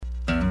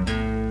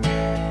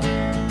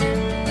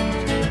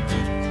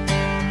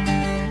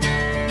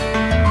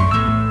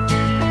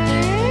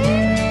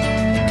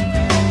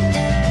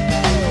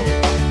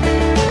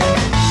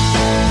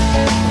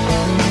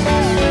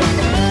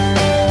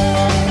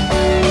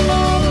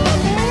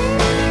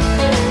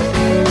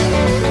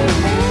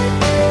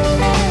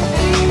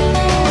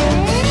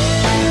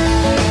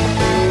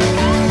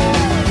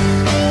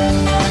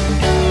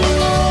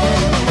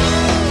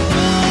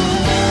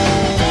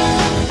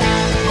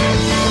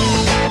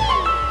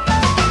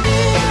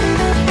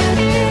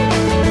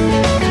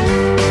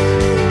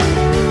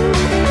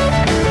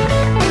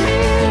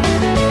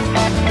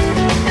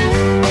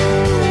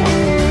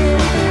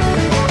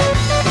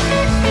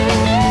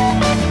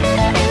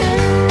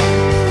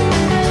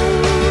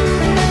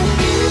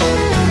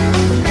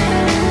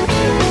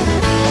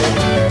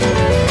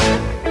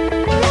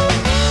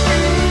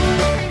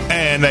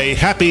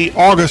happy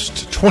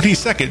August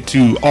 22nd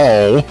to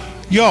all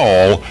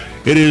y'all.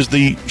 It is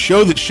the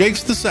show that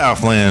shakes the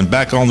Southland,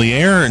 back on the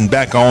air and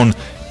back on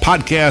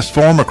podcast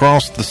form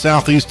across the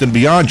Southeast and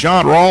beyond.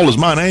 John Rawl is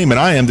my name, and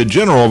I am the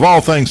general of all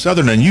things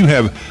Southern, and you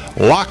have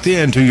locked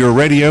into your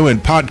radio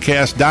and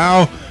podcast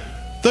dial,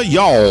 The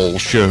Y'all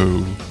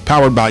Show,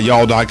 powered by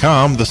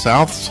y'all.com, the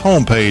South's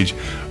homepage.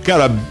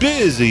 Got a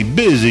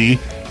busy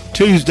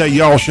Tuesday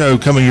Y'all Show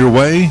coming your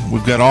way.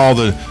 We've got all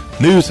the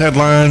news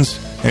headlines,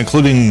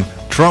 including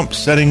Trump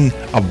setting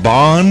a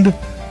bond,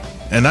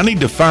 and I need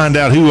to find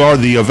out who are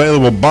the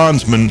available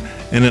bondsmen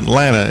in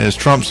Atlanta, as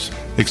Trump's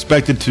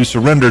expected to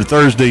surrender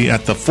Thursday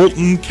at the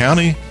Fulton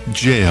County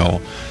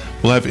Jail.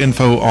 We'll have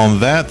info on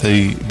that,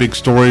 the big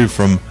story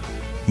from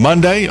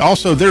Monday.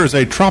 Also, there is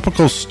a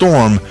tropical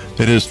storm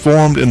that has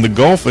formed in the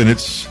Gulf, and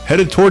it's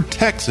headed toward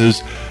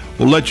Texas.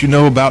 We'll let you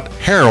know about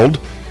Harold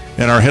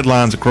in our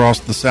headlines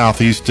across the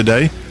Southeast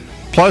today.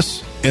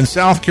 Plus, in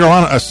South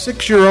Carolina, a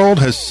 6-year-old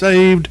has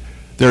saved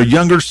their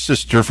younger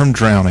sister from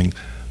drowning.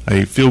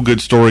 A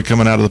feel-good story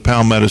coming out of the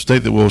Palmetto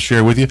State that we'll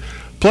share with you.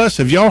 Plus,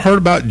 have y'all heard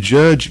about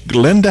Judge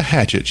Glenda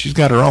Hatchett? She's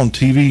got her own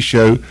TV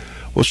show.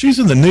 Well, she's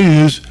in the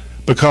news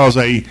because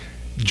a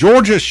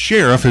Georgia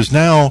sheriff has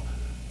now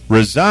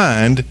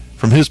resigned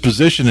from his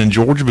position in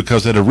Georgia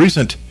because at a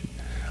recent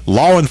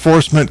law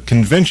enforcement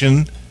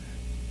convention,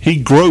 he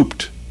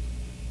groped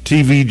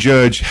TV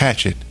Judge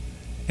Hatchett.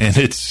 And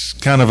it's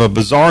kind of a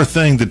bizarre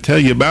thing to tell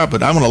you about,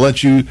 but I'm going to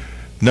let you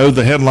know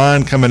the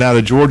headline coming out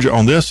of Georgia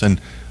on this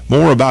and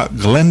more about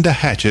Glenda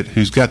Hatchett,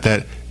 who's got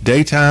that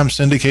daytime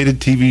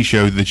syndicated TV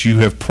show that you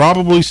have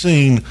probably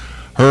seen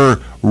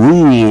her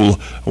rule.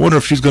 I wonder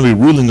if she's going to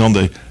be ruling on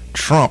the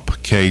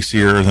Trump case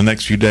here in the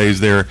next few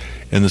days there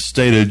in the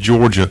state of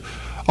Georgia.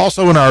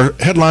 Also in our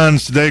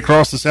headlines today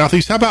across the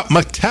Southeast, how about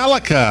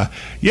Metallica?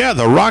 Yeah,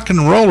 the rock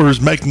and rollers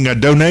making a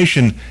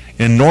donation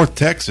in North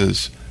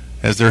Texas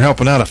as they're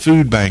helping out a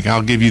food bank.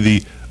 I'll give you the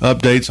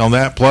updates on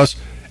that. Plus,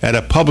 at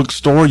a public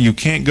store, you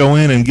can't go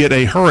in and get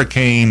a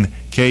hurricane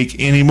cake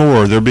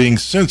anymore. They're being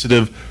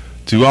sensitive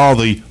to all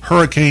the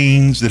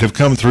hurricanes that have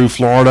come through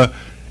Florida,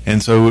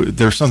 and so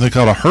there's something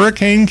called a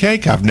hurricane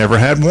cake. I've never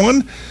had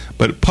one,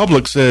 but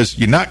Publix says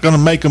you're not going to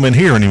make them in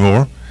here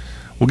anymore.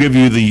 We'll give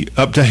you the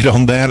update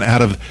on that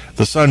out of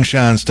the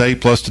Sunshine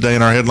State. Plus, today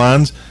in our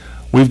headlines,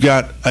 we've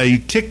got a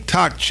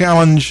TikTok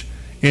challenge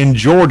in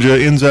Georgia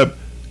ends up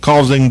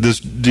causing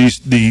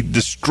the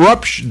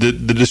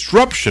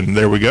disruption,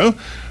 there we go,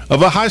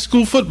 of a high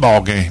school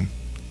football game.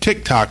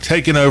 TikTok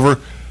taking over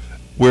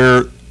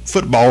where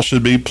football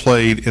should be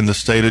played in the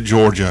state of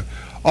Georgia.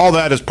 All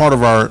that is part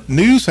of our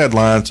news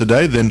headlines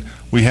today. Then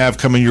we have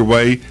coming your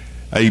way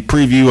a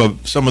preview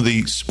of some of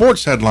the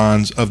sports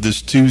headlines of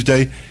this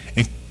Tuesday.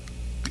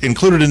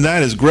 Included in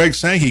that is Greg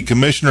Sankey,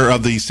 commissioner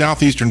of the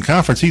Southeastern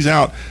Conference. He's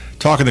out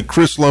talking to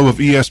Chris Lowe of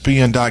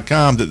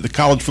ESPN.com that the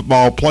college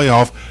football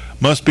playoff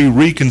must be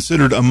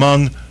reconsidered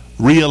among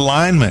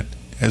realignment,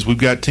 as we've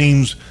got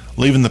teams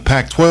leaving the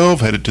Pac-12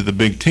 headed to the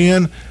Big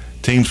Ten,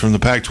 teams from the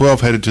Pac-12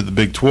 headed to the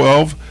Big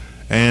 12,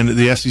 and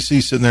the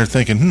SEC sitting there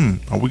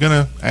thinking, are we going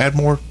to add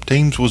more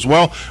teams as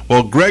well?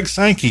 Well, Greg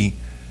Sankey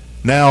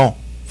now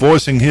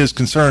voicing his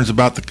concerns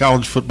about the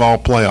college football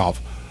playoff.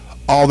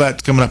 All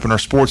that's coming up in our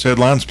sports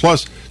headlines.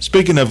 Plus,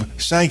 speaking of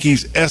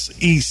Sankey's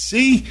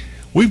SEC,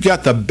 we've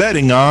got the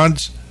betting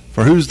odds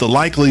for who's the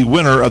likely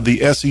winner of the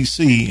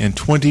SEC in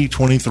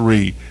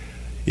 2023.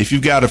 If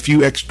you've got a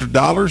few extra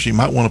dollars, you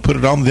might want to put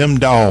it on them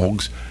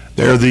dogs.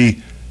 They're the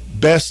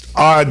best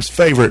odds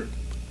favorite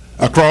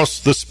across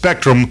the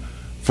spectrum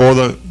for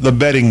the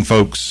betting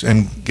folks.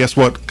 And guess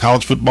what?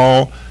 College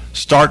football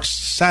starts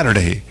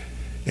Saturday.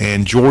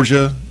 And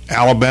Georgia,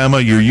 Alabama,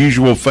 your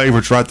usual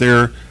favorites right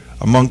there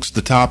amongst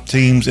the top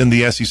teams in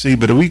the SEC.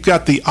 But we've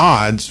got the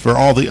odds for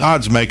all the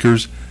odds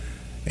makers.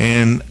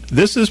 And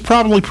this is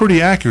probably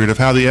pretty accurate of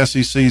how the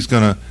SEC is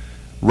going to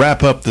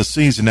wrap up the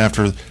season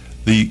after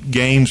the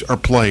games are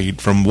played.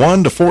 From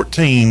 1 to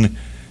 14,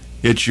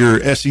 it's your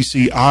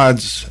SEC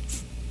odds,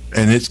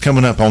 and it's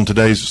coming up on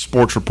today's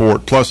sports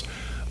report. Plus,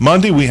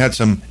 Monday we had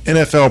some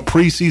NFL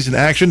preseason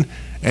action,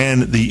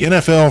 and the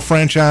NFL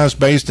franchise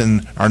based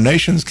in our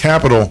nation's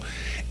capital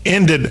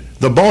ended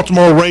the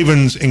Baltimore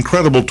Ravens'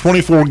 incredible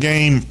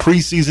 24-game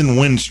preseason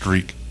win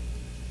streak.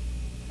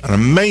 An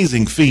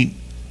amazing feat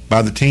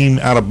by the team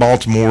out of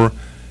Baltimore,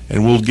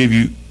 and we'll give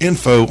you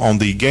info on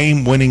the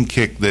game-winning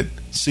kick that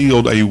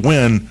sealed a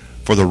win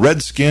for the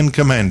Redskin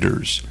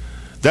Commanders.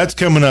 That's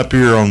coming up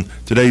here on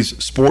today's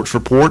sports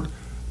report.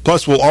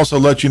 Plus, we'll also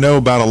let you know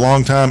about a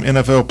longtime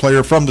NFL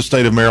player from the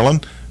state of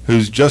Maryland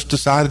who's just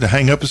decided to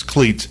hang up his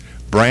cleats.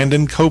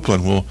 Brandon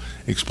Copeland will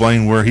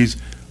explain what he's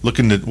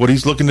looking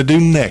to do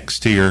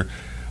next here.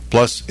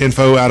 Plus,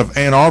 info out of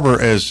Ann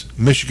Arbor as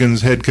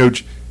Michigan's head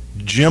coach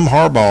Jim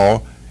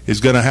Harbaugh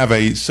is going to have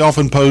a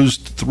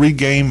self-imposed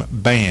 3-game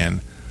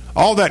ban.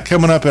 All that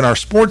coming up in our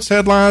sports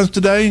headlines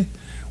today.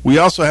 We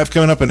also have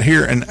coming up in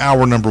here in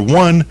hour number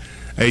 1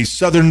 a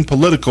Southern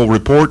political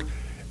report.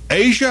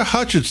 Asia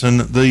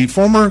Hutchinson, the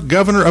former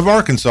governor of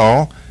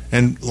Arkansas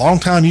and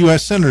longtime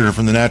U.S. senator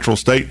from the natural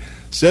state,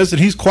 says that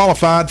he's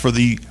qualified for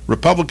the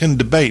Republican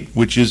debate,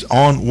 which is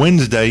on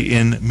Wednesday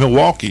in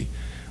Milwaukee.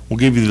 We'll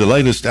give you the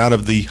latest out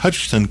of the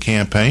Hutchinson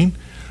campaign.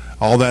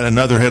 All that and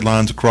other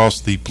headlines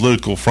across the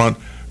political front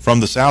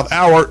from the South.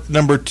 Hour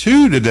number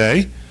 2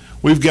 today,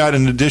 we've got,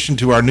 in addition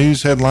to our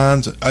news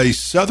headlines, a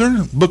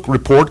Southern book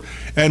report,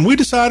 and we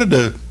decided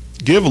to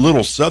give a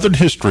little Southern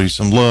history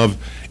some love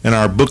in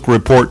our book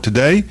report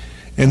today.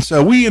 And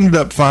so we ended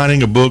up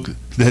finding a book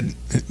that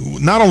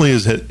not only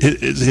is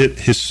it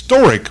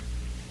historic,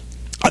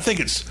 I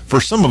think it's,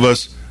 for some of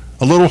us,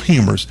 a little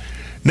humorous.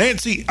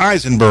 Nancy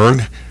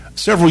Eisenberg,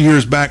 several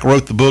years back,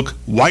 wrote the book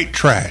White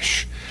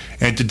Trash.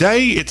 And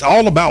today it's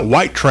all about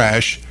white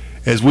trash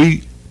as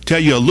we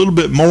tell you a little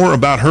bit more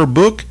about her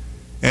book,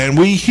 and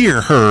we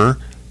hear her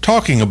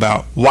talking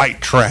about white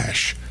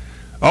trash.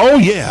 Oh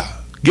yeah,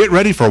 get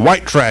ready for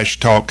white trash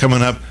talk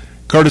coming up,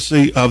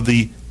 courtesy of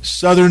the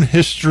Southern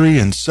History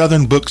and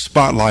Southern Book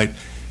Spotlight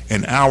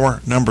in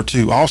hour number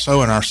 2.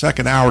 Also in our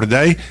second hour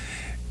today,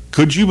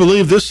 could you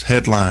believe this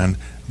headline?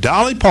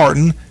 Dolly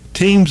Parton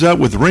teams up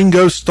with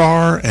Ringo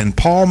Starr and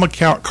Paul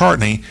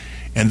McCartney,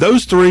 and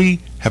those three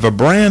have a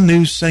brand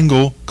new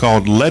single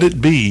called Let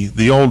It Be,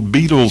 the old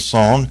Beatles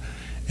song,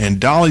 and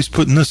Dolly's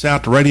putting this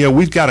out to radio.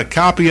 We've got a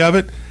copy of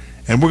it,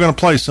 and we're going to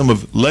play some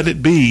of Let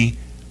It Be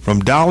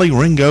from Dolly,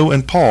 Ringo,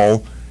 and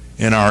Paul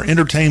in our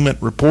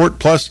entertainment report,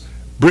 plus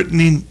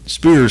Britney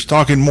Spears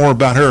talking more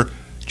about her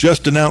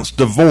just announced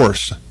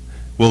divorce.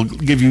 We'll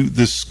give you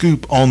the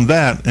scoop on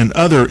that and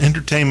other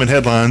entertainment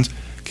headlines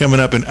coming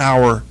up in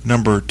hour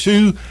number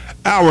 2.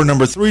 Hour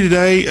number 3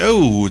 today,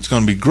 it's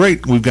going to be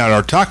great. We've got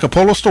our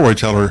Toccopola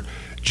Storyteller,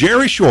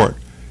 Jerry Short,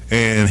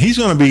 and he's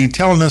going to be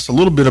telling us a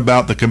little bit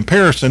about the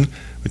comparison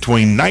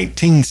between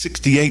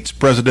 1968's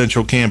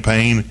presidential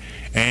campaign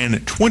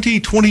and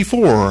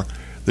 2024,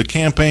 the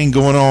campaign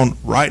going on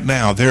right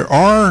now. There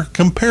are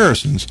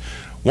comparisons.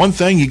 One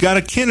thing, you got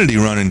a Kennedy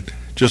running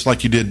just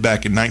like you did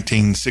back in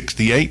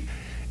 1968,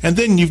 and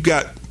then you've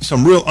got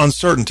some real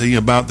uncertainty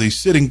about the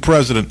sitting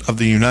president of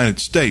the United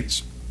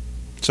States.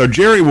 So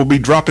Jerry will be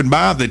dropping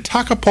by, the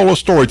Toccopola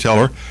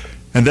Storyteller,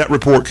 and that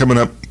report coming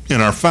up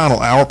in our final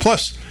hour.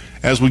 Plus,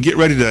 as we get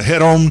ready to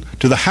head on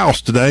to the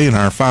house today in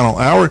our final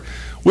hour,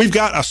 we've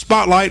got a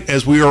spotlight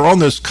as we are on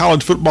this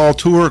college football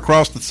tour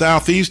across the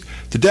Southeast.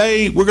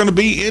 Today, we're going to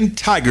be in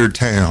Tiger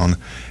Town,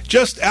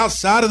 just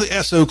outside of the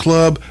Esso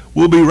Club.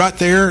 We'll be right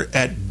there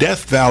at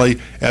Death Valley,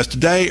 as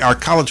today our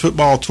college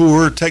football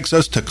tour takes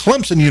us to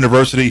Clemson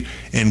University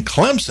in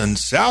Clemson,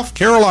 South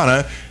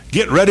Carolina.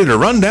 Get ready to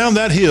run down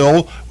that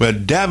hill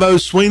with Davo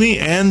Swinney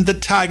and the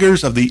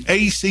Tigers of the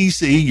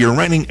ACC, your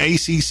reigning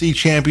ACC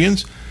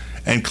champions,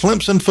 and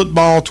Clemson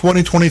football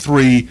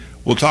 2023.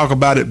 We'll talk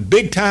about it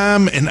big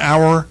time in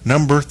hour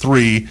number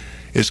 3.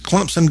 Is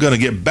Clemson going to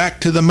get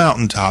back to the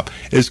mountaintop?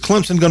 Is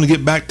Clemson going to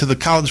get back to the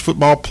college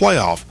football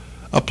playoff,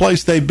 a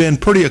place they've been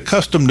pretty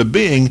accustomed to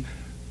being,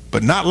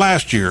 but not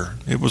last year?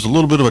 It was a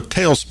little bit of a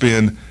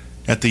tailspin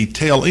at the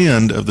tail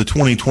end of the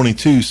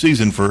 2022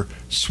 season for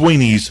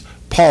Swinney's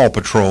Paw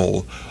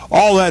Patrol.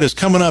 All that is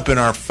coming up in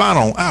our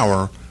final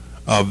hour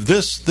of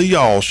this, the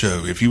Y'all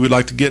Show. If you would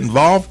like to get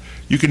involved,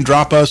 you can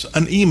drop us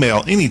an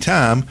email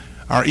anytime.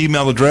 Our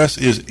email address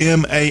is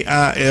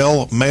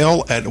mail,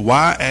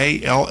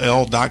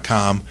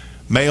 mail@yall.com,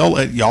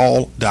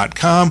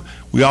 mail@y'all.com.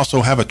 We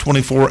also have a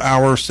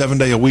 24-hour,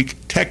 7-day-a-week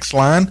text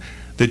line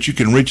that you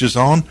can reach us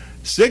on,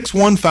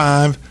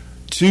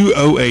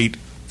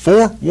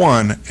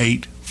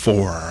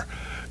 615-208-4184.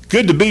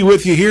 Good to be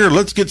with you here.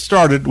 Let's get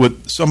started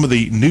with some of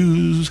the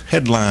news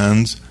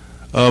headlines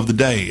of the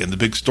day. And the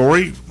big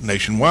story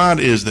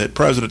nationwide is that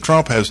President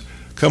Trump has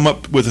come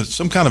up with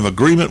some kind of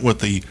agreement with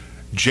the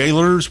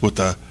jailers, with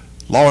the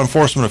law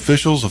enforcement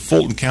officials of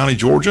Fulton County,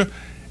 Georgia.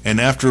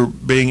 And after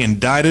being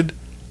indicted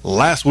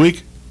last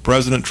week,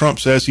 President Trump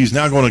says he's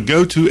now going to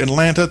go to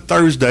Atlanta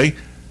Thursday.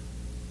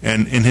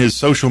 And in his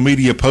social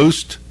media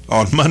post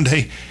on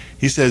Monday,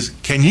 he says,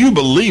 "Can you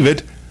believe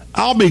it?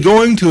 I'll be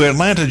going to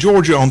Atlanta,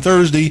 Georgia on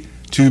Thursday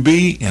to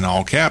be," in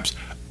all caps,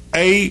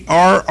 arrested,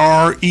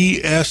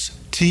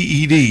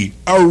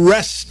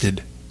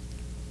 arrested.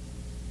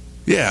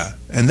 Yeah,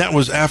 and that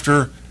was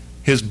after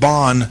his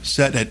bond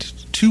set at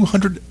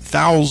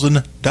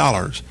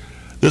 $200,000.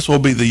 This will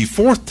be the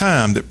 4th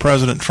time that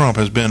President Trump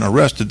has been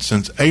arrested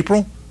since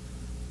April,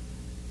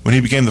 when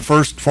he became the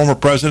first former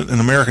president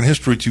in American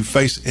history to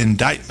face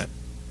indictment.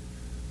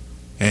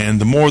 And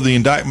the more the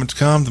indictments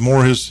come, the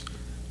more his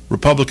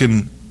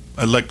Republican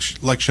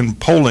election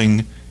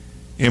polling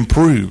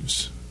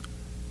improves.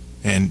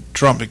 And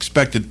Trump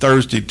expected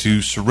Thursday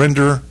to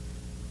surrender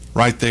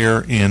right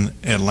there in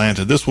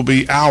Atlanta. This will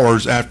be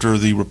hours after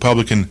the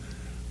Republican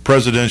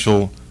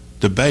presidential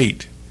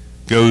debate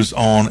goes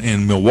on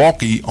in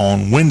Milwaukee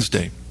on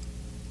Wednesday.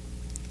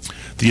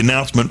 The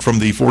announcement from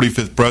the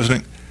 45th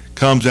president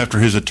comes after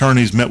his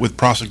attorneys met with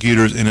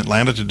prosecutors in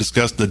Atlanta to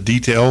discuss the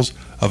details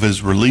of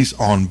his release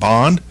on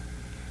bond.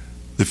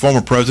 The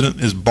former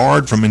president is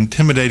barred from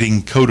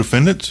intimidating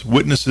co-defendants,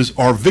 witnesses,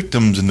 or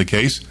victims in the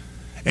case,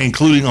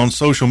 including on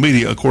social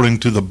media, according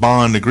to the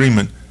bond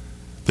agreement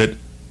that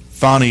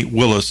Fonnie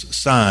Willis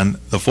signed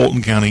the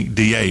Fulton County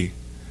DA.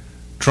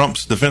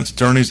 Trump's defense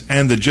attorneys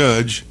and the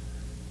judge.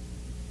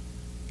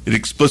 It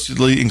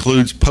explicitly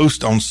includes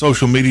posts on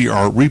social media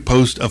or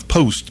repost of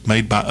posts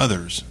made by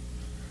others.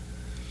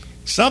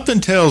 Something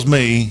tells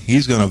me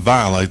he's going to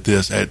violate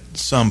this at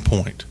some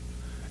point.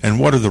 And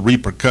what are the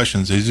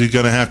repercussions? Is he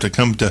going to have to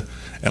come to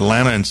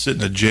Atlanta and sit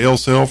in a jail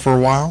cell for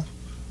a while?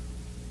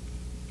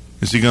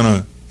 Is he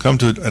going to come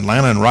to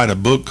Atlanta and write a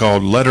book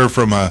called Letter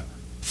from a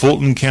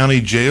Fulton County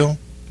Jail?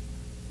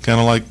 Kind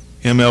of like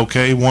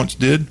MLK once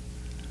did?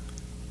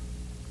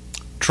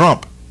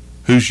 Trump,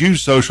 who's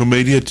used social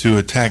media to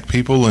attack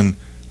people in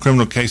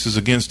criminal cases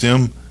against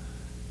him,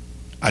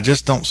 I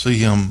just don't see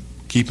him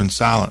keeping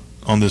silent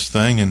on this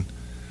thing. And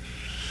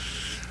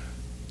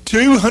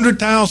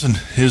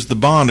 $200,000 is the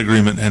bond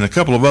agreement, and a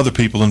couple of other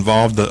people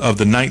involved, of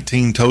the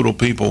 19 total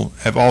people,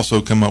 have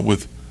also come up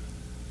with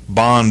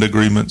bond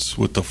agreements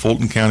with the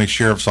Fulton County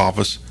Sheriff's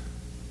Office.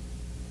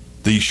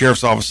 The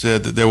Sheriff's Office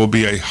said that there will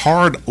be a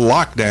hard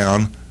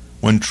lockdown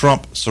when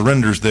Trump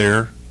surrenders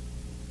there.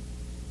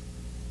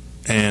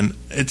 And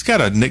it's got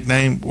a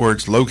nickname where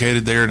it's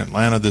located there in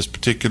Atlanta, this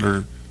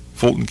particular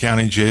Fulton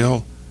County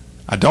jail.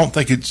 I don't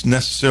think it's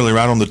necessarily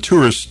right on the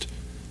tourist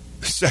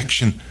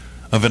section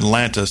of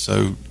Atlanta,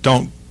 so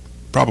don't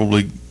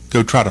probably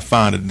go try to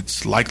find it.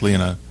 It's likely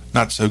in a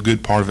not so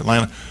good part of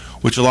Atlanta,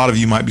 which a lot of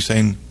you might be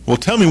saying, well,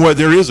 tell me where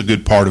there is a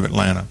good part of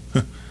Atlanta.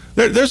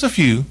 There's a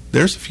few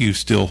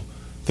still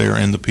there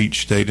in the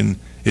Peach State and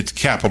its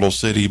capital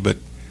city, but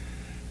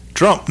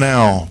Trump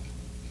now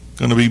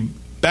going to be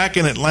back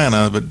in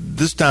Atlanta, but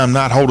this time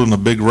not holding a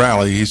big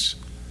rally. He's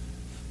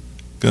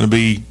going to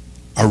be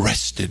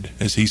arrested,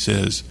 as he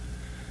says.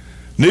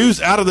 News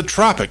out of the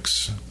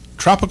tropics.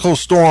 Tropical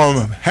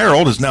storm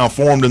Harold has now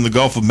formed in the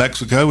Gulf of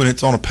Mexico, and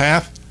it's on a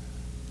path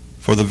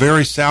for the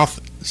very south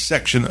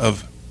section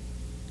of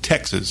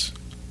Texas.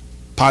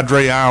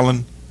 Padre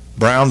Island,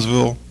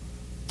 Brownsville,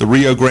 the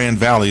Rio Grande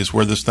Valley is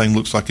where this thing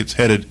looks like it's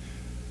headed,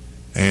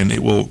 and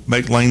it will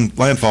make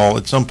landfall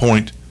at some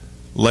point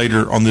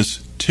later on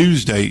this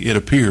Tuesday, it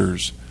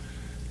appears.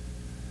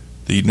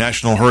 The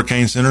National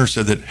Hurricane Center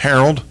said that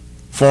Harold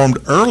formed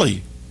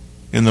early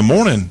in the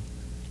morning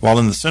while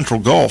in the central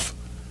Gulf,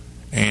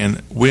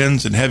 and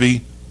winds and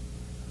heavy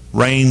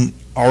rain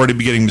already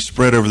beginning to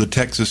spread over the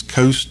Texas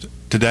coast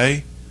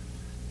today.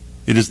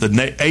 It is the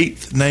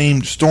 8th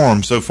named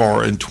storm so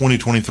far in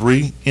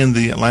 2023 in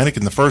the Atlantic,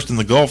 and the first in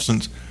the Gulf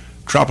since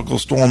Tropical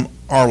Storm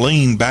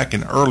Arlene back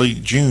in early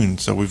June.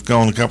 So we've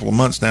gone a couple of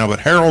months now, but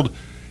Harold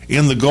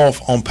in the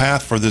Gulf on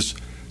path for this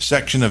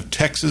section of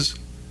Texas,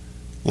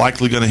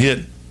 likely going to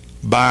hit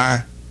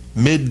by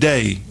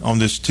midday on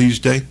this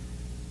Tuesday.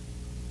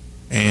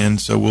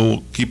 And so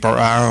we'll keep our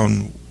eye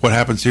on what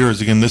happens here. As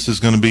again, this is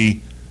going to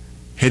be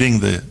hitting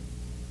the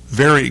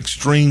very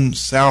extreme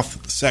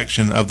south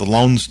section of the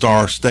Lone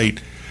Star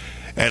State.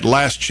 At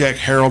last check,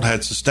 Harold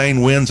had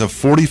sustained winds of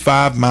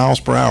 45 miles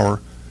per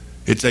hour.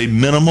 It's a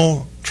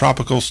minimal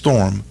tropical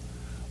storm,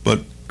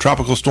 but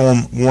tropical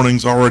storm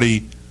warnings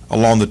already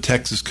along the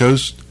Texas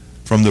coast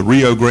from the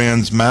Rio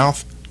Grande's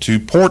mouth to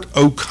Port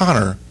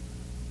O'Connor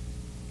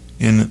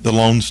in the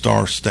Lone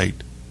Star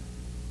State.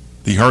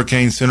 The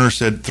Hurricane Center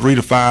said 3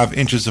 to 5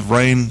 inches of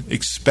rain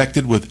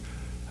expected, with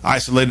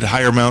isolated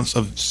higher amounts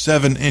of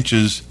 7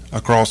 inches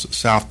across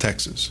South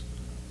Texas.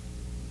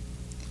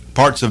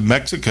 Parts of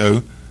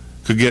Mexico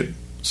could get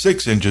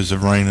 6 inches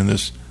of rain in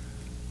this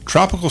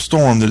tropical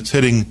storm that's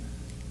hitting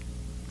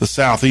the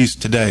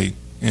southeast today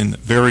in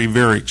very,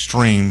 very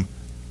extreme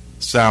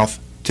South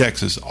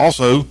Texas.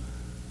 Also,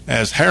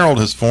 as Harold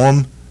has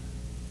formed,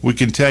 we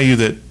can tell you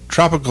that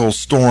Tropical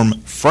Storm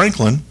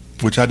Franklin,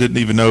 which I didn't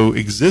even know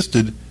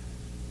existed,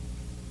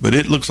 but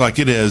it looks like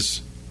it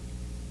has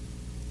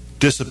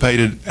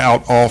dissipated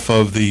out off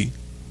of the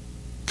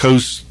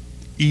coast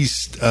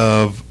east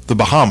of the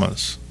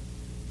Bahamas.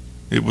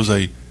 It was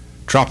a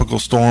tropical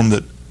storm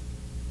that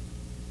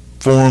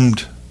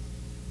formed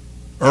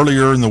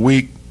earlier in the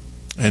week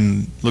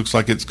and looks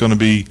like it's going to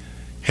be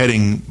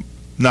heading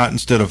not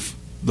instead of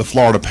the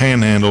Florida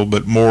Panhandle,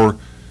 but more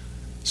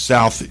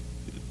south,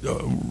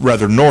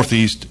 rather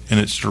northeast in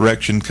its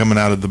direction, coming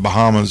out of the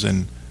Bahamas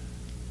and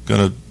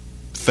going to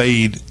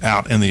fade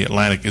out in the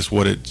Atlantic is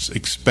what it's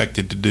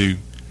expected to do.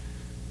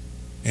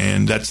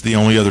 And that's the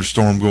only other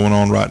storm going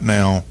on right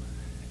now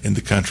in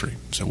the country.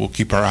 So we'll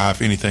keep our eye.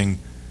 If anything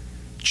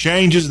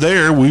changes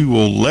there, we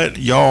will let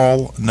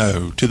y'all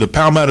know. To the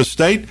Palmetto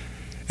State,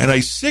 and a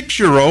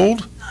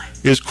 6-year-old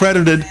is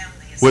credited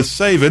with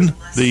saving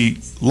the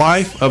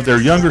life of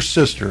their younger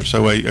sister.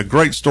 So a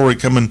great story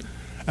coming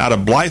out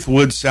of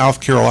Blythewood,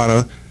 South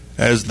Carolina,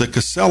 as the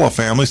Casella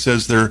family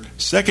says their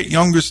second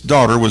youngest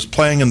daughter was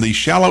playing in the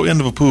shallow end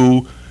of a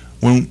pool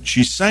when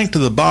she sank to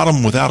the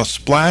bottom without a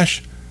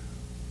splash.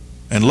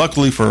 And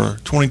luckily for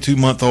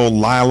 22-month-old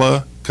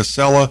Lila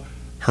Casella,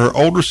 her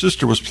older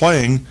sister was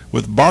playing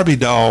with Barbie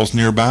dolls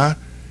nearby,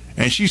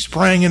 and she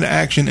sprang into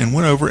action and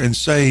went over and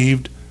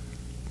saved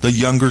the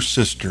younger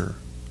sister.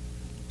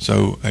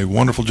 So a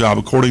wonderful job.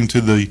 According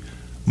to the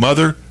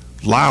mother,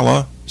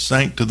 Lila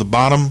sank to the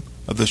bottom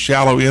of the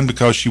shallow end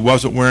because she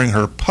wasn't wearing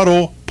her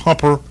puddle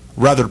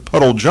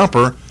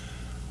jumper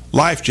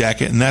life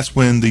jacket, and that's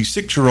when the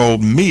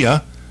 6-year-old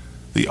Mia,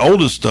 the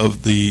oldest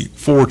of the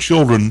 4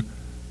 children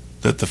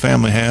that the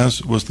family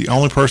has, was the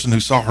only person who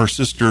saw her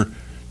sister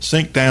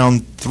sink down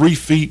 3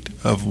 feet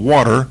of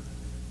water,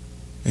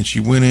 and she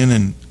went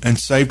in and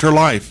saved her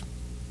life.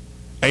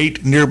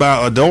 8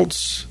 nearby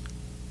adults,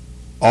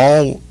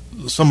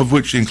 some of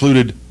which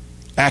included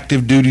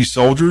active duty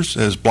soldiers,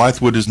 as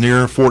Blythewood is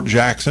near Fort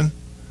Jackson.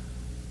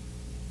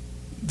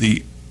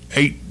 The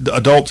 8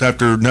 adults,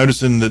 after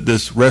noticing that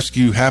this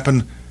rescue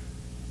happened,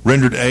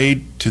 rendered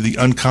aid to the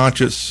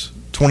unconscious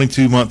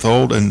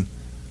 22-month-old, and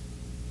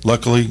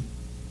luckily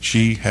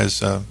she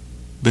has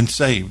been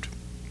saved.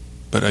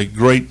 But a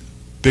great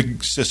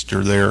big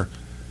sister there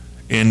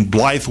in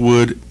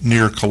Blythewood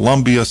near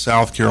Columbia,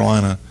 South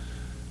Carolina,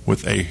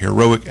 with a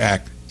heroic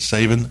act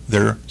saving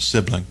their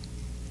sibling.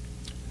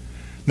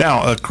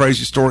 Now, a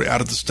crazy story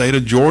out of the state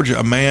of Georgia.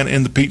 A man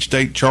in the Peach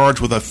State charged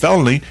with a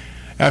felony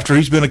after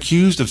he's been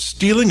accused of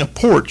stealing a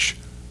porch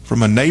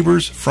from a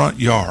neighbor's front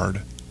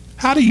yard.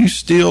 How do you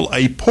steal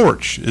a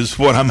porch is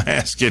what I'm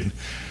asking.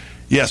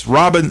 Yes,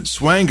 Robin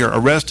Swanger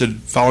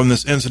arrested following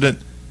this incident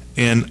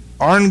in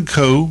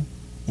Arnco,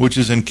 which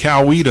is in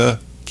Coweta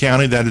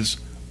County, that is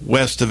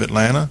west of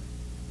Atlanta.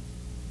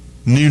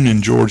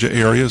 Noonan, Georgia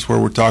area is where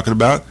we're talking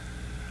about.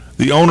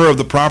 The owner of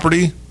the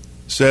property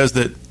says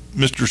that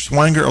Mr.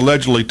 Swanger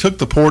allegedly took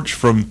the porch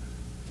from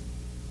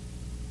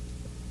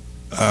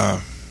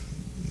a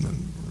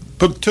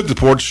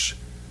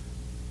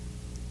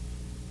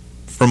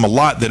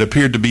lot that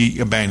appeared to be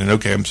abandoned.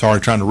 Okay, I'm sorry,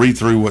 trying to read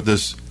through what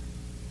this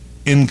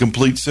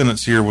incomplete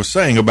sentence here was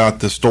saying about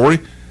this story.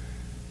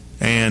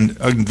 And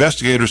an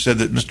investigator said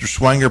that Mr.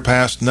 Swanger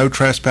passed no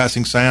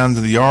trespassing signs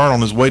in the yard on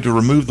his way to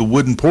remove the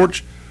wooden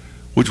porch,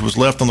 which was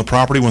left on the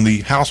property when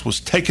the house was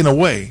taken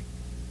away.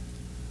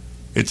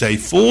 It's a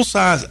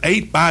full-size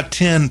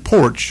 8x10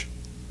 porch,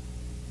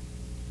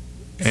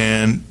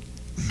 and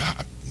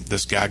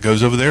this guy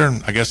goes over there,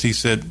 and I guess he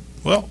said,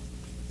 well,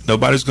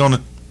 nobody's going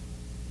to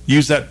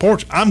use that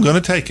porch. I'm going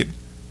to take it.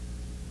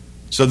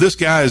 So this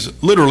guy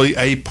is literally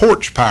a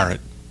porch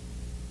pirate,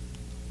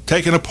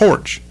 taking a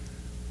porch.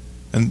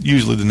 And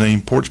usually the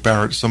name porch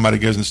pirate, somebody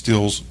goes and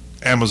steals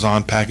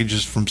Amazon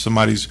packages from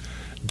somebody's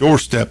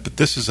doorstep, but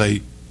this is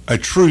a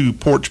true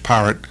porch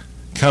pirate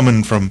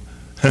coming from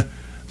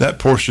that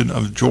portion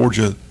of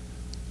Georgia,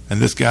 and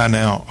this guy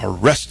now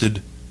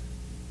arrested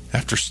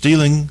after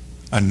stealing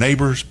a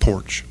neighbor's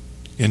porch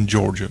in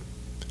Georgia.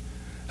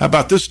 How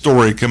about this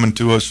story coming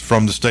to us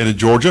from the state of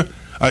Georgia?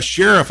 A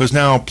sheriff has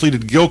now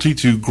pleaded guilty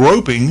to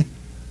groping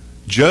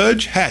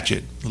Judge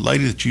Hatchett, the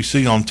lady that you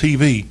see on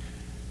TV.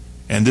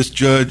 And this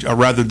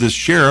this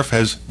sheriff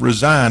has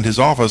resigned his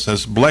office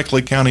as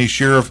Bleckley County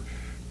Sheriff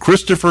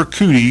Christopher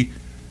Cootie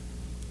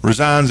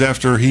resigns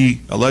after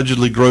he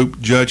allegedly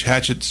groped Judge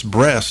Hatchett's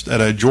breast at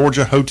a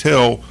Georgia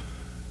hotel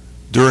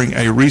during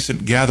a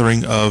recent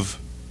gathering of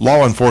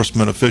law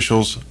enforcement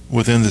officials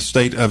within the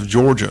state of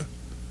Georgia.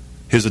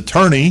 His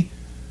attorney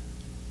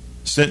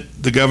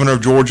sent the governor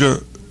of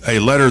Georgia a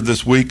letter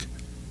this week,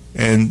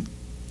 and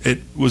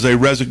it was a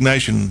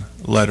resignation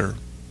letter.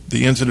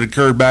 The incident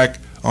occurred back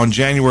on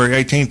January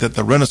 18th at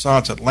the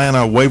Renaissance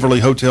Atlanta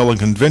Waverly Hotel and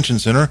Convention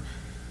Center,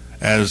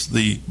 as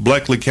the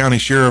Bleckley County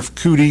Sheriff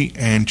Cootie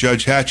and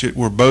Judge Hatchett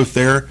were both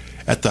there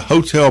at the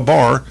hotel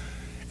bar,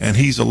 and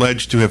he's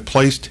alleged to have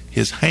placed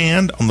his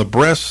hand on the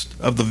breast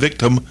of the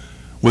victim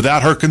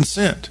without her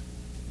consent,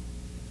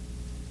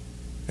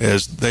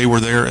 as they were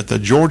there at the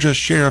Georgia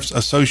Sheriff's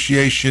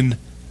Association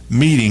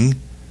meeting.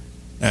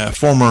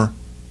 Former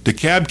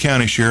DeKalb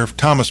County Sheriff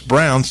Thomas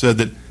Brown said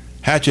that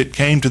Hatchett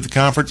came to the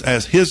conference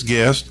as his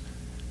guest,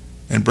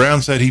 and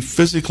Brown said he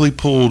physically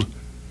pulled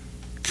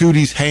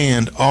Cootie's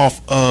hand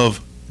off of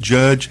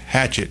Judge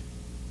Hatchett.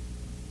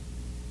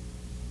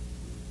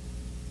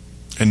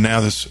 And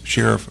now this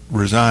sheriff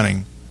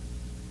resigning.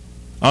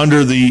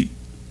 Under the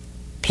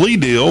plea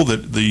deal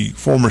that the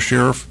former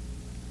sheriff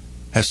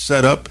has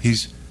set up,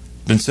 he's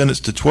been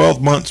sentenced to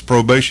 12 months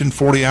probation,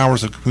 40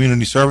 hours of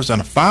community service,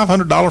 and a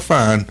 $500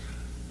 fine.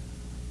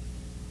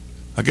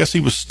 I guess he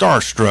was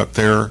starstruck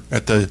there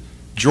at the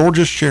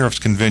Georgia Sheriff's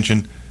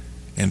Convention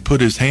and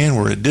put his hand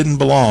where it didn't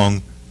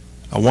belong.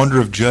 I wonder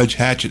if Judge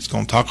Hatchett's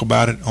going to talk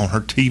about it on her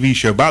TV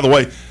show. By the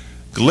way,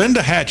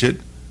 Glenda Hatchett,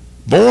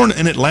 born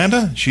in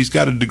Atlanta, she's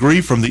got a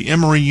degree from the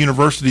Emory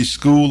University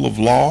School of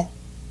Law,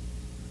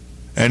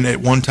 and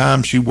at one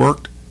time she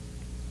worked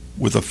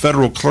with a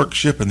federal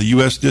clerkship in the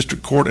U.S.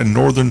 District Court in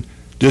Northern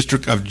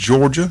District of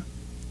Georgia,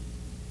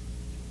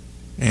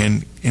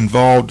 and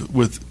involved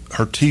with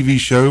her TV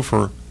show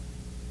for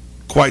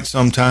quite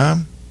some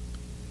time.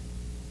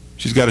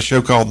 She's got a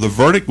show called The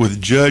Verdict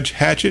with Judge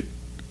Hatchett.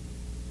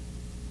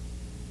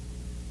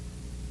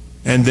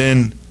 And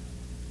then,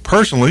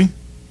 personally,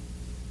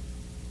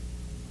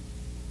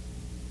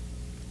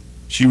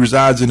 she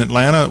resides in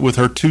Atlanta with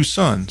her 2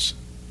 sons.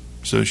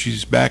 So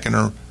she's back in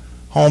her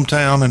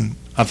hometown, and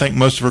I think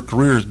most of her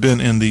career has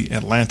been in the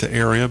Atlanta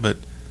area, but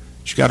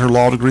she got her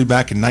law degree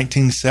back in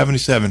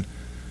 1977.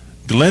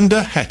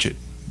 Glenda Hatchett,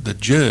 the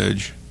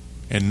judge,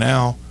 and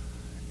now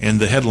in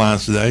the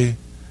headlines today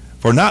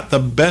for not the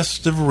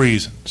best of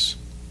reasons,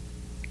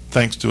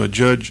 thanks to a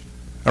judge,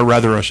 or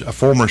rather a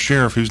former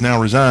sheriff who's now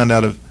resigned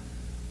out of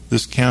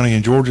this county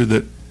in Georgia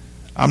that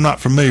I'm not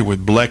familiar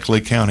with,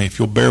 Bleckley County. If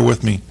you'll bear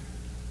with me,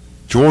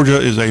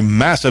 Georgia is a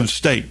massive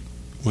state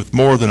with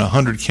more than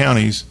 100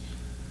 counties,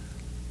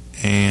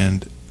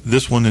 and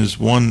this one is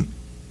one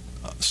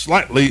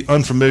slightly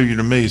unfamiliar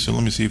to me, so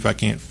let me see if I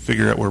can't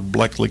figure out where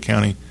Bleckley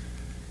County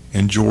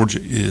in Georgia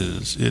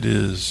is. It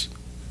is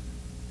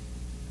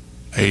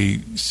a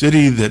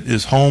city that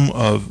is home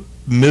of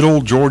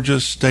Middle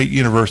Georgia State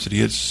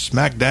University. It's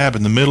smack dab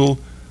in the middle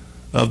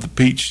of the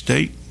Peach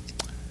State,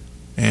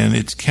 and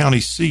its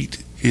county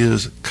seat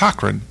is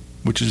Cochran,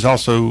 which is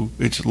also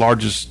its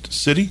largest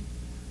city,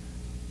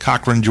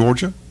 Cochran,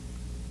 Georgia.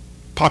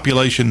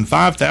 Population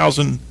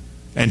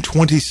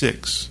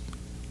 5,026.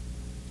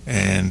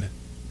 And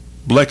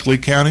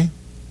Bleckley County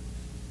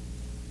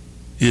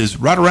is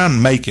right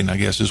around Macon, I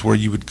guess is where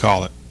you would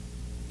call it,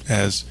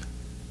 as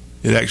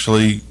it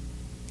actually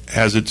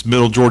has its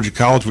Middle Georgia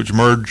College, which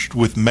merged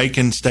with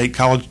Macon State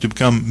College to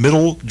become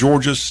Middle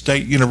Georgia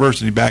State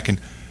University back in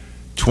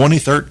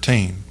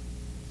 2013.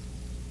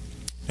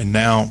 And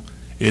now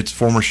its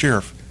former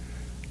sheriff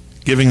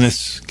giving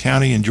this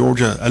county in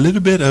Georgia a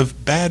little bit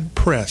of bad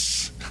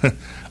press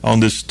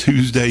on this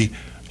Tuesday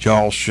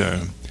Y'all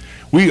Show.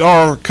 We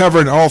are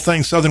covering all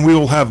things Southern. We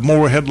will have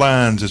more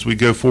headlines as we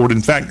go forward.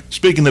 In fact,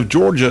 speaking of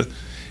Georgia,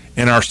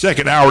 in our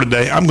second hour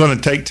today, I'm going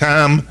to take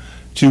time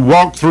to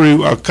walk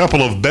through a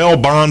couple of bail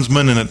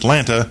bondsmen in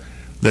Atlanta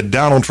that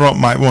Donald Trump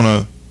might want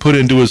to put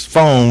into his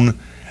phone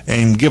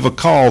and give a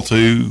call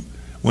to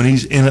when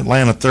he's in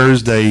Atlanta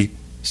Thursday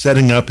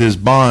setting up his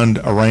bond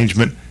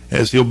arrangement,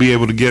 as he'll be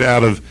able to get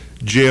out of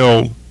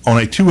jail on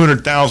a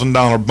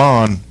 $200,000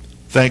 bond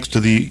thanks to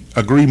the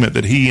agreement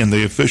that he and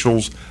the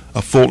officials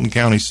of Fulton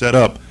County set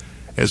up,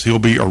 as he'll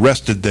be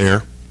arrested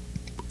there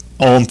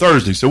on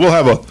Thursday. So we'll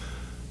have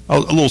a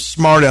little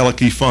smart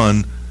alecky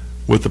fun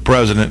with the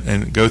president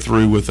and go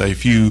through with a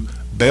few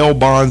bail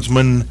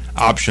bondsman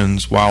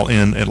options while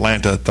in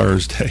Atlanta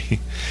Thursday.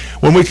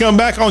 When we come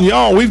back on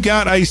Y'all, we've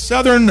got a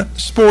Southern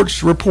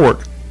Sports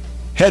Report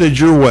headed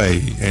your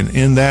way, and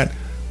in that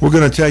we're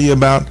going to tell you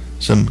about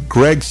some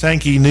Greg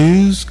Sankey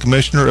news,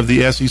 commissioner of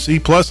the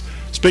SEC. Plus,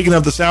 speaking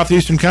of the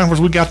Southeastern Conference,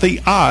 we got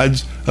the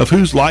odds of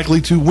who's likely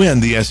to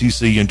win the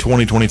SEC in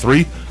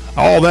 2023.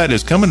 All that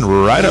is coming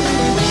right up.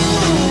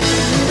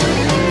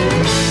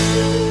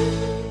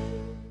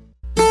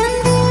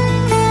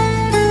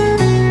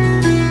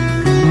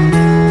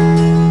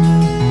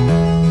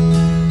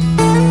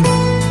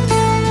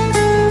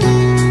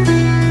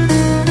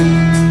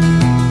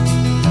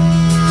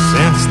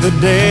 Since the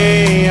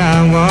day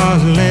I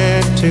was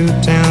led to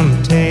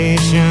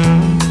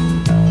temptation,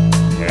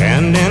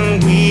 and in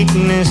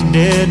weakness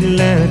did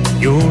let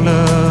your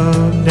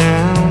love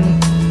down,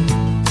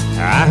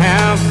 I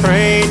have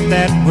prayed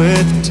that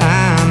with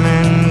time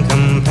and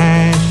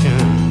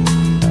compassion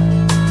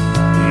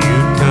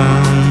you'd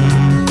come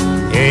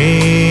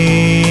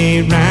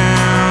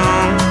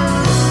around.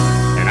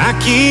 And I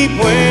keep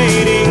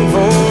waiting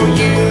for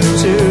you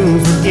to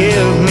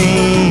forgive me,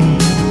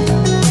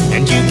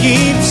 and you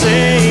keep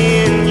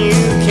saying you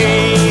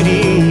can't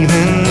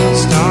even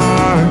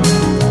start.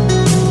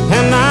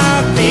 And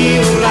I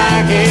feel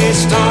like a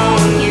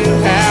stone you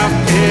have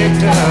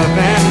picked up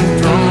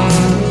and thrown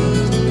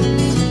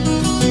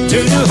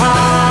to the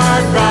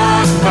hard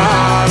rock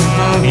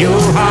bottom of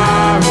your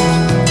heart,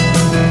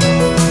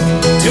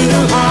 to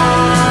the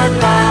hard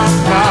rock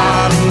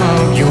bottom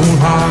of your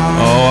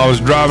heart. Oh, I was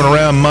driving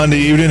around Monday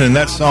evening and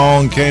that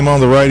song came on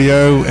the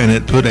radio and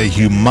it put a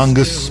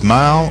humongous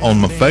smile on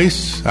my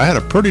face. I had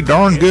a pretty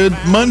darn good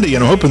Monday,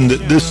 and I'm hoping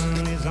that this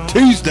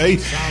Tuesday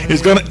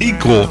is going to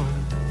equal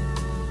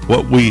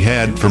what we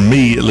had for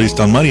me, at least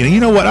on Monday. And you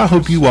know what? I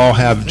hope you all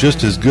have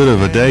just as good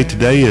of a day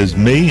today as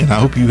me, and I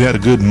hope you had a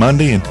good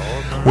Monday. And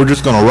we're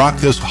just going to rock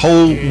this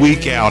whole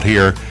week out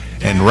here,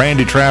 and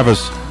Randy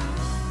Travis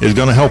is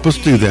going to help us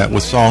do that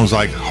with songs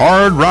like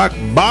Hard Rock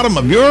Bottom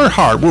of Your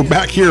Heart. We're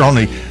back here on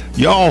the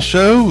Y'all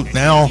Show.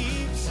 Now,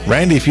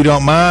 Randy, if you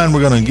don't mind,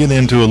 we're going to get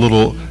into a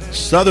little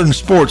Southern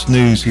sports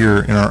news here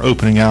in our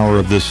opening hour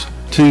of this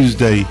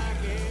Tuesday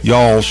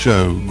Y'all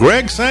Show.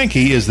 Greg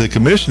Sankey is the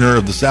commissioner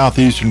of the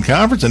Southeastern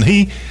Conference, and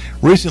he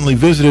recently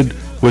visited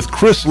with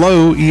Chris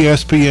Lowe,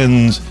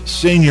 ESPN's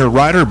senior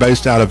writer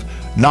based out of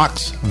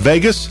Knox,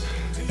 Vegas.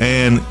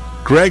 And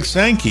Greg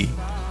Sankey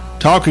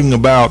talking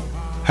about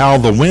how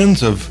the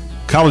winds of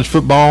college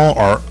football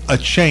are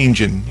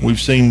a-changing.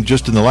 We've seen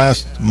just in the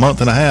last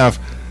month and a half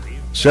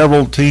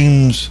several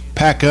teams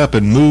pack up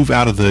and move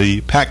out of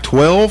the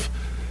Pac-12.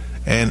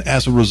 And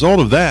as a result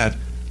of that,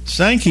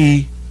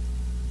 Sankey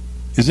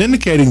is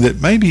indicating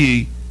that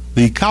maybe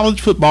the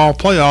college football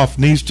playoff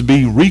needs to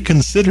be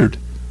reconsidered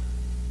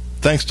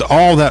thanks to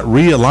all that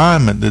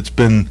realignment that's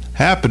been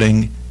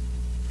happening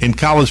in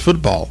college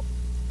football.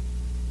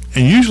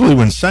 And usually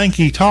when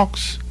Sankey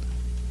talks,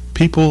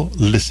 people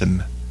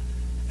listen.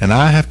 And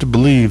I have to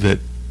believe that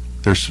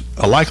there's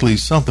likely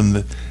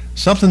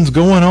something's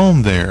going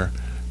on there.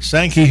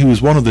 Sankey, who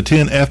is one of the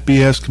 10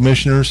 FBS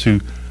commissioners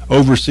who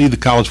oversee the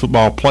college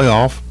football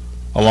playoff,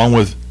 along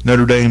with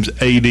Notre Dame's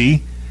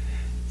AD,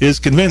 is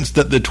convinced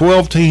that the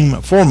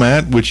 12-team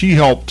format, which he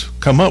helped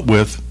come up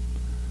with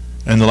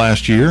in the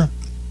last year,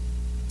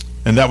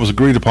 and that was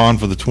agreed upon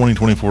for the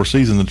 2024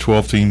 season, the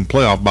 12-team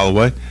playoff, by the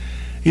way,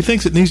 he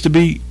thinks it needs to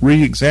be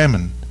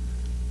re-examined.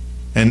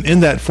 And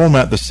in that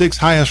format, the 6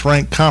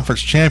 highest-ranked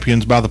conference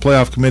champions by the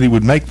playoff committee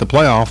would make the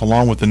playoff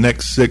along with the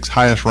next 6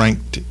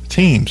 highest-ranked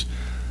teams.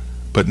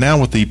 But now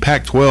with the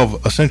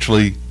Pac-12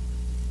 essentially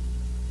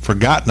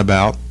forgotten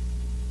about,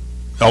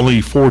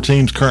 only 4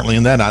 teams currently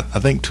in that. I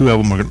think 2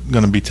 of them are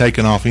going to be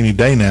taken off any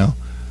day now.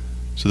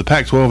 So the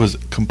Pac-12 is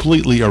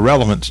completely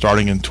irrelevant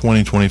starting in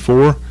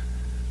 2024.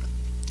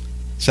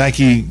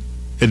 Sankey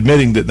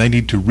admitting that they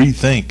need to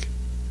rethink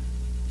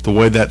the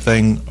way that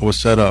thing was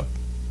set up.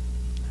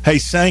 Hey,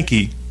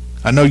 Sankey,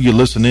 I know you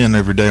listen in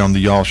every day on the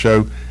Y'all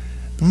Show.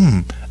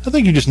 I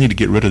think you just need to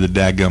get rid of the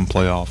dadgum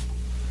playoff.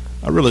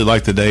 I really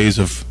like the days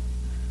of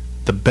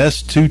the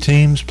best 2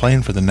 teams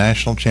playing for the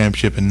national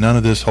championship and none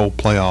of this whole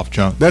playoff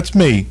junk. That's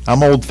me.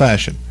 I'm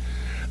old-fashioned.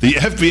 The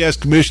FBS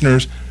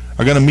commissioners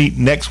are going to meet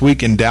next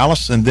week in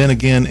Dallas and then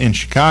again in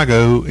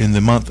Chicago in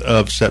the month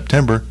of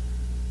September.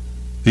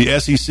 The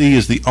SEC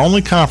is the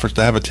only conference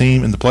to have a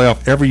team in the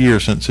playoff every year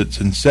since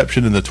its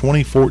inception in the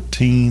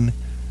 2014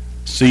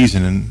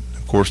 season. And,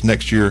 of course,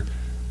 next year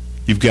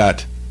you've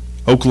got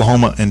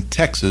Oklahoma and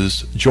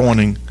Texas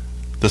joining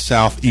the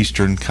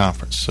Southeastern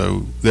Conference.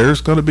 So there's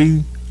going to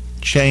be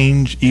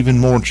change, even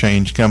more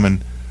change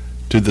coming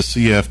to the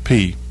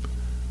CFP.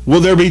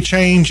 Will there be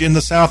change in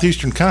the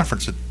Southeastern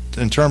Conference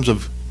in terms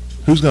of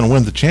who's going to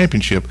win the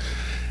championship?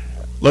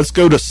 Let's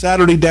go to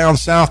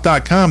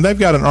SaturdayDownSouth.com. They've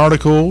got an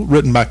article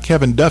written by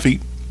Kevin Duffy,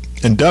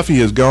 and Duffy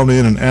has gone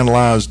in and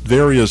analyzed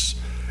various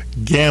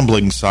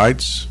gambling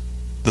sites,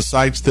 the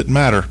sites that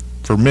matter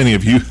for many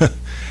of you.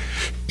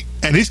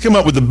 And he's come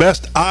up with the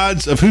best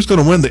odds of who's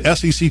going to win the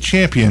SEC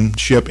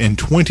championship in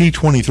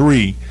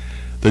 2023.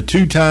 The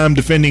 2-time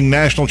defending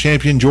national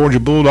champion Georgia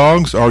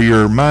Bulldogs are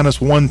your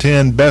minus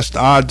 110 best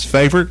odds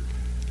favorite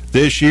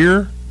this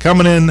year.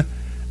 Coming in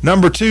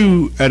number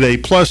 2 at a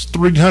plus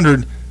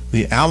 300,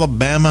 the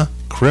Alabama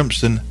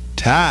Crimson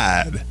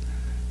Tide.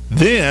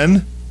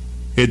 Then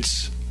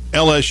it's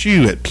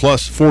LSU at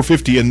plus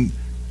 450, and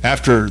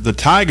after the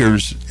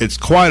Tigers, it's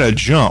quite a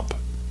jump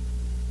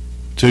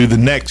to the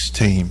next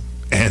team.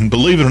 And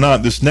believe it or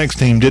not, this next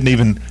team didn't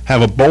even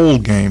have a bowl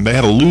game. They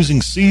had a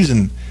losing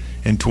season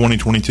in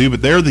 2022,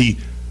 but they're the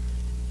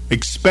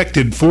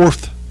expected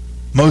 4th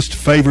most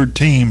favored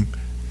team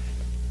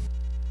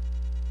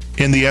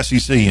in the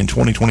SEC in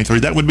 2023.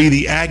 That would be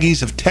the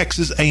Aggies of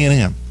Texas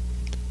A&M,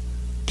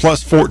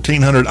 plus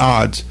 1,400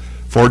 odds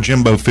for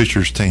Jimbo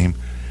Fisher's team.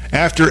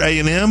 After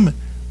A&M,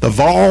 the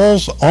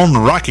Vols on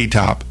Rocky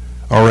Top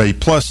are a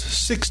plus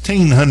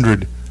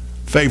 1,600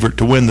 favorite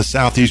to win the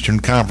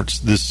Southeastern Conference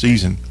this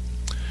season.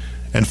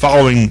 And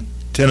following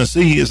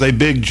Tennessee is a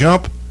big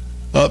jump.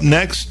 Up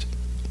next,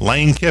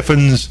 Lane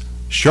Kiffin's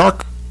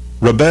Shark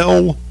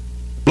Rebel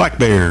Black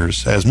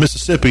Bears, as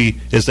Mississippi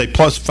is a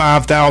plus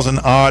 5,000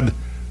 odd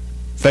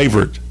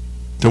favorite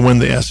to win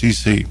the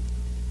SEC.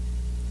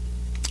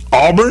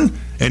 Auburn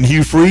and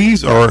Hugh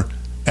Freeze are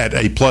at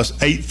a plus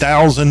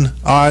 8,000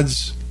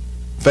 odds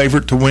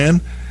favorite to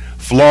win.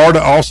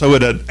 Florida also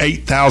at an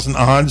 8,000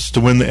 odds to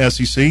win the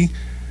SEC.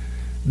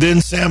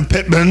 Then Sam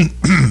Pittman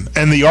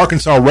and the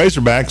Arkansas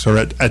Razorbacks are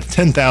at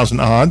 10,000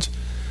 odds.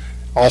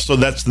 Also,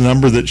 that's the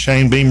number that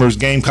Shane Beamer's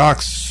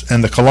Gamecocks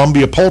and the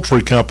Columbia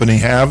Poultry Company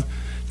have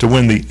to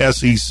win the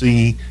SEC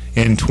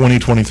in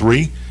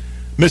 2023.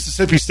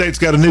 Mississippi State's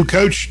got a new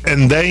coach,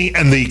 and they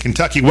and the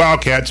Kentucky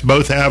Wildcats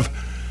both have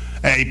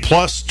a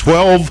plus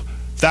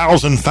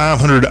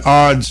 12,500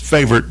 odds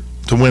favorite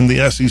to win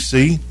the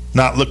SEC.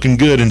 Not looking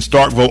good in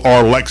Starkville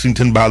or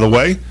Lexington, by the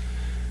way.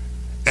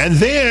 And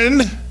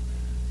then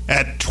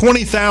at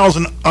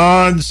 20,000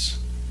 odds,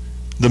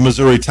 the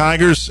Missouri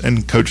Tigers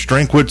and Coach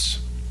Drinkwitz,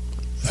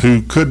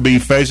 who could be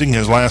facing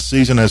his last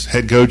season as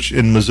head coach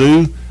in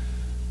Mizzou,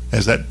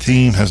 as that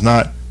team has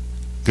not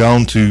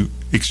gone to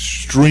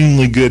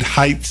extremely good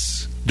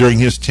heights during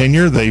his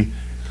tenure. They've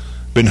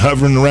been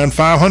hovering around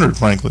 500,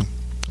 frankly.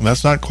 And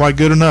that's not quite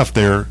good enough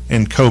there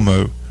in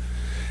Como.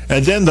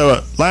 And then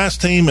the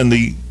last team in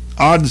the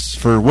odds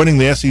for winning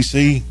the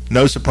SEC,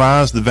 no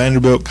surprise, the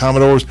Vanderbilt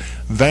Commodores.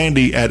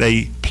 Vandy at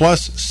a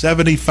plus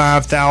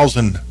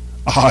 75,000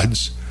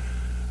 odds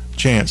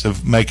chance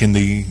of making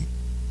the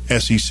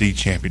SEC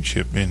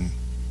championship in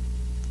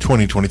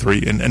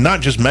 2023. And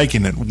not just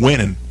making it,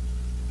 winning.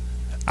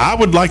 I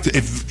would like to,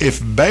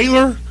 if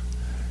Baylor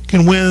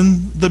can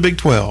win the Big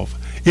 12,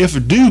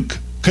 if Duke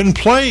can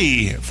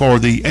play for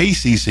the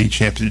ACC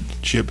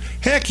championship,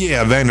 heck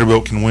yeah,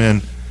 Vanderbilt can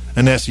win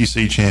an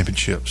SEC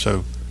championship.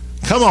 So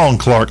come on,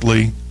 Clark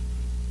Lee.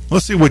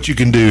 Let's see what you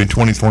can do in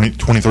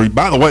 2023.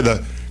 By the way,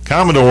 the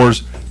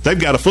Commodores, they've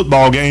got a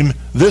football game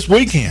this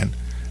weekend.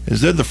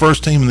 Is they're the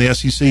first team in the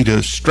SEC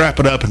to strap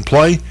it up and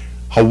play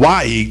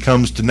Hawaii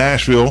comes to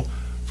Nashville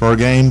for a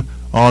game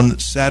on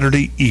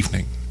Saturday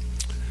evening.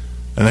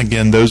 And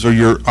again, those are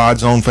your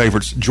odds-on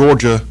favorites.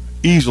 Georgia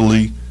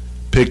easily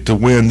picked to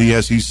win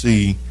the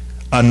SEC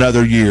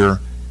another year.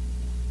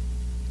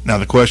 Now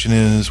the question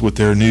is, with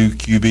their new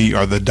QB,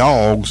 are the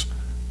Dogs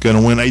going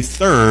to win a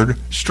third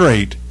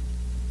straight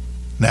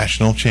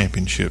national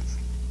championship?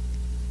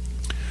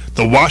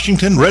 The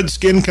Washington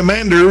Redskin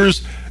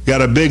Commanders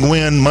got a big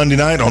win Monday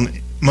night on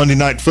Monday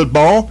Night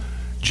Football.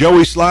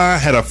 Joey Sly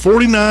had a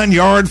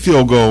 49-yard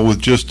field goal with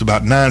just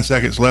about 9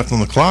 seconds left on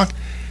the clock,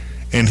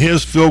 and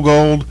his field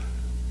goal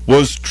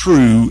was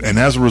true, and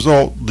as a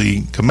result,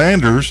 the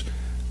Commanders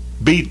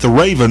beat the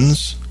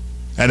Ravens,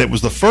 and it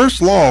was the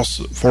first loss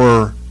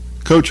for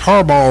Coach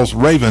Harbaugh's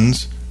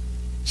Ravens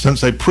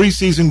since a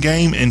preseason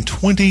game in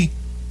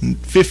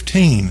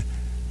 2015.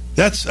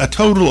 That's a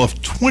total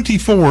of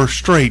 24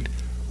 straight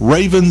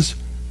Ravens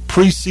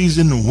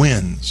preseason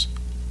wins.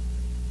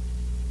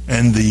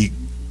 And the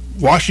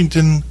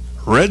Washington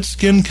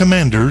Redskin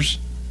Commanders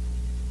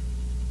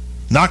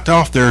knocked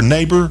off their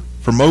neighbor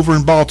from over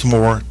in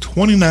Baltimore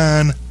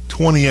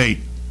 29-28.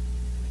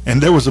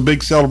 And there was a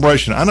big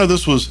celebration. I know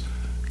this was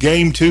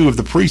game 2 of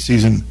the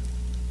preseason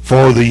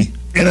for the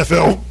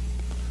NFL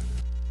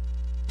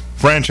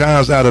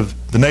franchise out of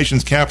the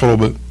nation's capital,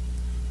 but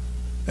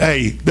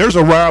hey, there's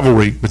a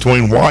rivalry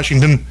between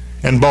Washington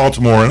and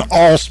Baltimore in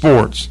all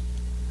sports.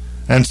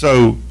 And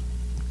so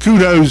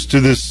kudos to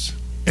this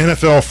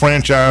NFL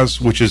franchise,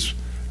 which has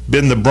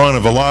been the brunt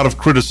of a lot of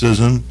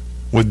criticism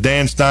with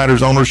Dan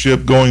Snyder's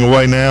ownership going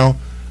away now.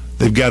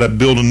 They've got to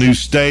build a new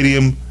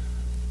stadium.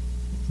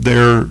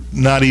 They're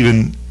not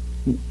even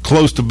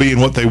close to being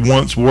what they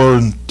once were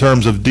in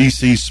terms of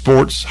DC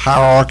sports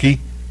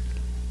hierarchy.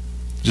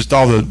 Just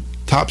all the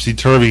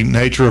topsy-turvy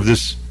nature of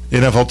this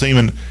NFL team.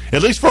 And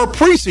at least for a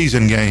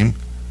preseason game,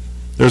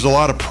 there's a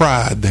lot of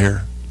pride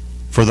there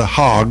for the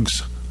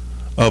Hogs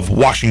of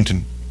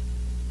Washington.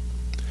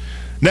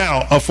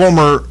 Now, a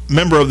former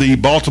member of the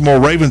Baltimore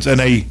Ravens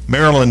and a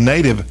Maryland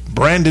native,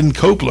 Brandon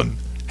Copeland,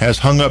 has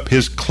hung up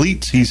his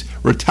cleats. He's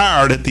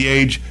retired at the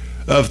age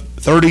of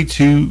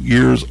 32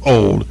 years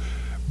old.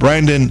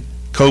 Brandon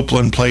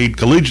Copeland played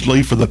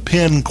collegiately for the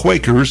Penn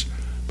Quakers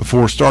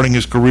before starting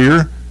his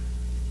career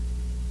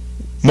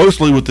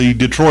mostly with the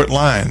Detroit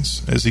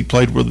Lions, as he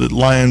played with the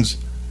Lions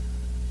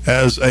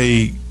as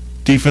a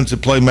defensive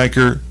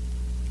playmaker,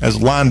 as a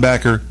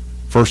linebacker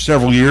for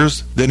several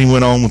years. Then he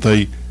went on with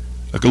a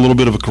little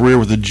bit of a career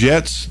with the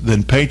Jets,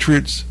 then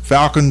Patriots,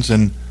 Falcons,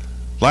 and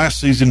last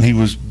season he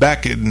was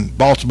back in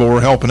Baltimore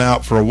helping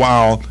out for a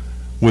while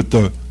with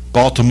the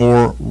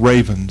Baltimore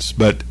Ravens.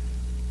 But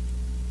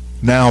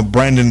now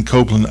Brandon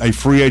Copeland, a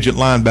free agent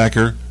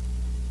linebacker,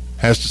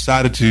 has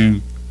decided to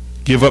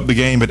give up the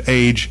game at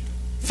age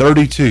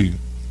 32.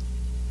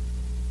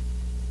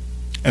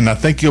 And I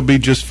think he'll be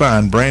just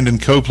fine. Brandon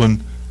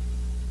Copeland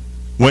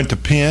went to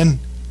Penn,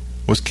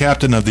 was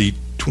captain of the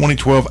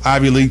 2012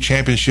 Ivy League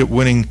championship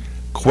winning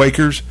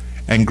Quakers,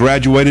 and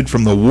graduated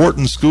from the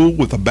Wharton School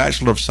with a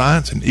Bachelor of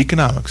Science in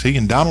Economics. He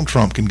and Donald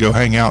Trump can go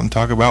hang out and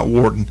talk about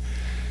Wharton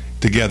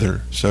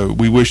together. So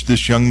we wish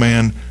this young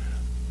man,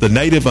 the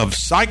native of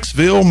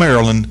Sykesville,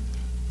 Maryland,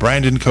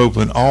 Brandon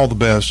Copeland, all the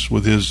best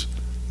with his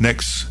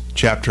next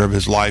chapter of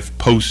his life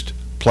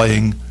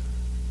post-playing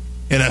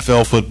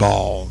NFL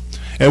football.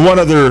 And one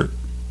other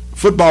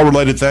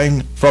football-related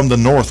thing, from the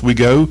north we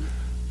go.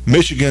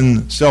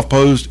 Michigan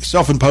self-imposed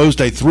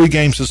a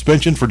 3-game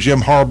suspension for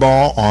Jim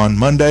Harbaugh on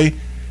Monday.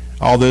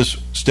 All this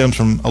stems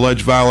from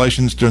alleged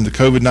violations during the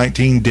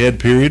COVID-19 dead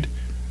period.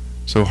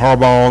 So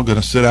Harbaugh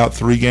going to sit out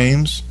 3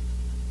 games.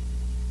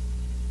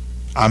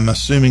 I'm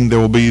assuming there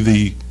will be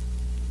the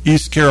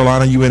East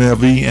Carolina,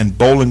 UNLV, and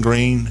Bowling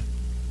Green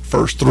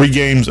first 3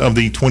 games of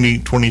the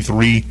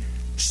 2023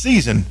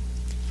 season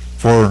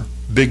for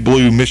Big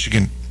Blue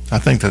Michigan. I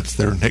think that's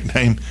their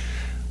nickname.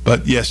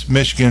 But yes,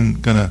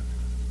 Michigan going to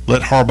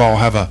let Harbaugh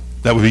have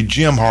that would be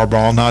Jim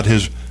Harbaugh, not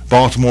his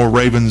Baltimore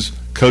Ravens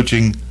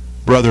coaching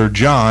brother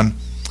John.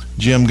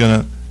 Jim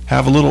going to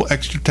have a little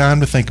extra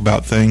time to think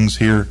about things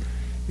here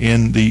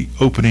in the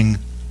opening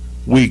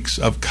weeks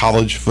of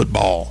college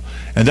football.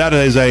 And that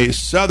is a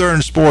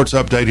Southern Sports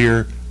Update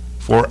here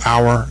for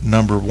hour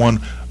number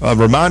 1. A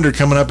reminder,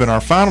 coming up in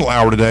our final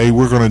hour today,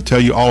 we're going to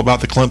tell you all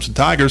about the Clemson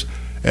Tigers,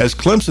 as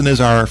Clemson is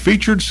our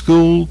featured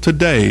school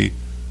today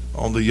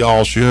on the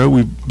Y'all Show.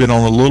 We've been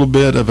on a little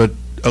bit of a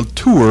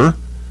tour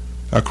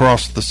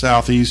across the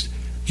Southeast,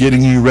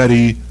 getting you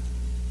ready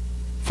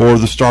for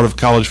the start of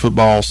college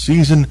football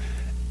season.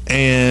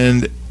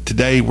 And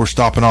today we're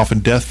stopping off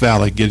in Death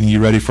Valley, getting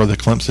you ready for the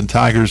Clemson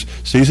Tigers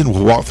season.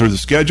 We'll walk through the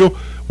schedule.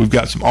 We've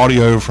got some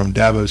audio from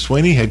Dabo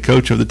Swinney, head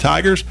coach of the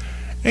Tigers,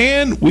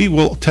 and we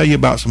will tell you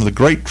about some of the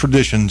great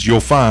traditions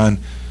you'll find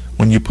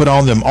when you put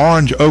on them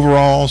orange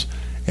overalls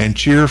and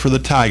cheer for the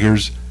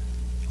Tigers.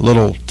 A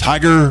little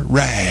Tiger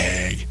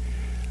rag.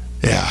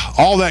 Yeah,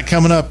 all that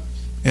coming up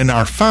in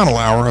our final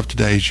hour of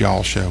today's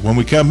Y'all Show. When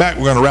we come back,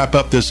 we're going to wrap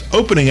up this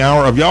opening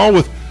hour of Y'all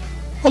with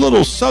a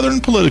little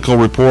Southern political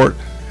report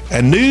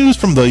And news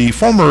from the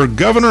former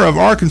governor of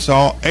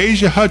Arkansas,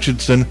 Asa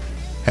Hutchinson.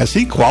 Has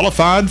he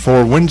qualified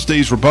for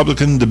Wednesday's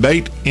Republican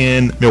debate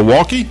in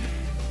Milwaukee?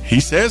 He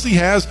says he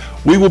has.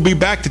 We will be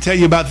back to tell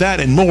you about that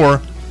and more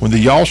when the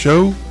Y'all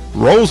Show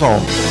rolls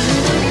on.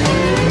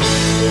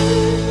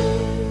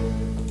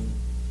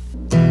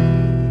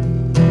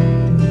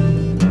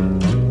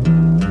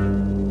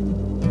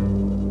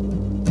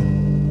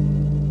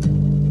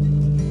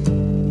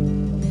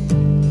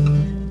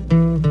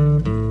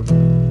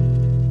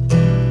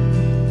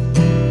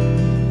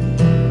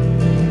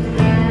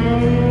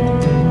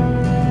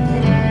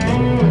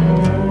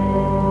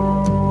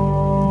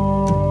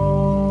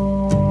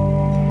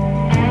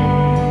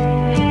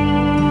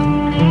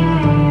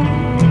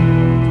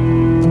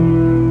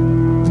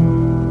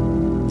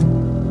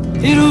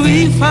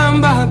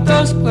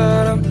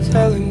 But I'm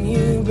telling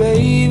you,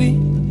 baby,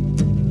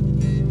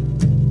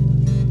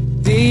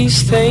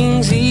 these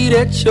things eat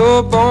at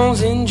your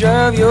bones and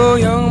drive your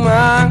young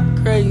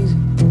mind crazy.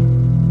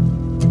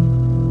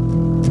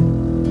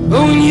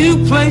 But when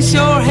you place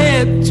your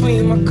head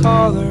between my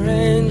collar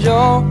and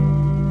jaw,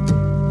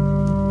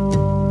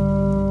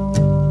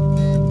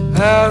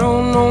 I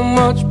don't know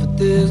much, but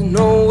there's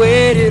no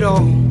weight at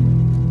all.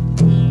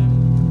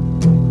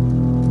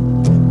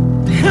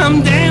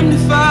 I'm damned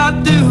if I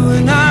do,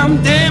 and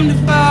I'm damned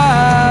if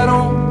I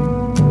don't.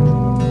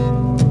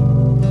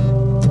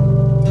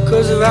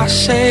 'Cause if I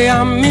say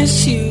I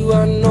miss you,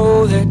 I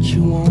know that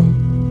you won't.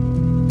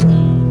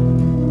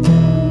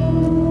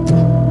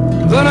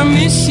 But I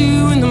miss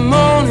you in the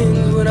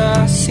mornings when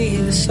I see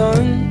the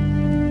sun.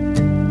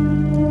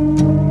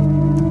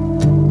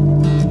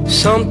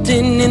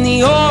 Something in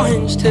the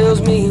orange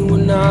tells me we're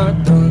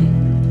not done.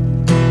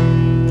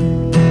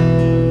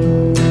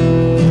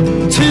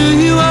 To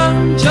you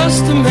I'm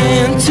just a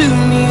man, to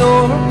me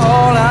you're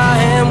all I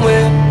am.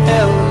 Where the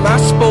hell am I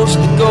supposed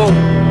to go?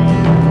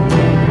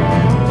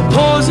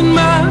 Poison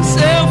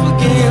myself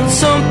again.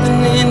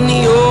 Something in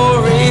the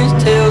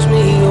orange tells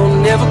me you're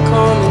never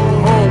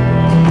coming home.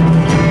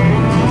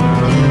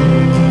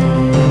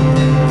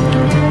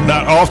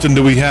 Not often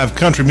do we have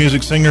country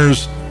music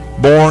singers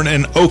born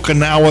in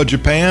Okinawa,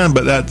 Japan,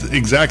 but that's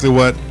exactly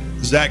what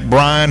Zach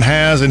Bryan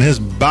has in his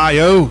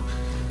bio.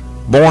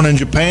 Born in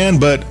Japan,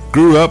 but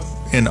grew up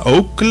in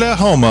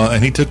Oklahoma,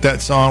 and he took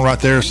that song right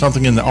there,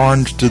 Something in the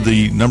Orange, to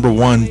the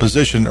 #1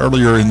 position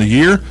earlier in the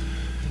year.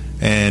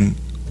 And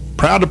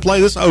proud to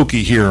play this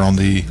Okie here on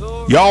the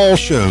Y'all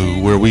Show,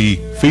 where we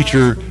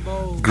feature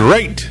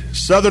great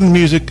Southern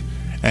music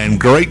and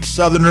great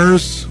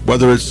Southerners,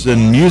 whether it's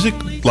in music,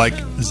 like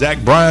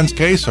Zach Bryan's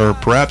case, or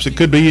perhaps it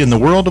could be in the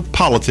world of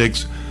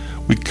politics.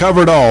 We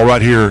cover it all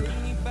right here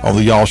on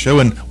the Y'all Show,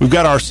 and we've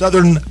got our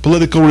Southern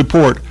Political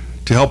Report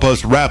to help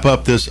us wrap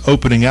up this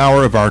opening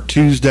hour of our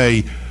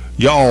Tuesday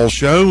Y'all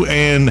Show.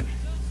 And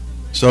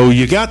so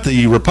you got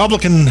the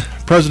Republican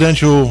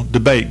presidential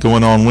debate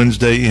going on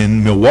Wednesday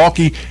in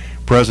Milwaukee.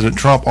 President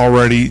Trump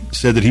already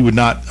said that he would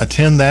not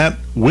attend that.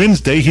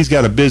 Wednesday, he's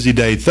got a busy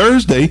day.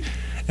 Thursday,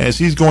 as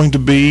he's going to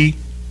be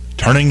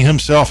turning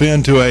himself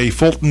into a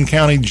Fulton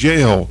County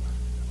jail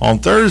on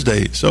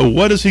Thursday. So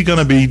what is he going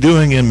to be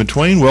doing in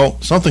between? Well,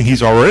 something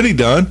he's already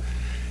done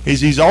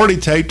is he's already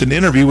taped an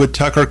interview with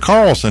Tucker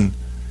Carlson,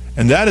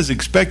 and that is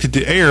expected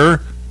to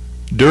air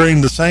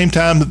during the same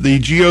time that the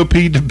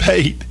GOP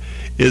debate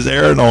is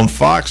aired on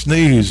Fox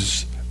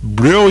News.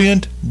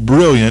 Brilliant,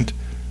 brilliant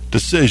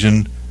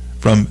decision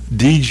from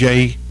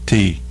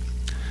DJT.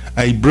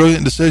 A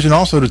brilliant decision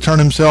also to turn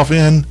himself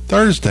in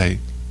Thursday.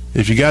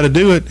 If you got to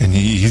do it, and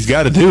he's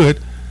got to do it,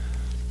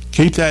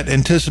 keep that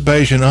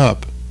anticipation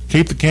up.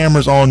 Keep the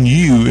cameras on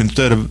you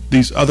instead of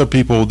these other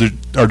people that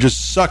are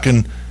just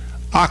sucking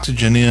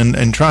oxygen in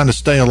and trying to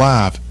stay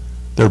alive.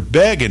 They're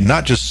begging,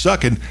 not just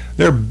sucking,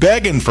 they're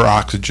begging for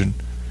oxygen.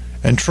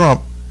 And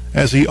Trump,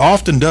 as he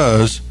often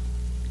does,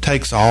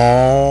 takes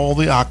all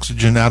the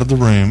oxygen out of the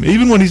room,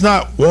 even when he's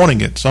not wanting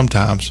it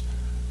sometimes.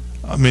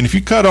 I mean, if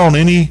you cut on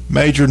any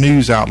major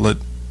news outlet,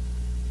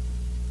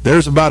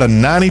 there's about a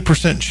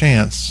 90%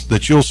 chance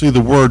that you'll see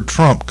the word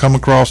Trump come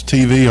across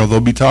TV, or they'll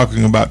be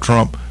talking about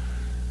Trump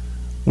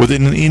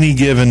within any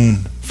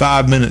given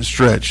 5-minute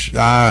stretch.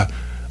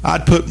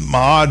 I'd put my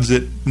odds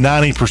at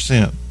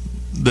 90%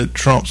 that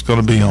Trump's going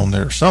to be on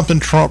there. Something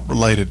Trump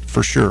related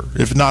for sure,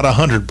 if not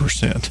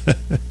 100%.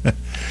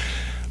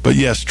 But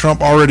yes,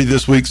 Trump already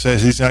this week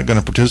says he's not going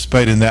to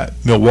participate in that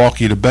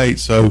Milwaukee debate.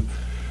 So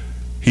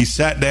he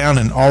sat down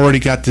and already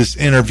got this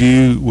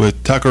interview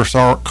with Tucker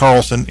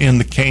Carlson in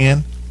the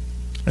can,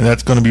 and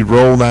that's going to be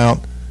rolled out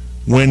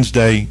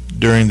Wednesday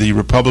during the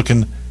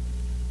Republican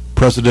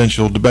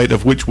presidential debate,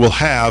 of which will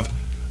have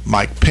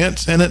Mike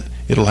Pence in it.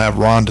 It'll have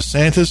Ron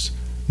DeSantis,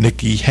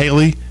 Nikki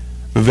Haley,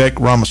 Vivek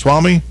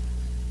Ramaswamy,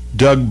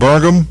 Doug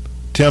Burgum,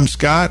 Tim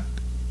Scott,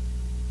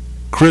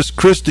 Chris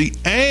Christie,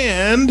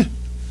 and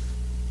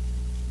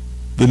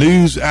the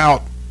news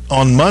out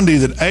on Monday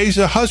that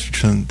Asa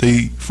Hutchinson,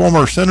 the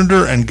former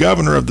senator and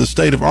governor of the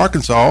state of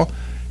Arkansas,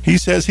 he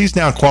says he's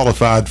now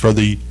qualified for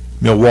the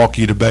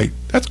Milwaukee debate.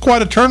 That's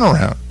quite a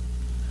turnaround.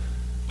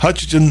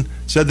 Hutchinson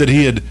said that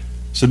he had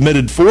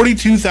submitted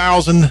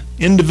 42,000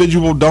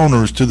 individual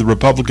donors to the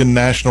Republican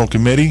National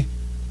Committee.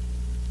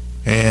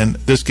 And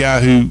this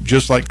guy, who,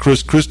 just like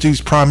Chris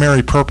Christie's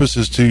primary purpose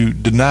is to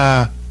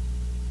deny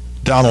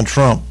Donald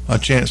Trump a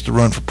chance to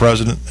run for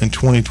president in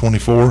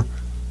 2024,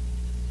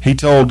 he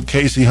told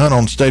Casey Hunt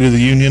on State of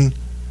the Union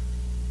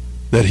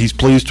that he's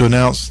pleased to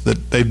announce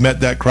that they've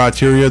met that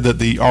criteria that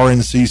the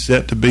RNC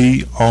set to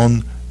be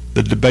on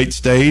the debate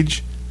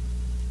stage,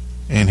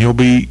 and he'll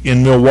be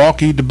in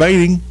Milwaukee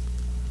debating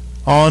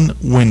on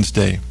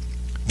Wednesday.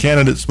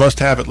 Candidates must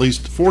have at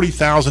least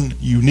 40,000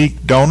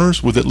 unique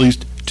donors, with at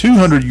least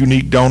 200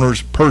 unique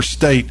donors per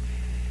state,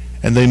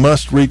 and they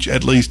must reach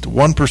at least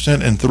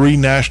 1% in 3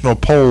 national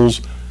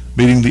polls,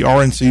 meeting the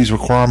RNC's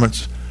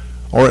requirements,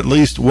 or at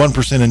least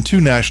 1% in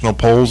 2 national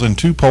polls and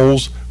 2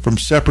 polls from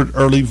separate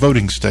early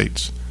voting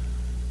states.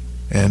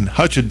 And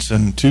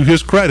Hutchinson, to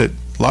his credit,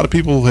 a lot of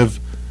people have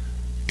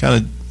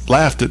kind of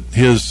laughed at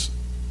his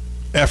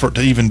effort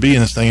to even be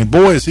in this thing, and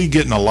boy, is he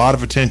getting a lot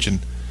of attention.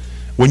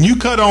 When you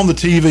cut on the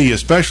TV,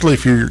 especially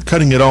if you're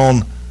cutting it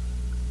on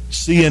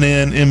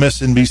CNN,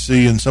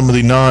 MSNBC, and some of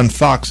the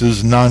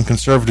non-Foxes,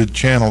 non-conservative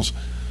channels,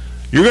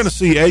 you're going to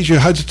see Asa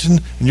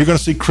Hutchinson and you're going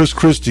to see Chris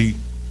Christie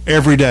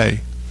every day.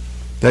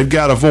 They've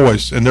got a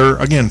voice, and their,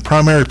 again,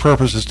 primary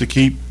purpose is to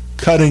keep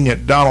cutting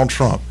at Donald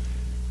Trump,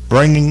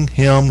 bringing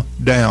him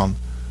down.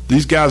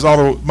 These guys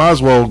might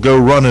as well go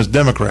run as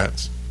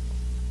Democrats.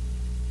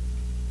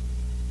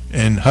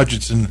 And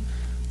Hutchinson,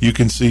 you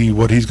can see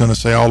what he's going to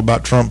say all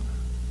about Trump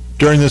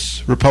during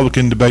this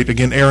Republican debate,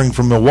 again airing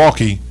from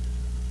Milwaukee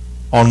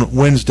on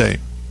Wednesday.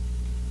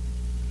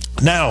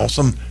 Now,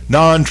 some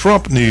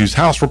non-Trump news.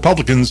 House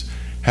Republicans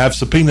have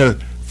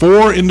subpoenaed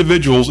 4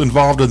 individuals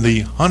involved in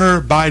the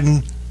Hunter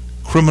Biden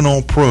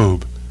criminal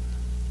probe.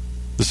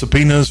 The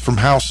subpoenas from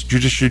House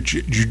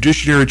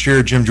Judiciary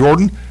Chair Jim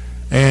Jordan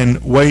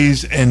and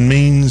Ways and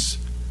Means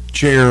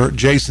Chair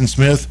Jason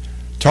Smith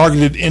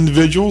targeted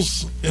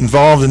individuals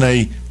involved in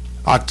a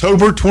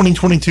October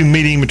 2022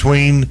 meeting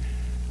between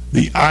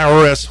the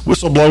IRS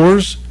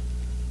whistleblowers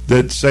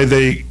that say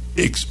they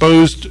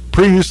exposed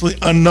previously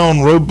unknown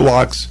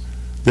roadblocks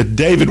that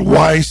David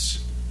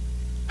Weiss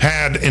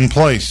had in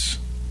place.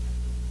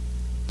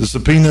 The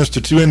subpoenas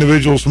to 2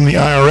 individuals from the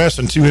IRS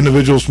and 2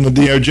 individuals from the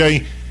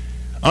DOJ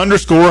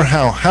underscore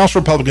how House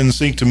Republicans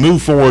seek to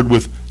move forward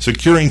with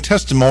securing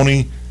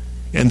testimony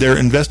in their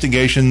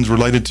investigations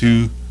related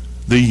to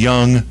the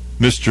young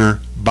Mr.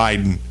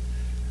 Biden.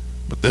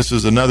 But this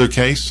is another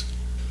case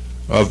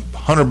of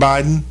Hunter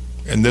Biden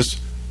and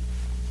this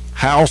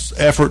House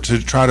effort to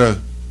try to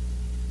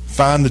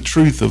find the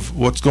truth of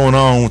what's going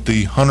on with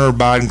the Hunter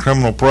Biden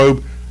criminal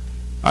probe.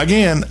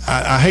 Again,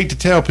 I hate to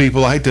tell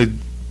people, I hate to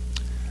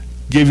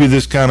give you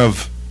this kind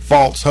of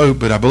false hope,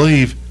 but I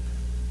believe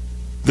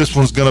this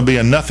one's going to be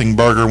a nothing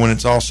burger when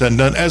it's all said and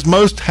done. As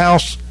most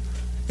House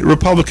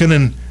Republican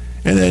and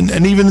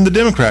even in the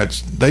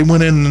Democrats, they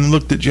went in and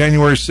looked at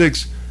January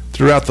 6th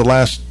throughout the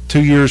last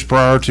 2 years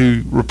prior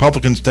to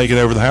Republicans taking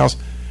over the House.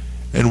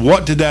 And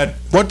what did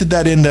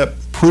that end up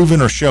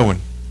proving or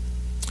showing?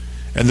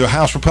 And the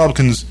House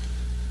Republicans,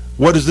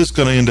 what is this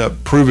going to end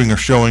up proving or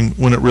showing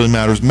when it really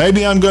matters?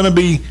 Maybe I'm going to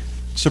be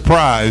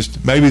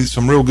surprised. Maybe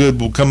some real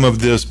good will come of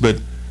this, but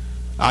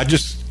I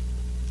just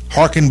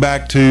harken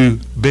back to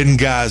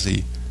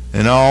Benghazi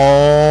and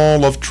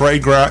all of Trey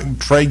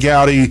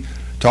Gowdy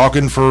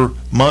talking for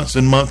months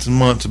and months and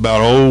months about,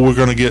 we're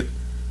going to get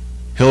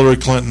Hillary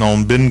Clinton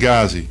on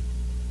Benghazi.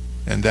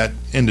 And that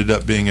ended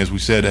up being, as we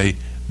said, a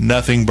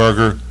nothing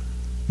burger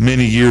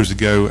many years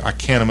ago. I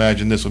can't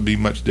imagine this will be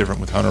much different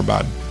with Hunter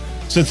Biden,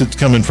 since it's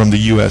coming from the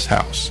U.S.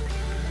 House.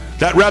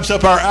 That wraps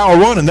up our Hour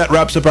 1, and that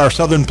wraps up our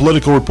Southern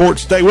Political Report.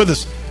 Stay with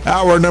us.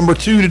 Hour number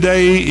 2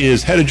 today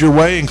is headed your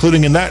way,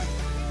 including in that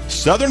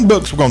Southern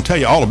Books. We're going to tell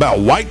you all about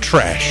white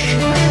trash.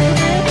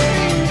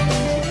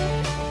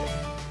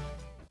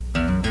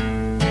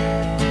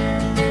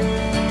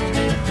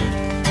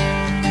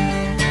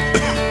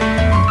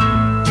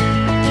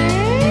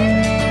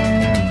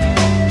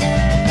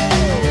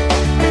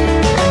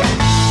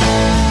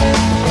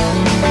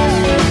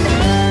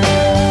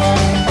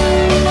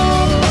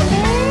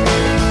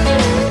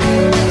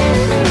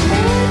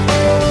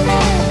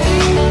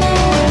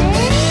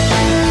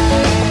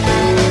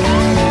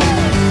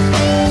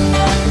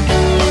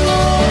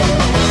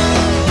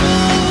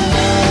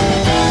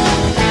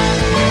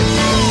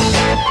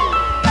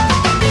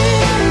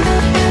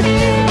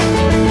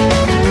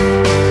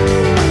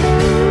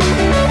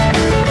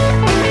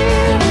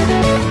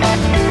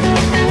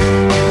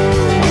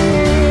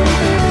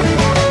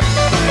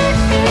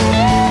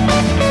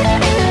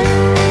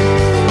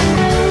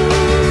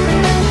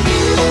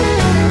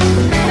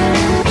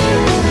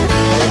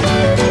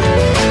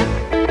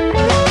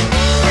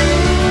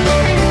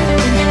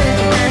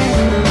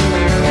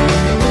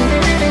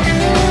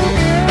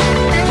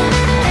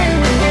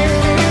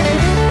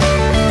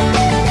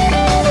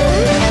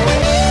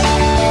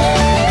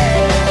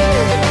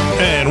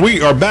 We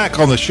are back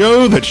on the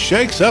show that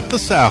shakes up the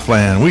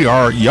Southland. We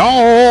are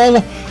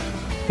y'all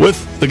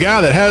with the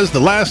guy that has the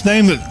last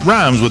name that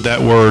rhymes with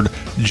that word,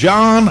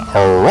 John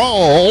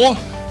Rawl.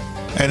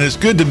 And it's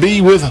good to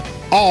be with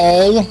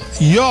all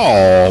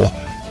y'all.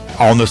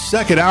 On the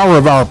second hour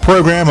of our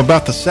program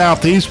about the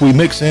Southeast, we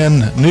mix in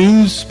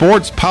news,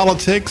 sports,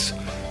 politics,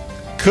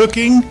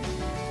 cooking,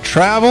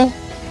 travel,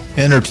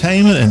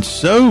 entertainment, and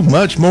so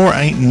much more.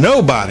 Ain't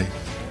nobody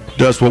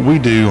does what we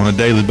do on a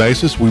daily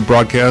basis. We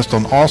broadcast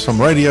on awesome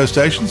radio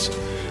stations.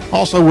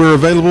 Also, we're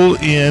available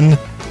in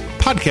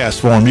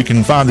podcast form. You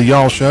can find the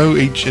Y'all Show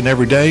each and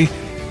every day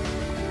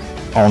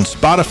on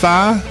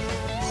Spotify,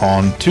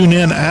 on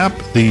TuneIn app,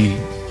 the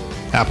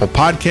Apple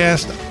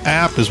Podcast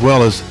app, as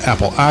well as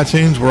Apple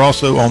iTunes. We're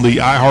also on the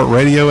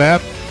iHeartRadio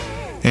app,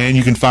 and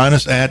you can find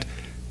us at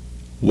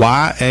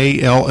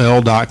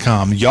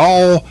YALL.com.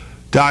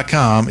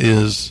 Y'all.com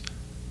is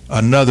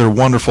another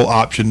wonderful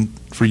option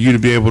for you to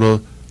be able to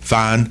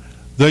find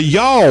the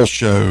Y'all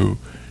Show.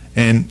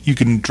 And you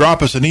can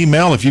drop us an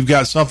email if you've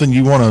got something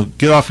you want to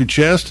get off your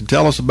chest and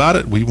tell us about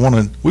it. We want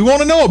to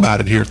know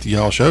about it here at the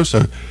Y'all Show.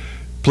 So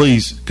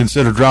please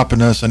consider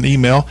dropping us an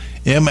email,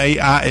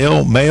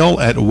 mail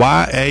at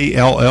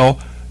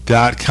YALL.com.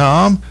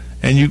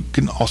 And you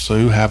can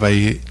also have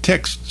a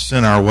text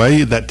sent our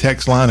way. That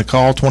text line to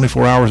call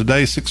 24 hours a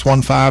day,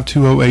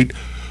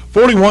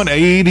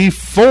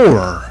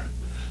 615-208-4184.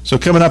 So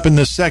coming up in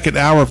the second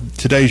hour of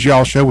today's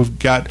Y'all Show, we've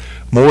got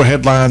more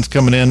headlines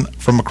coming in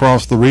from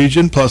across the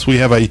region. Plus, we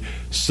have a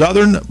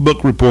Southern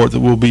book report that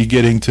we'll be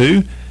getting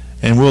to.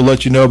 And we'll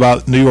let you know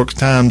about New York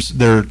Times,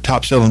 their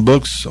top-selling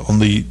books on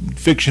the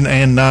fiction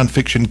and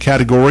nonfiction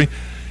category.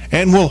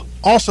 And we'll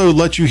also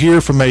let you hear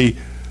from a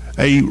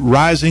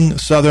rising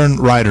Southern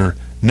writer,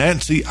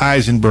 Nancy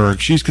Eisenberg.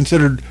 She's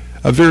considered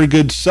a very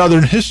good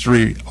Southern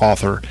history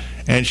author.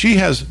 And she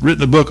has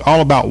written a book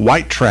all about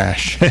white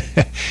trash.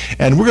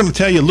 And we're going to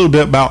tell you a little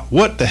bit about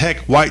what the heck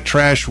white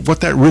trash, what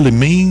that really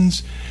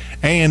means.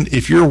 And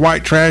if you're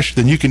white trash,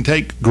 then you can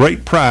take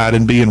great pride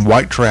in being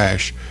white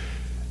trash.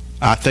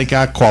 I think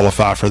I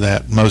qualify for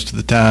that most of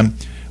the time.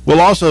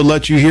 We'll also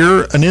let you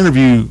hear an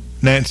interview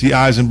Nancy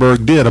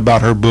Eisenberg did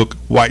about her book,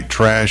 White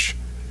Trash.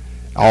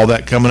 All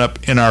that coming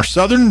up in our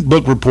Southern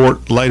Book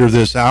Report later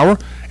this hour.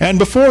 And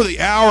before the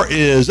hour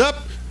is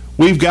up,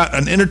 we've got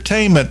an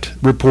entertainment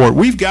report.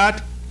 We've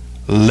got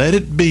Let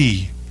It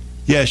Be.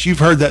 Yes, you've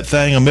heard that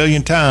thing a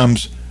million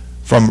times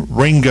from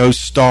Ringo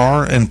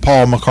Starr and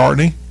Paul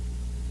McCartney.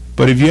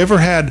 But have you ever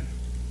had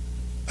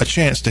a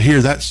chance to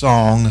hear that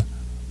song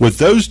with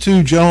those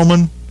two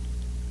gentlemen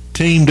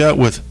teamed up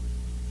with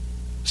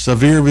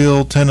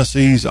Sevierville,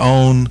 Tennessee's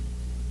own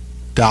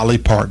Dolly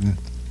Parton?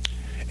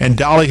 And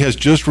Dolly has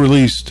just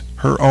released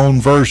her own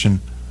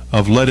version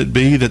of Let It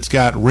Be that's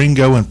got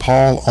Ringo and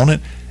Paul on it.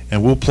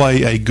 And we'll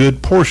play a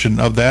good portion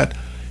of that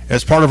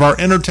as part of our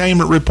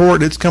entertainment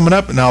report. It's coming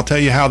up, and I'll tell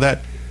you how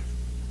that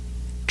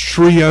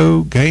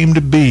trio came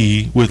to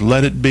be with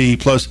Let It Be,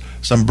 plus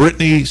some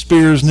Britney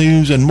Spears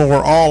news and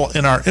more, all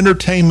in our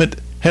entertainment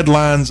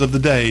headlines of the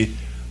day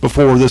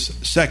before this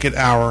second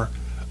hour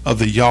of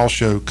the Y'all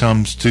Show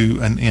comes to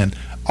an end.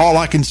 All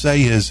I can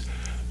say is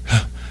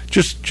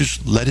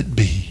just let it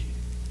be.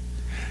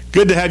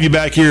 Good to have you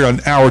back here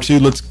on hour two.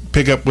 Let's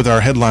pick up with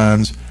our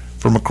headlines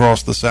from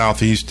across the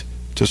Southeast.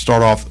 To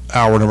start off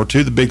hour number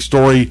two, the big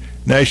story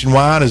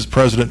nationwide is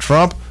President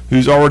Trump,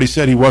 who's already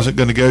said he wasn't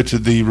going to go to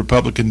the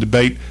Republican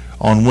debate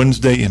on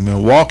Wednesday in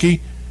Milwaukee.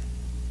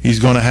 He's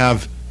going to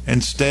have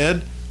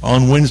instead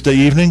on Wednesday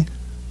evening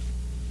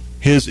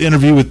his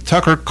interview with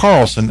Tucker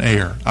Carlson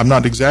air. I'm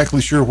not exactly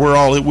sure where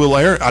all it will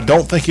air. I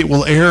don't think it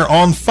will air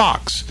on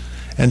Fox.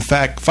 In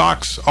fact,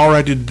 Fox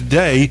already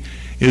today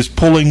is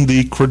pulling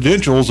the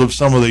credentials of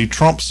some of the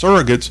Trump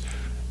surrogates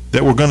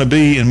that were going to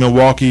be in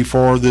Milwaukee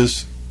for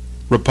this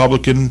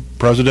Republican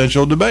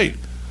presidential debate.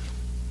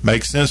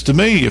 Makes sense to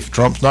me. If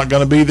Trump's not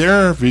going to be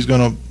there, if he's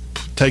going to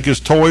take his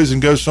toys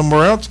and go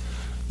somewhere else,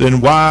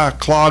 then why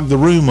clog the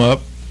room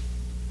up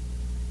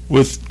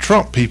with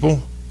Trump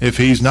people if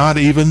he's not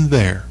even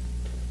there?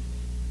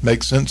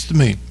 Makes sense to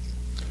me.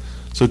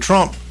 So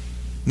Trump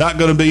not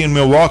going to be in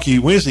Milwaukee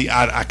Wednesday.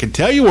 I can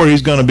tell you where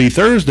he's going to be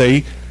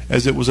Thursday,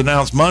 as it was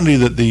announced Monday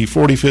that the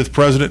 45th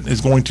president is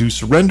going to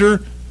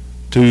surrender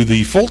to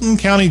the Fulton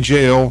County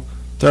Jail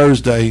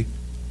Thursday,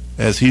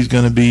 as he's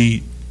going to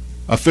be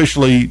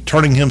officially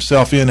turning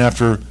himself in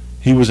after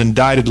he was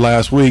indicted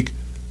last week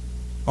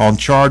on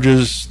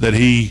charges that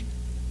he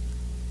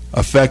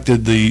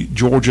affected the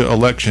Georgia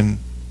election,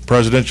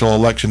 presidential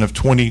election of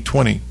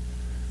 2020.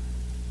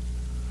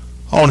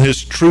 On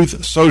his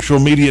Truth social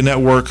media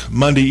network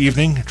Monday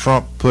evening,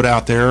 Trump put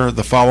out there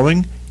the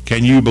following: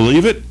 "Can you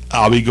believe it?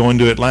 I'll be going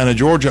to Atlanta,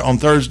 Georgia on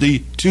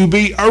Thursday to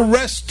be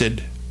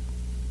arrested."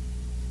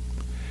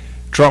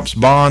 Trump's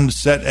bond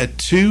set at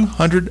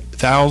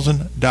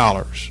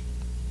 $200,000.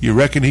 You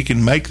reckon he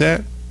can make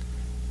that?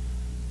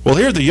 Well,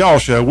 here at the Y'all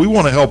Show, we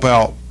want to help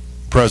out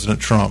President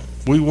Trump.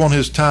 We want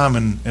his time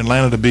in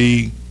Atlanta to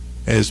be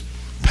as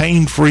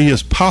pain-free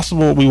as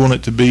possible. We want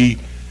it to be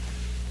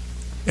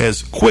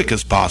as quick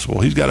as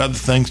possible. He's got other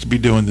things to be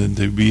doing than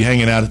to be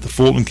hanging out at the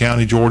Fulton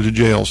County, Georgia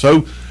jail.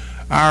 So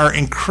our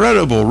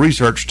incredible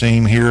research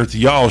team here at the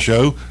Y'all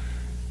Show.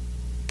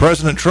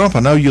 President Trump, I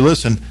know you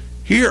listen.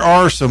 Here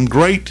are some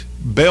great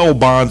bail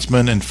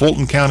bondsmen in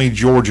Fulton County,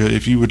 Georgia,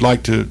 if you would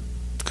like to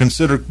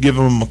consider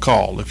giving them a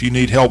call. If you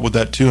need help with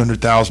that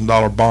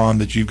 $200,000 bond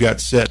that you've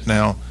got set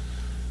now,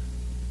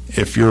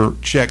 if your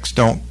checks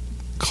don't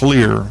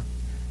clear,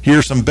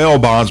 here's some bail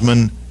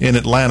bondsmen in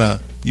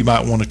Atlanta you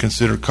might want to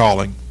consider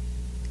calling.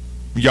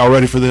 Y'all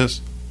ready for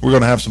this? We're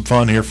going to have some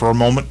fun here for a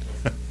moment.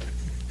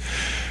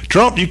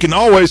 Trump, you can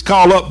always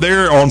call up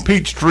there on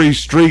Peachtree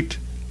Street,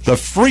 the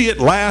Free at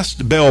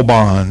Last bail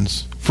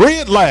bonds. Free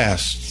at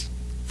last.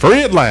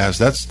 Free at last.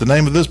 That's the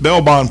name of this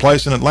bail bond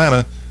place in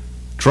Atlanta.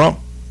 Trump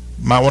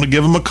might want to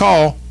give him a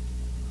call.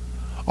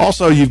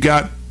 Also, you've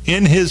got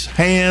In His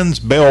Hands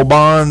Bail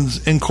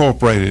Bonds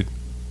Incorporated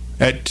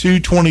at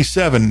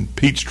 227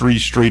 Peachtree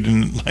Street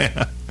in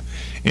Atlanta.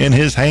 In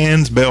His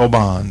Hands Bail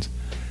Bonds.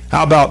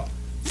 How about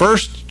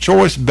First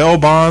Choice Bail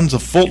Bonds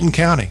of Fulton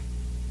County?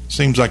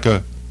 Seems like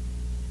a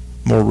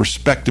more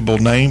respectable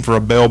name for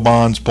a bail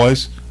bonds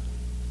place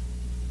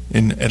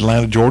in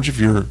Atlanta, Georgia, if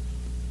you're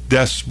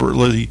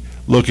desperately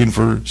looking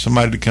for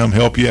somebody to come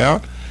help you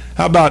out.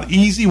 How about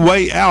Easy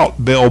Way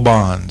Out Bail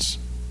Bonds?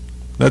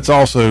 That's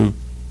also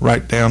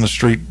right down the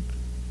street,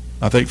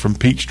 I think, from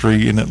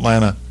Peachtree in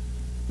Atlanta.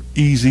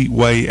 Easy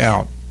Way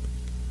Out.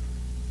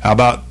 How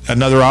about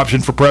another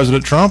option for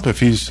President Trump? If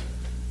he's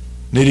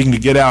needing to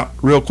get out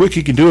real quick,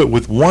 he can do it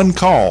with one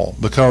call,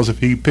 because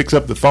if he picks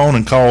up the phone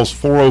and calls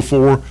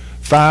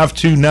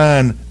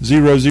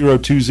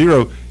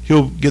 404-529-0020,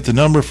 he'll get the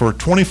number for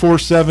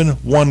 24/7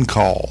 one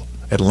call.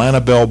 Atlanta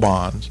Bail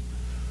Bonds.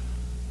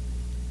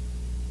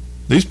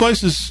 These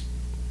places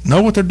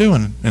know what they're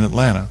doing in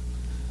Atlanta.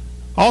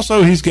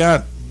 Also, he's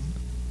got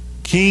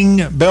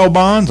King Bail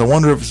Bonds. I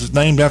wonder if it's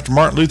named after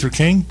Martin Luther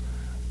King.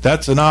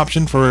 That's an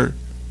option for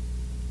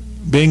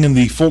being in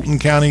the Fulton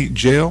County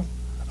Jail.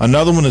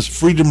 Another one is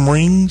Freedom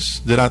Rings.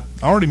 Did I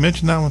already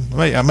mention that one?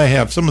 I may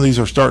have. Some of these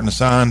are starting to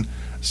sound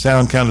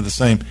kind of the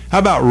same. How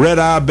about Red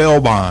Eye Bail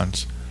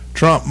Bonds?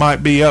 Trump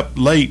might be up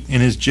late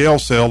in his jail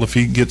cell if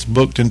he gets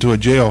booked into a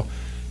jail,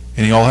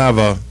 and he'll have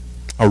a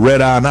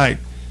red eye night.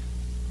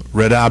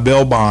 Red Eye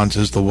Bail Bonds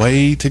is the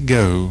way to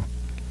go.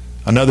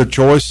 Another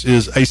choice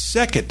is a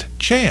Second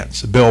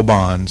Chance Bail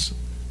Bonds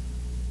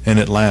in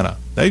Atlanta.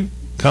 They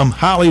come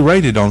highly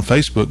rated on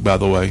Facebook, by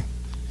the way.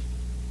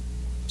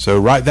 So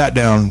write that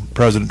down,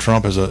 President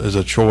Trump, as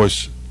a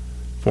choice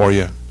for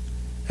you.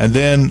 And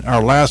then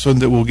our last one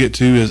that we'll get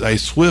to is a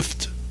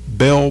Swift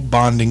Bail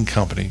Bonding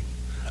Company.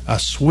 A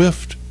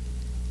Swift,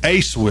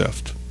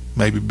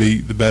 maybe be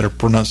the better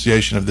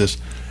pronunciation of this.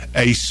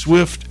 A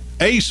Swift.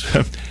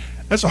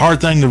 That's a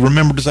hard thing to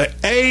remember to say.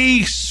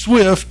 A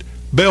Swift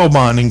Bail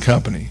Bonding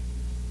Company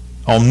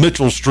on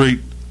Mitchell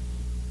Street.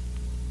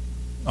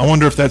 I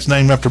wonder if that's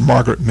named after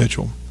Margaret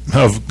Mitchell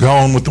of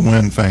Gone with the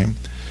Wind fame.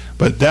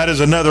 But that is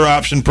another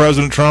option,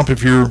 President Trump,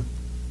 if you're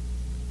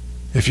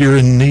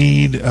in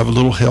need of a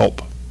little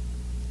help.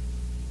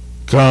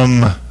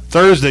 Come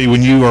Thursday,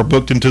 when you are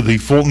booked into the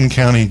Fulton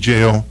County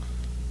Jail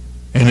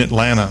in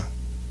Atlanta.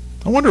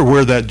 I wonder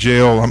where that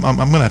jail, I'm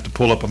going to have to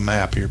pull up a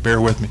map here.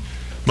 Bear with me.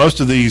 Most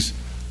of these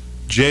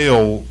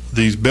bail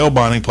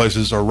bonding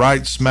places are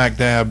right smack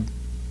dab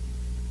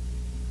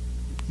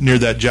near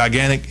that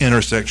gigantic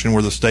intersection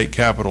where the state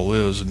capitol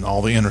is, and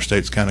all the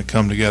interstates kind of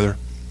come together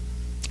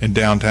in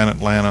downtown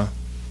Atlanta,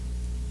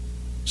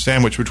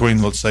 sandwiched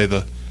between, let's say,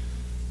 the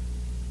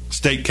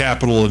state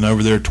capitol and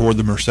over there toward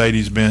the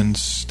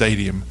Mercedes-Benz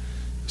Stadium.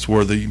 It's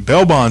where the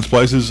bail bonds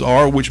places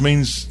are, which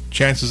means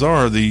chances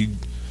are the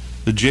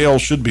jail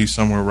should be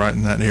somewhere right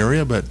in that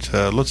area, but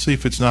let's see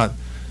if it's not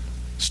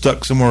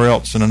stuck somewhere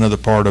else in another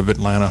part of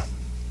Atlanta.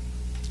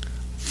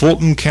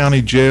 Fulton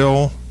County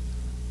Jail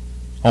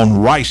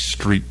on Rice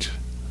Street.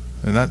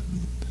 And that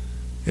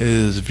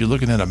is, if you're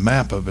looking at a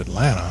map of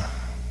Atlanta,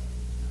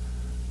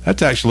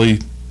 that's actually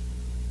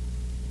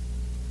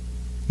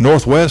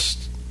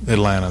northwest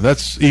Atlanta.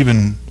 That's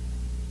even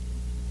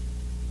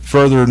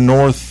further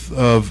north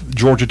of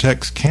Georgia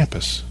Tech's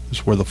campus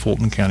is where the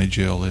Fulton County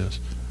Jail is.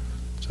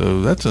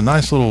 So that's a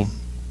nice little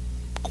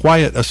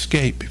quiet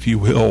escape, if you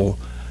will,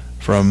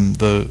 from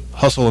the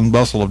hustle and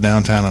bustle of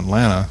downtown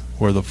Atlanta,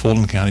 where the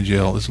Fulton County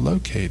Jail is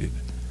located.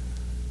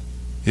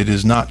 It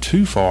is not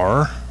too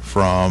far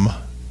from,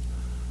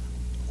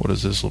 what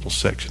is this little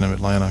section of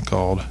Atlanta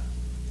called?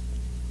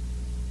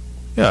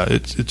 Yeah,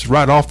 it's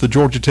right off the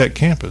Georgia Tech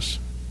campus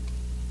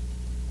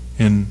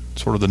in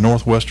sort of the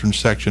northwestern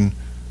section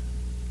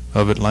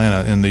of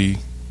Atlanta, in the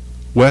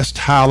West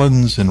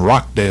Highlands and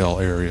Rockdale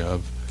area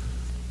of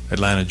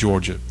Atlanta,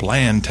 Georgia.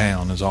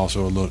 Blandtown is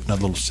also another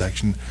little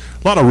section.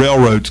 A lot of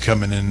railroads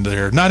coming in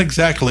there. Not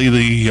exactly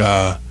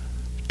the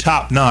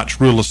top-notch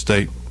real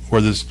estate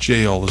where this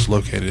jail is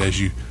located, as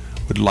you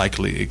would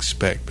likely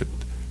expect. But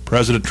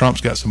President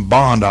Trump's got some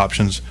bond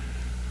options.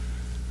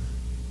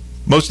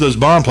 Most of those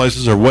bond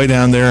places are way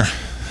down there,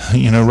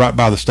 right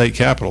by the state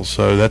capitol.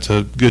 So that's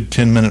a good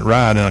 10-minute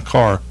ride in a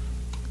car.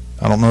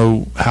 I don't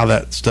know how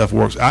that stuff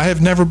works. I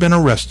have never been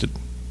arrested.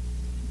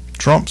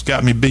 Trump's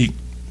got me beat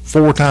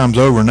 4 times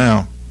over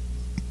now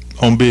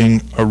on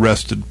being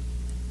arrested.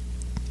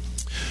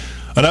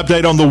 An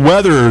update on the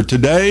weather.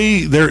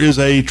 Today, there is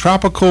a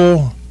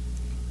tropical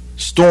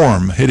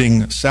storm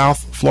hitting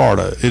South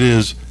Florida. It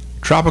is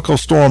Tropical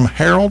Storm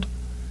Harold,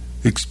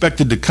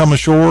 expected to come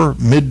ashore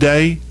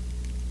midday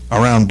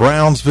around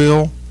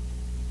Brownsville.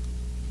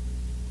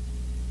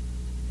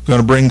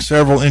 Going to bring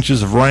several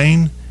inches of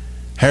rain.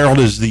 Harold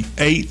is the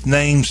 8th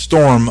named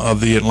storm of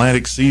the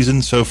Atlantic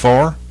season so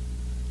far.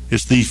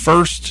 It's the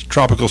first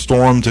tropical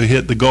storm to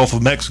hit the Gulf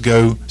of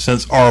Mexico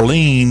since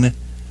Arlene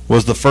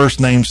was the first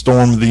named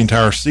storm of the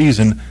entire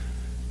season,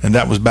 and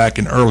that was back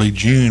in early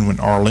June when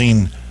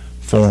Arlene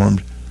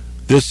formed.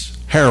 This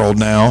Harold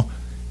now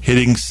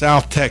hitting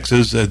South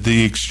Texas at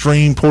the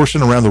extreme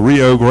portion around the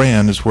Rio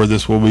Grande is where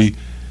this will be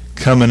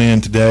coming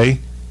in today,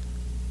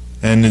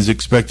 and is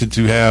expected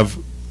to have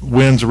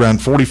winds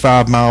around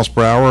 45 miles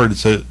per hour.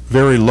 It's a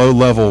very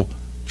low-level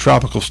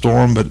tropical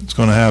storm, but it's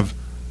going to have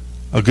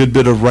a good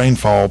bit of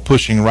rainfall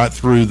pushing right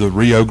through the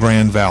Rio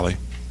Grande Valley.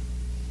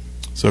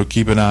 So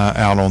keep an eye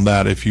out on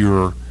that if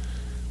you're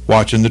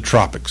watching the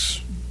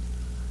tropics.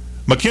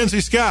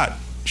 Mackenzie Scott,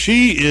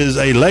 she is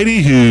a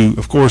lady who,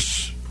 of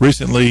course,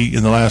 recently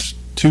in the last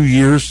 2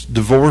 years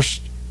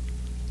divorced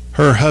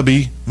her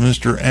hubby,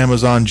 Mr.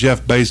 Amazon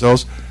Jeff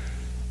Bezos,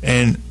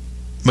 and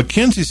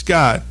Mackenzie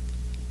Scott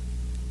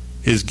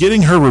is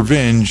getting her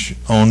revenge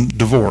on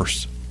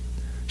divorce.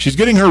 She's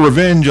getting her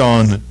revenge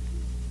on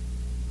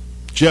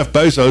Jeff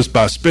Bezos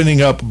by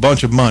spending up a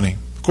bunch of money.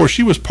 Of course,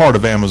 she was part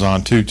of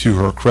Amazon, too, to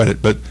her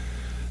credit. But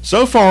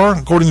so far,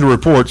 according to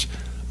reports,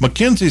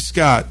 Mackenzie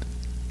Scott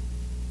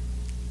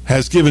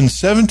has given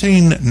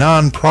 17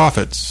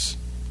 nonprofits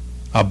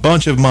a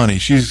bunch of money.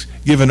 She's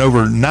given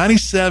over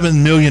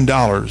 $97 million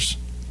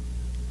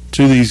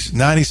to these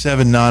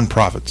 97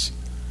 nonprofits.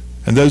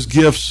 And those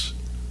gifts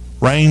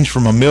range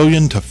from $1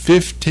 million to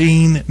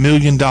 $15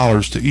 million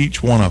to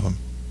each one of them.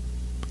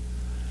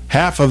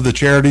 Half of the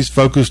charities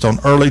focused on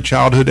early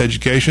childhood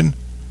education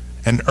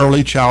and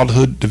early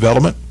childhood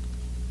development.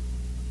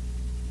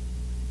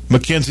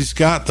 Mackenzie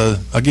Scott,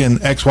 the, again,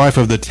 ex-wife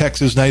of the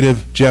Texas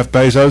native Jeff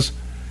Bezos,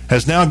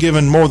 has now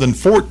given more than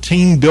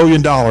 $14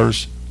 billion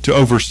to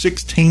over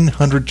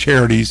 1,600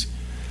 charities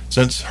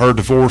since her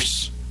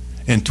divorce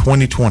in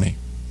 2020.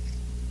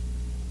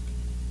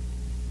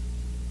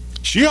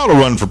 She ought to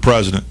run for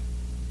president.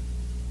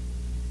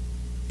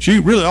 She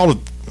really ought to.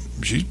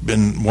 She's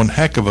been one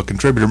heck of a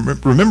contributor.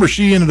 Remember,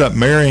 she ended up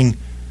marrying,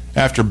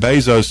 after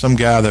Bezos, some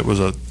guy that was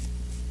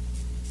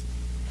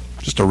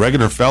just a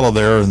regular fellow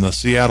there in the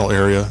Seattle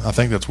area. I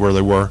think that's where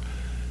they were.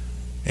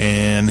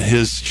 And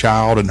his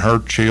child and her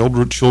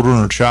children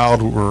or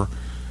child were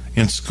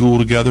in school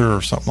together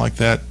or something like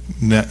that.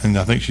 And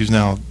I think she's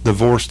now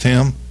divorced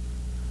him.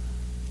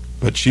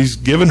 But she's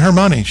given her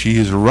money. She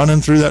is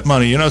running through that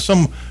money. You know,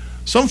 some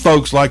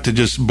folks like to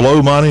just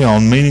blow money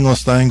on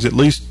meaningless things. At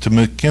least to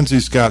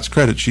Mackenzie Scott's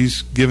credit,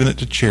 she's giving it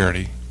to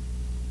charity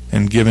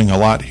and giving a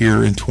lot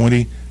here in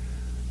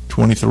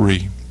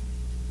 2023.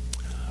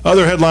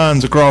 Other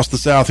headlines across the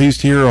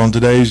Southeast here on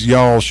today's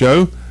Y'all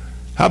Show.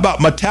 How about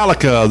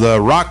Metallica,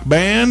 the rock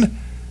band?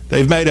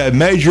 They've made a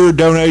major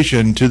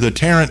donation to the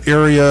Tarrant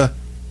area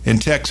in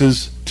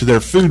Texas to their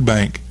food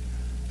bank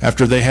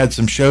after they had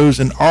some shows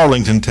in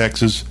Arlington,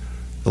 Texas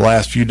the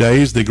last few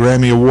days. The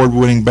Grammy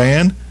Award-winning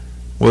band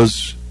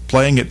was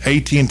playing at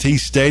AT&T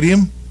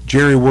Stadium.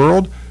 Jerry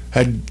World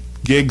had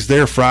gigs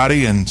there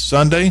Friday and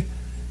Sunday.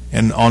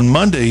 And on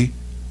Monday,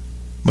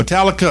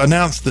 Metallica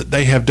announced that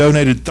they have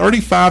donated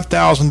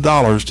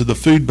 $35,000 to the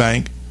food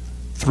bank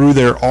through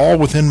their All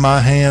Within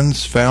My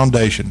Hands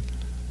Foundation.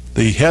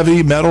 The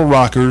heavy metal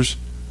rockers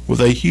with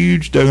a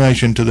huge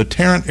donation to the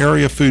Tarrant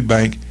Area Food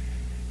Bank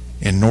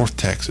in North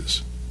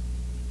Texas.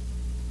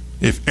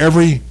 If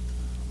every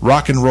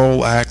rock and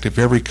roll act, if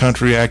every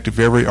country act, if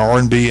every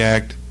R&B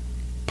act,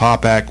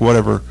 pop act,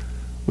 whatever,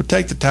 would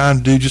take the time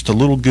to do just a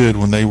little good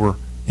when they were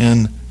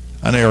in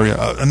an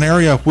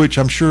area which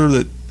I'm sure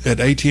that at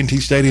AT&T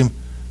Stadium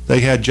they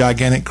had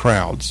gigantic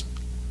crowds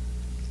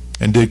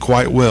and did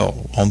quite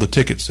well on the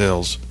ticket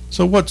sales.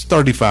 So what's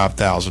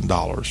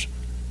 $35,000?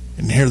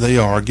 And here they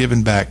are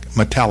giving back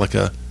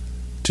Metallica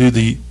to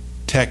the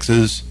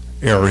Texas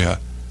area,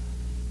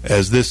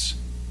 as this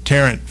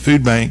Tarrant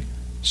Food Bank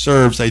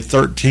serves a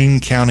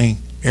 13-county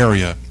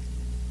area,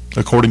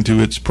 according to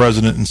its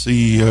president and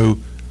CEO,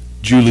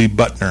 Julie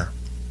Butner.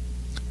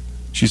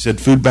 She said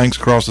food banks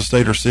across the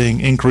state are seeing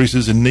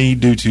increases in need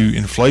due to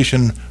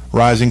inflation,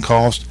 rising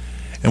costs,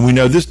 and we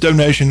know this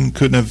donation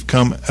couldn't have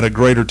come at a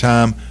greater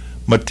time.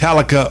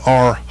 Metallica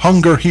are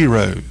hunger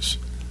heroes.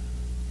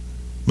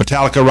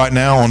 Metallica right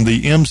now on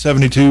the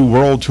M72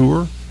 World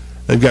Tour.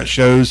 They've got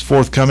shows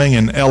forthcoming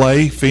in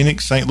L.A.,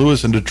 Phoenix, St.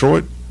 Louis, and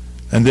Detroit,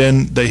 and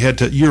then they head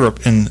to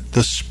Europe in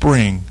the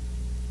spring.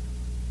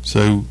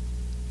 So,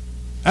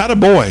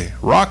 attaboy,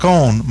 rock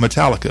on,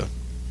 Metallica.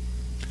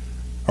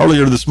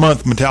 Earlier this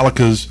month,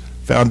 Metallica's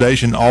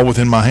foundation, All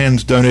Within My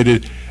Hands,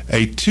 donated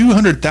a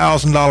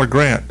 $200,000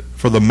 grant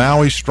for the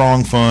Maui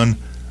Strong Fund,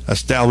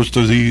 established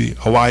through the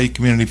Hawaii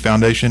Community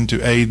Foundation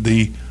to aid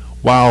the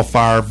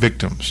wildfire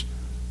victims.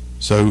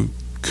 So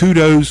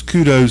kudos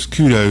to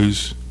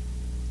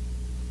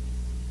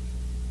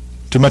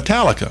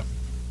Metallica.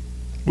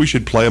 We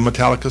should play a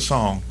Metallica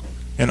song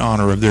in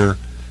honor of their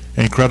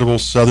incredible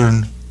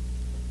Southern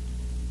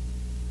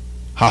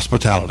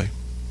hospitality,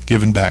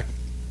 giving back.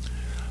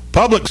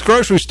 Publix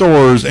grocery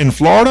stores in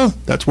Florida,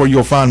 that's where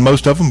you'll find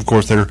most of them. Of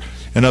course, they're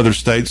in other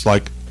states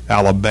like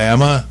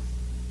Alabama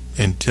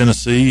and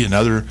Tennessee and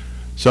other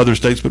southern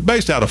states, but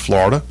based out of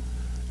Florida.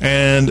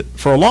 And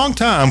for a long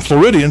time,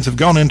 Floridians have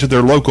gone into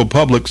their local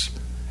Publix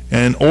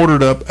and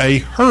ordered up a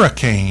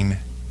hurricane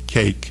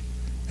cake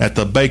at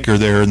the baker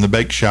there in the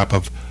bake shop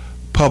of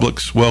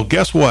Publix. Well,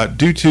 guess what?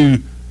 Due to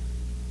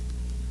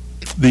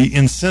the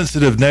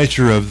insensitive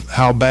nature of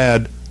how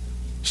bad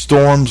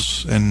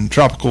storms and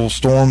tropical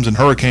storms and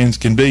hurricanes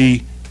can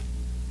be,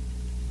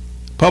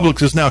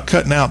 Publix is now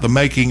cutting out the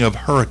making of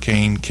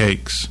hurricane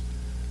cakes.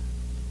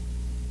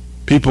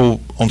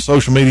 People on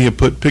social media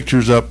put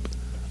pictures up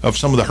of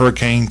some of the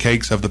hurricane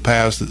cakes of the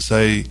past that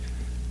say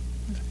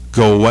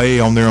go away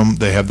on there.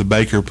 They have the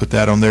baker put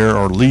that on there,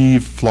 or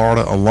leave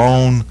Florida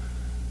alone.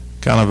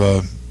 Kind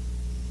of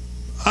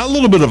a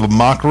little bit of a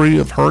mockery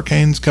of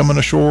hurricanes coming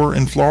ashore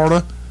in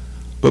Florida.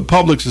 But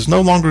Publix is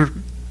no longer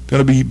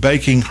going to be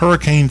baking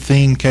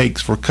hurricane-themed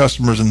cakes for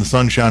customers in the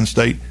Sunshine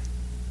State.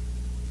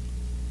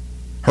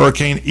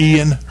 Hurricane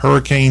Ian,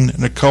 Hurricane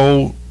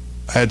Nicole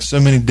had so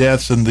many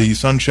deaths in the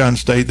Sunshine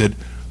State that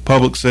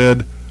Publix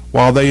said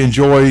while they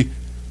enjoy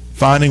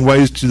finding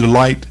ways to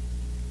delight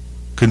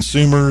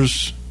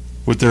consumers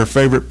with their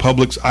favorite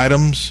Publix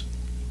items,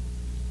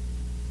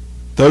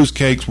 those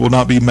cakes will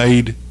not be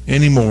made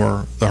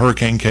anymore, the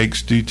hurricane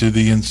cakes, due to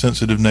the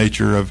insensitive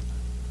nature of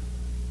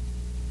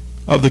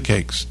the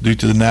cakes, due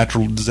to the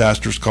natural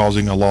disasters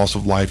causing a loss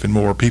of life and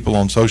more. People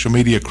on social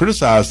media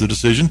criticized the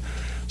decision,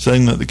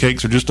 saying that the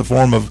cakes are just a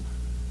form of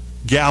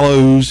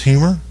gallows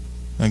humor.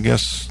 I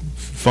guess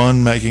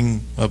fun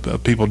making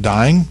of people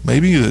dying,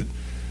 maybe, that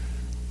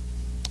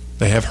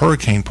they have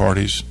hurricane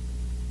parties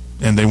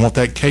and they want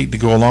that cake to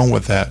go along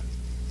with that.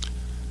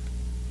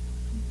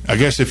 I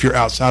guess if you're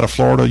outside of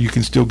Florida, you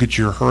can still get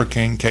your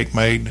hurricane cake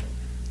made.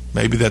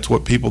 Maybe that's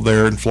what people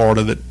there in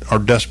Florida that are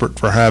desperate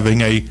for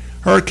having a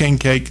hurricane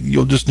cake,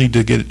 you'll just need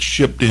to get it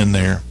shipped in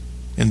there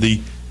in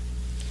the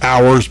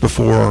hours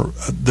before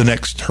the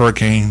next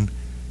hurricane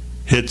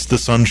hits the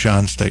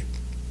Sunshine State.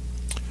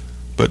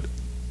 But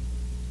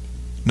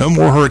no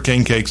more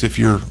hurricane cakes if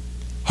you're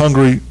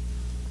hungry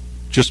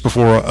just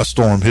before a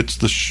storm hits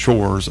the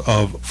shores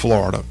of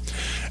Florida.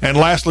 And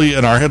lastly,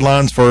 in our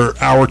headlines for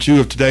hour 2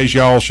 of today's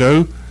Y'all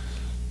Show,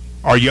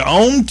 are you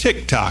on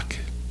TikTok?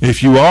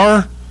 If you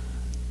are,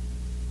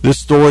 this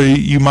story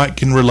you might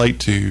can relate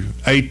to.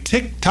 A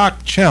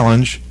TikTok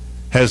challenge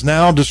has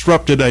now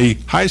disrupted a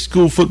high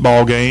school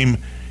football game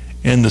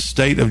in the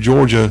state of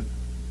Georgia,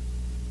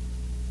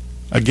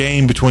 a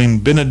game between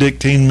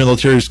Benedictine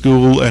Military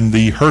School and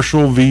the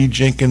Herschel V.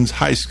 Jenkins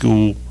High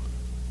School.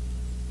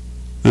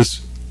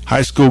 This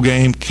high school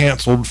game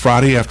canceled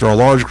Friday after a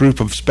large group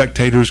of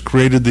spectators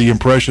created the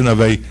impression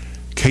of a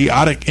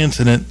chaotic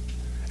incident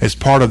as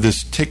part of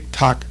this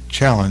TikTok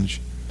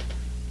challenge.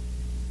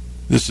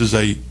 This is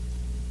a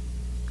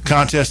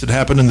contest that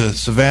happened in the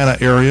Savannah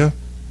area.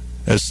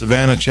 As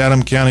Savannah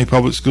Chatham County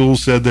Public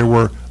Schools said, there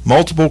were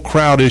multiple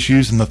crowd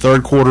issues in the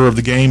third quarter of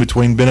the game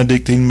between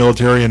Benedictine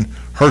Military and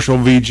Herschel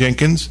V.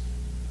 Jenkins.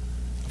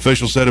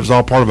 Officials said it was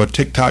all part of a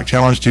TikTok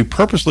challenge to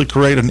purposely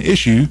create an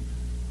issue.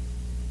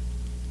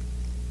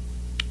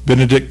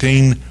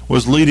 Benedictine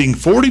was leading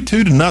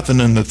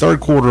 42-0 in the third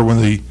quarter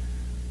when the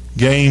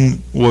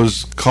game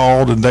was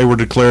called and they were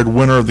declared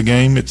winner of the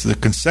game. It's the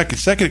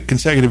second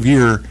consecutive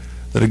year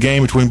that a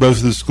game between both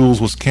of the schools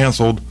was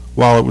canceled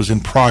while it was in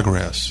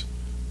progress.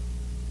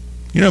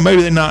 You know,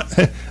 maybe they might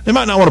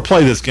not want to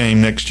play this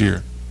game next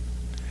year.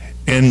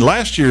 In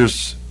last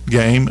year's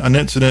game, an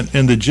incident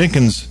in the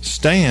Jenkins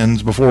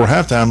stands before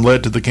halftime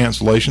led to the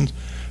cancellations.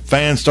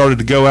 Fans started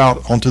to go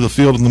out onto the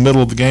field in the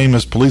middle of the game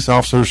as police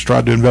officers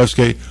tried to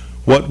investigate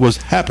what was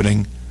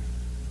happening.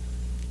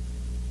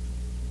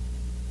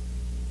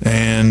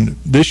 And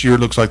this year it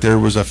looks like there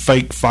was a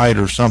fake fight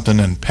or something,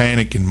 and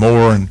panic and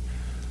more, and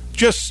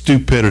just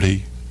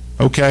stupidity.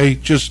 Okay?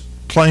 Just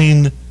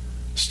plain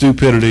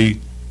stupidity.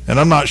 And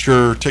I'm not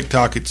sure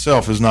TikTok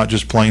itself is not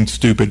just plain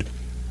stupid.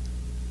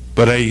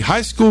 But a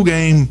high school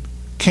game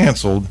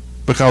canceled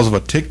because of a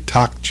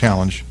TikTok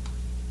challenge.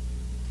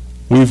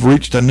 We've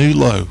reached a new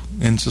low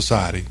in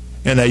society.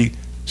 In a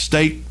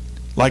state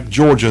like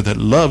Georgia that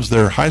loves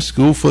their high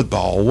school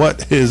football,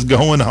 what is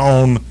going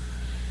on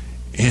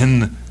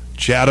in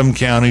Chatham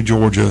County,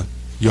 Georgia,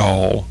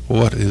 y'all?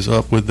 What is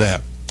up with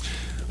that?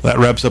 That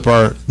wraps up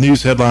our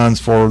news headlines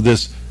for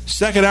this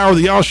second hour of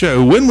the Y'all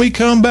Show. When we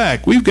come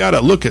back, we've got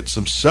to look at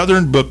some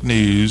Southern book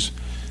news,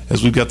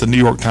 as we've got the New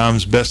York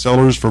Times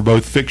bestsellers for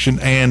both fiction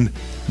and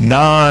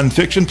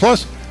non-fiction.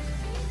 Plus,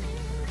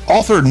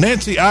 author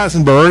Nancy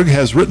Eisenberg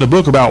has written a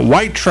book about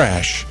white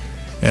trash,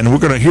 and we're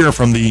going to hear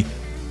from the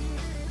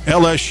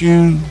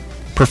LSU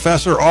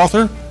professor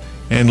author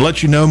and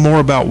let you know more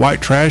about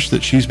white trash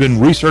that she's been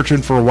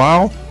researching for a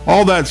while.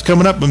 All that's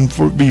coming up, and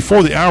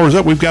before the hour's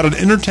up, we've got an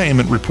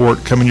entertainment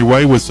report coming your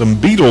way with some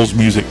Beatles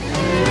music.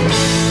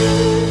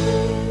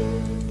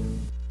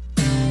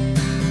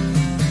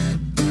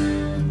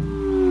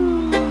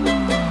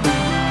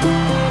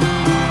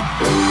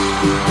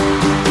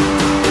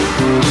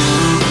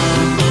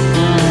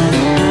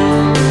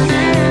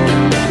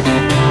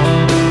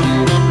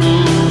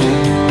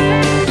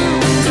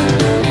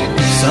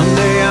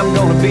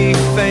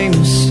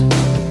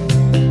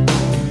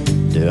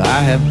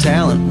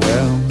 Talent,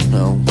 well,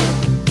 no.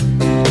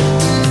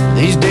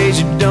 These days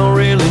you don't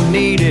really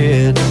need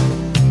it,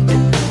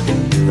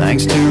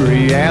 thanks to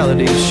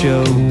reality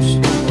shows.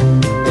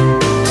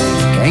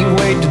 Can't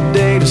wait to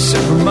date a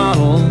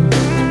supermodel,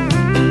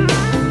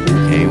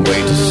 can't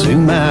wait to sue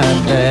my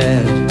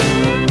dad,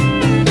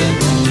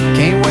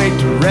 can't wait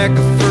to wreck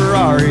a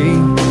Ferrari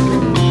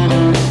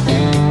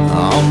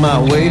on my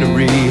way to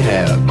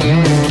rehab.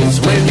 'Cause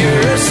when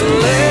you're a celebrity,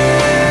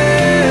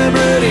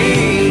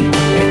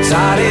 it's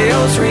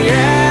adios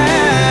reality.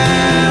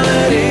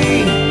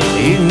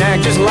 You can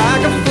act just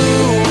like a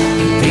fool,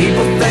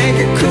 people think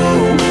you're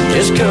cool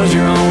just 'cause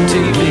you're on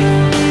TV.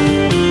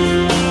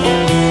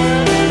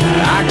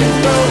 I can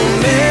throw a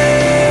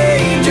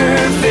major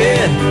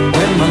fit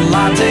when my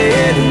latte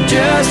isn't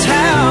just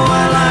how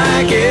I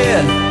like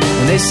it.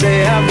 When they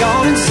say I've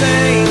gone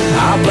insane,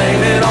 I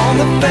blame it on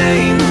the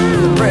fame,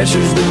 the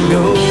pressures that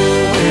go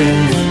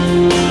with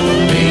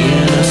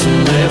being a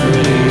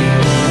celebrity.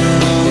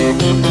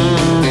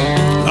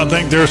 I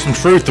think there's some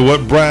truth to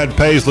what Brad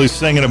Paisley's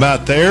singing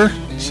about there.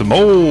 Some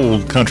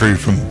old country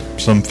from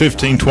some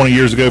 15, 20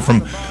 years ago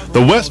from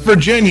the West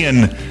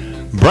Virginian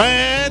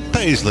Brad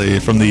Paisley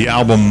from the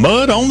album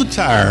Mud on the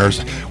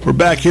Tires. We're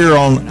back here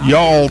on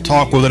Y'all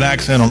Talk with an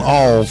Accent on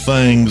all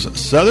things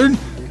Southern.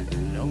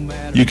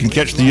 You can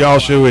catch the Y'all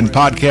Show in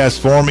podcast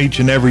form each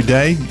and every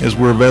day as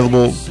we're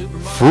available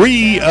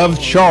free of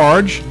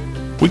charge.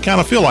 We kind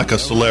of feel like a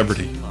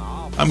celebrity.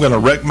 I'm going to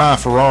wreck my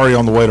Ferrari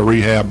on the way to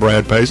rehab,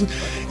 Brad Paisley.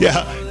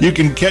 Yeah, you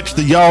can catch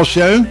the Y'all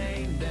Show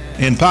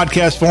in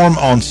podcast form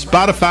on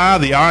Spotify,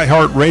 the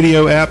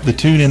iHeartRadio app, the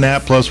TuneIn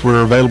app, plus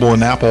we're available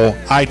in Apple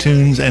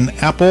iTunes and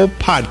Apple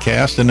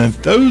Podcast. And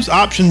if those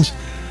options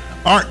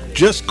aren't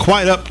just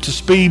quite up to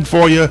speed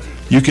for you,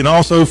 you can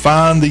also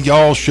find the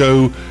Y'all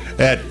Show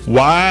at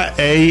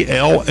YALL.com,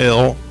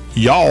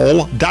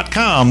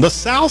 the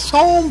South's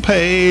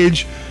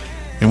homepage.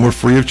 And we're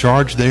free of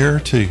charge there,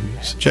 too.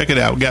 So check it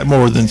out. We've got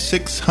more than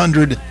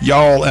 600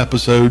 Y'all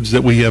episodes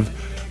that we have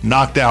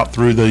knocked out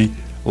through the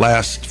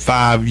last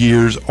 5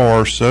 years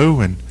or so,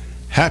 and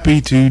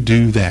happy to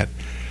do that.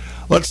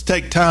 Let's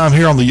take time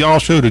here on the Y'all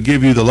Show to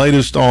give you the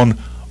latest on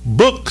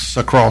books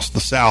across the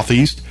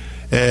Southeast,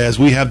 as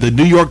we have the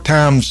New York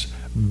Times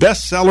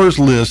bestsellers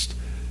list,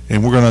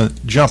 and we're going to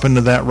jump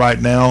into that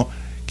right now,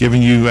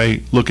 giving you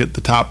a look at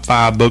the top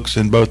 5 books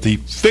in both the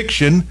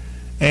fiction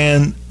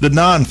and the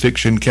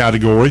nonfiction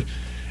category.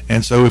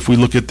 And so if we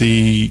look at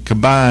the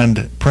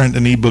combined print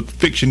and ebook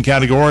fiction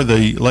category,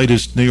 the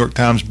latest New York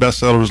Times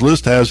bestsellers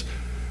list has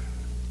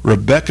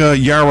Rebecca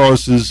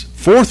Yaros's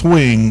Fourth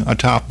Wing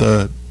atop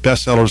the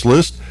bestsellers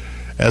list,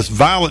 as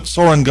Violet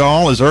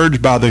Sorrengal is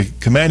urged by the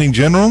commanding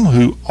general,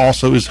 who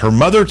also is her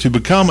mother, to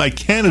become a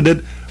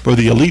candidate for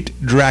the elite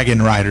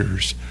dragon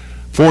riders.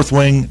 Fourth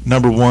Wing,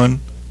 number 1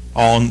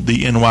 on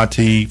the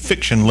NYT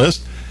fiction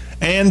list.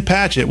 Ann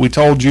Patchett, we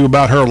told you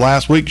about her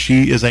last week.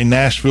 She is a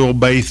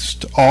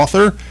Nashville-based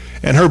author,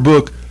 and her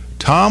book,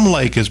 Tom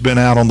Lake, has been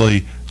out on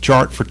the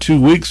chart for 2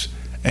 weeks,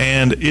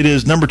 and it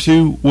is number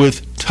 2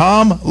 with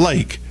Tom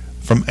Lake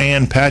from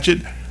Ann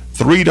Patchett.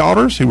 3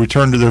 daughters who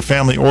returned to their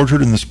family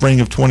orchard in the spring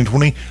of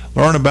 2020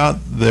 learn about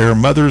their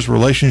mother's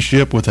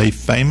relationship with a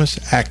famous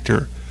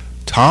actor.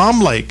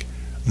 Tom Lake,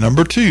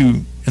 number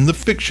 2 in the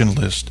fiction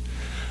list.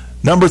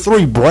 Number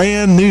 3,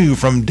 brand new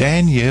from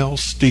Danielle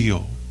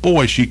Steele.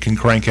 Boy, she can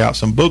crank out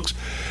some books.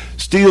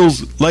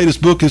 Steele's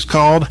latest book is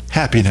called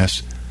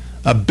Happiness.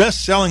 A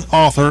best-selling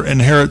author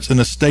inherits an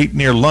estate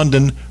near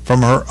London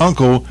from her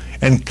uncle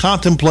and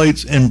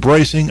contemplates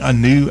embracing a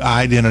new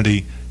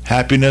identity.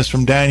 Happiness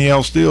from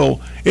Danielle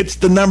Steele. It's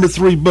the number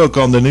 3 book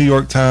on the New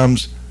York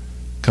Times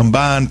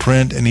combined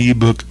print and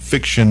ebook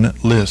fiction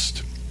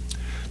list.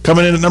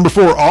 Coming in at number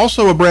 4,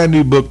 also a brand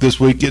new book this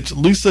week, it's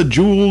Lisa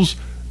Jewell's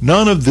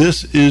None of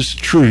This Is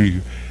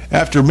True.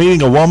 After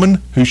meeting a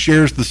woman who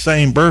shares the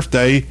same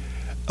birthday,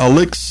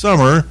 Alix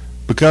Summer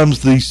becomes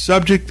the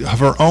subject of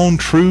her own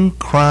true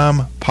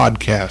crime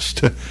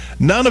podcast.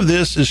 None of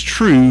This Is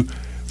True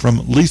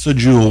from Lisa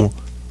Jewell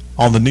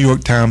on the New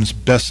York Times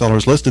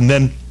bestsellers list. And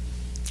then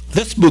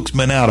this book's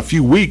been out a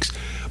few weeks,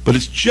 but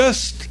it's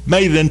just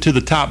made it into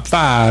the top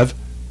 5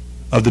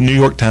 of the New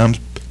York Times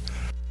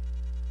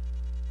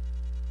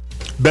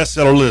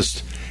bestseller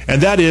list.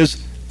 And that is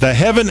The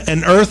Heaven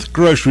and Earth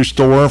Grocery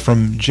Store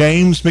from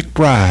James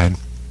McBride.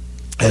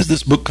 As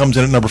this book comes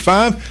in at number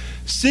 5,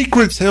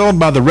 secrets held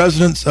by the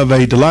residents of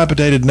a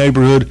dilapidated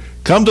neighborhood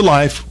come to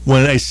life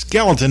when a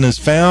skeleton is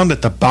found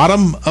at the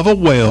bottom of a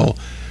well.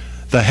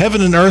 The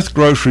Heaven and Earth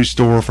Grocery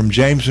Store from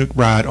James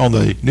McBride on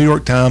the New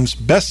York Times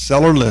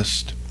bestseller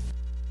list.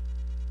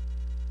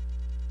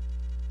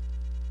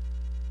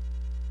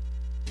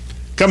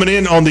 Coming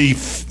in on the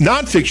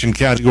nonfiction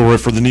category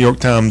for the New York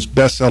Times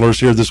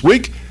bestsellers here this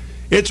week,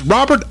 it's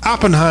Robert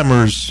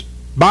Oppenheimer's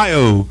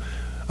bio,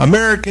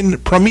 American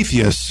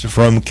Prometheus,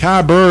 from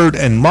Kai Bird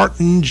and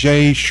Martin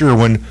J.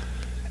 Sherwin,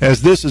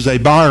 as this is a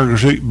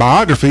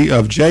biography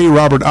of J.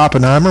 Robert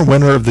Oppenheimer,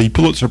 winner of the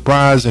Pulitzer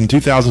Prize in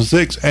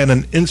 2006, and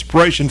an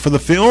inspiration for the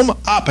film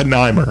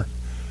Oppenheimer.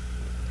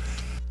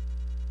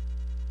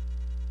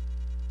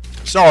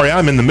 Sorry,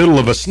 I'm in the middle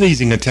of a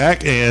sneezing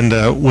attack,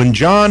 and when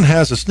John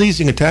has a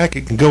sneezing attack,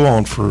 it can go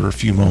on for a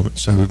few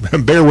moments. So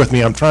bear with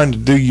me. I'm trying to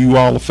do you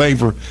all a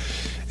favor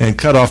and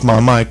cut off my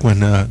mic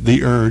when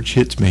the urge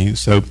hits me.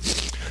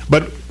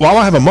 But while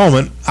I have a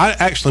moment, I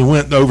actually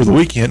went over the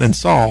weekend and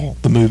saw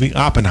the movie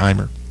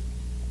Oppenheimer,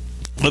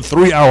 a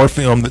 3-hour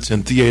film that's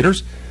in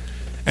theaters,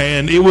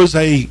 and it was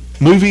a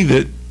movie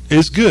that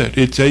is good.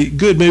 It's a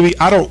good movie.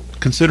 I don't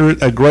consider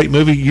it a great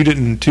movie. You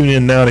didn't tune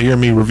in now to hear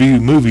me review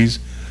movies,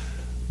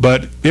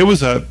 but it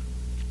was a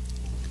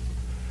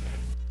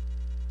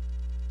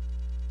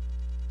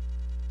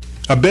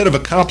bit of a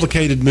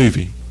complicated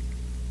movie,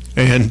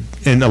 and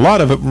a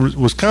lot of it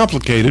was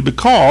complicated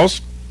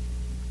because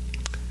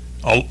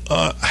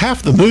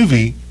half the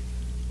movie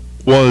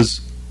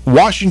was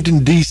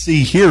Washington,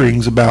 D.C.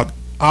 hearings about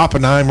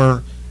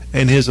Oppenheimer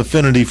and his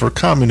affinity for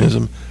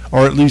communism,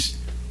 or at least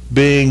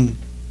being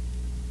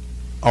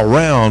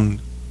around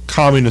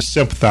communist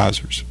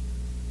sympathizers.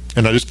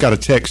 And I just got a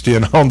text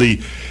in on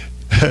the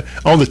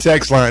on the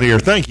text line here.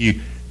 Thank you.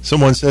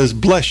 Someone says,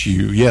 bless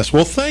you. Yes,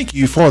 well, thank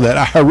you for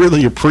that. I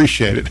really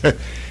appreciate it.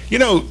 You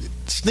know,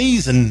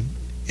 sneezing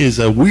is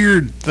a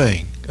weird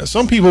thing.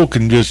 Some people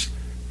can just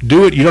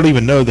do it. You don't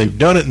even know they've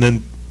done it. And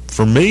then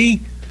for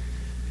me,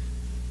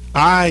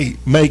 I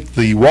make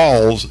the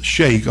walls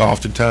shake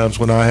oftentimes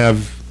when I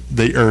have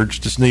the urge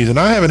to sneeze. And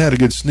I haven't had a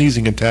good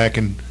sneezing attack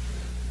in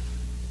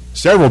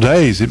several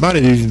days. It might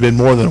have even been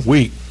more than a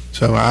week.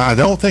 So I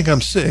don't think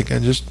I'm sick. I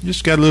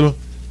just got a little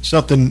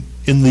something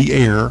in the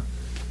air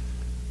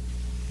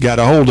got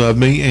a hold of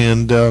me,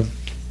 and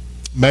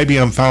maybe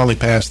I'm finally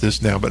past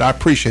this now. But I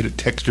appreciate it,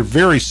 Texter.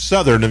 Very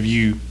Southern of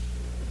you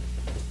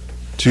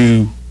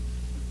to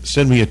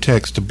send me a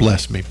text to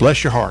bless me.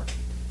 Bless your heart.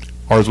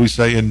 Or as we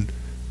say in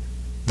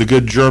the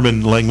good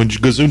German language,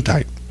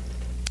 Gesundheit.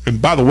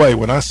 And by the way,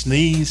 when I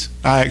sneeze,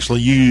 I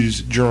actually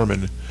use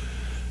German.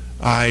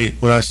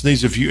 When I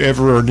sneeze, if you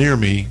ever are near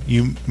me,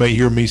 you may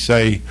hear me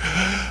say,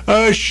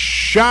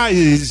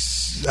 Scheiße.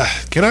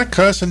 Can I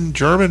cuss in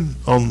German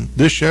on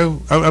this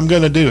show? I'm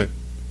going to do it.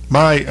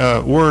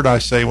 My word I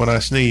say when I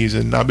sneeze,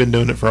 and I've been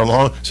doing it for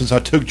since I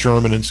took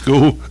German in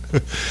school,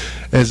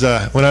 is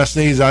when I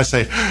sneeze, I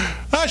say,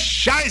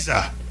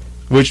 Scheiße,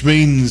 which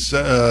means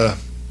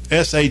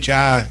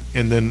S-H-I,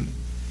 and then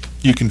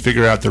you can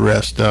figure out the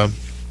rest.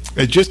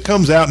 It just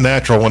comes out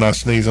natural when I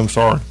sneeze. I'm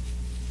sorry.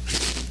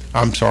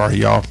 I'm sorry,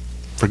 y'all.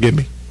 Forgive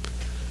me.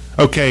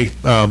 Okay,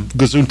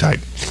 Gesundheit.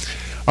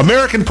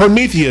 American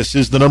Prometheus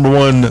is the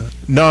 #1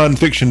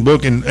 nonfiction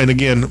book, and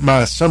again,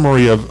 my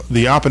summary of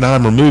the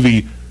Oppenheimer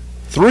movie,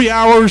 3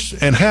 hours,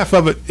 and half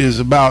of it is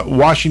about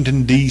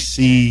Washington,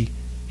 D.C.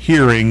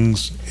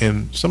 hearings,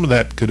 and some of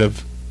that could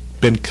have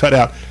been cut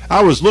out.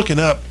 I was looking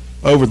up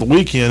over the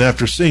weekend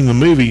after seeing the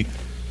movie,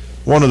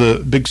 one of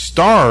the big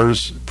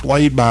stars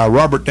played by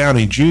Robert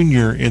Downey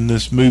Jr. in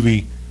this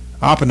movie,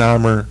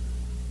 Oppenheimer,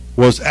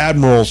 was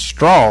Admiral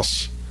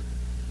Strauss,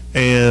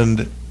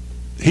 and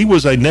he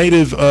was a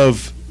native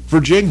of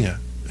Virginia.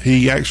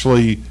 He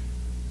actually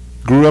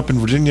grew up in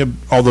Virginia,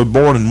 although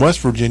born in West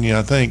Virginia,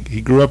 I think.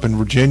 He grew up in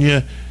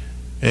Virginia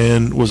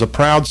and was a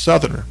proud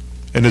Southerner,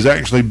 and is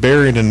actually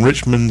buried in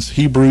Richmond's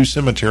Hebrew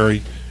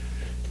Cemetery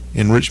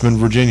in Richmond,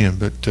 Virginia.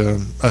 But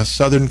a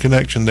Southern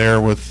connection there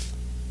with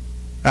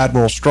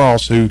Admiral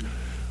Strauss, who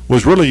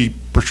was really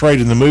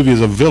portrayed in the movie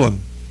as a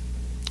villain,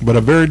 but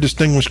a very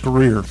distinguished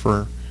career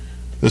for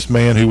this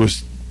man who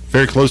was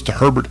very close to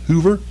Herbert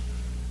Hoover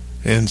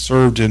and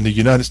served in the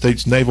United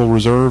States Naval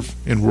Reserve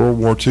in World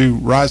War II,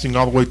 rising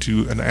all the way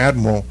to an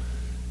admiral,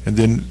 and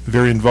then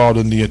very involved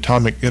in the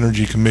Atomic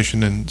Energy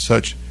Commission and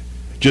such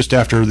just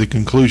after the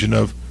conclusion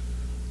of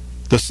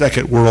the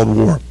Second World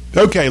War.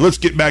 Okay, let's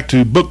get back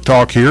to book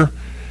talk here.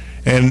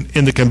 And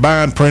in the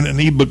combined print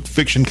and ebook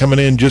fiction coming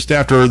in just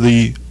after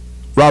the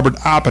Robert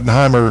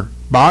Oppenheimer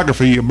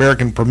biography,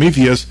 American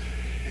Prometheus,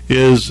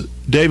 is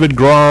David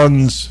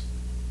Grahn's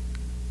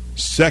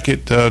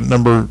second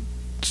number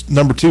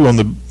 2 on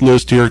the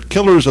list here,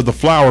 Killers of the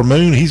Flower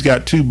Moon. He's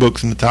got 2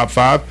 books in the top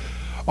 5.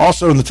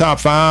 Also in the top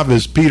 5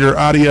 is Peter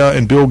Adia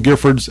and Bill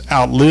Gifford's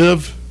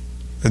Outlive,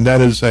 and that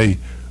is a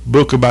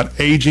book about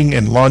aging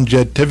and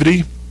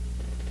longevity.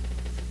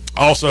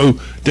 Also,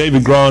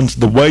 David Grahn's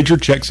The Wager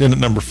checks in at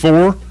number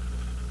 4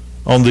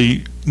 on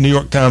the New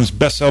York Times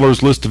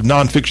bestsellers list of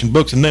nonfiction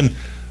books. And then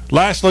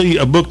lastly,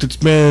 a book that's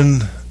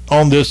been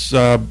on this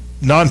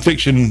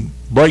nonfiction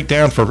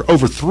breakdown for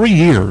over 3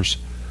 years,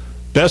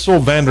 Bessel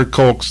van der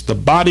Kolk's The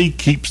Body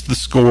Keeps the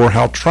Score,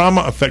 How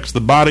Trauma Affects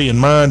the Body and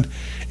Mind,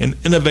 and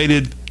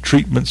Innovative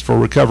Treatments for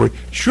Recovery.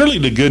 Surely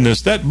to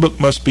goodness, that book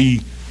must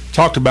be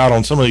talked about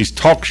on some of these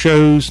talk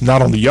shows,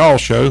 not on the Y'all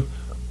Show,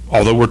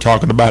 although we're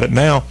talking about it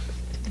now.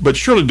 But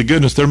surely to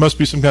goodness, there must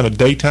be some kind of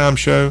daytime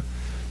show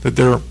that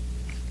they're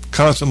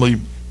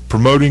constantly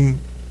promoting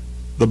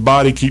The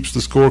Body Keeps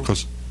the Score,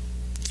 because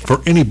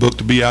for any book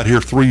to be out here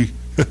 3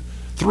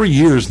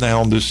 years now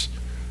on this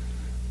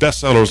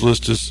bestsellers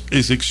list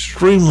is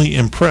extremely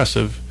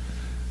impressive,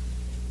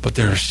 but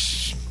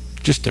there's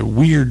just a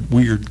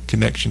weird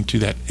connection to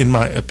that, in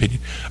my opinion.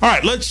 All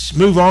right, let's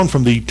move on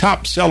from the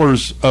top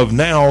sellers of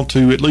now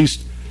to at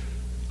least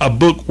a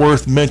book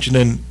worth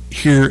mentioning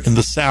here in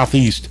the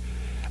Southeast.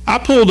 I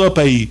pulled up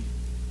a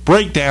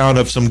breakdown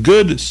of some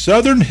good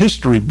Southern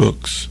history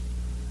books.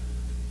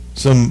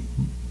 Some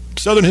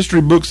Southern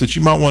history books that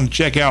you might want to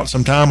check out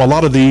sometime. A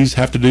lot of these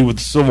have to do with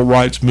the civil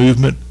rights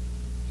movement.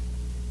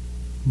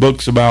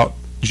 Books about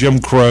Jim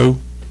Crow,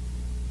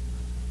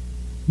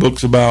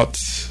 books about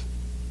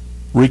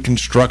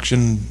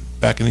Reconstruction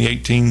back in the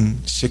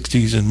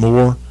 1860s and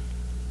more.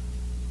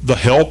 The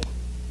Help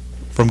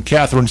from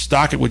Catherine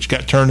Stockett, which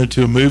got turned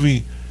into a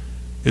movie,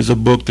 is a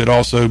book that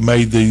also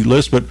made the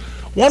list. But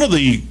one of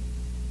the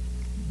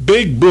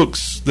big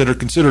books that are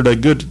considered a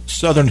good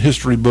Southern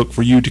history book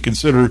for you to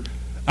consider,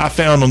 I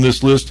found on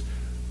this list.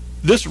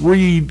 This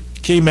read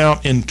came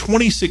out in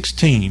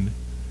 2016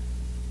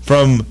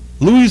 from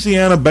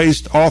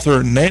Louisiana-based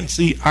author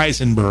Nancy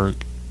Eisenberg.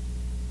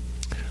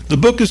 The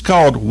book is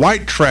called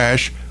White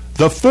Trash,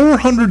 The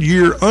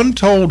 400-Year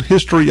Untold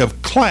History of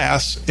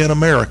Class in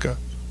America.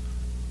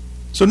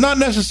 So not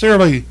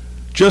necessarily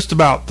just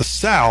about the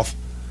South,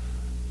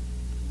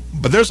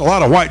 but there's a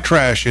lot of white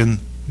trash in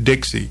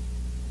Dixie.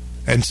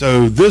 And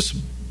so this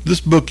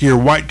book here,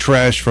 White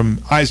Trash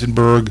from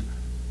Eisenberg,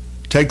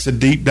 takes a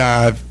deep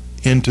dive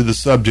into the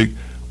subject.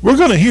 We're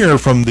going to hear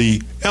from the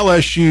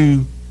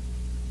LSU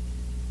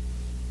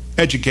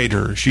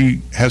educator.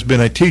 She has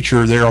been a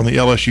teacher there on the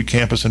LSU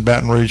campus in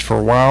Baton Rouge for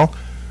a while.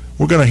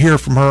 We're going to hear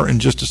from her in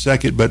just a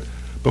second, but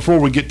before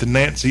we get to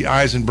Nancy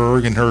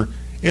Eisenberg and her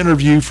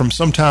interview from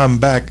some time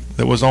back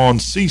that was on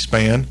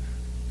C-SPAN,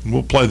 and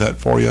we'll play that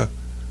for you,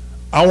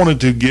 I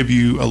wanted to give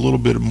you a little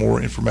bit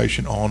more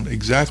information on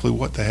exactly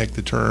what the heck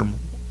the term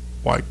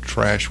white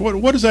trash,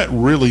 what does that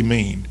really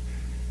mean?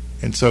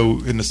 And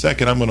so in a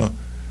second, I'm going to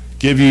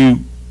give you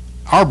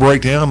our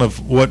breakdown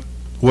of what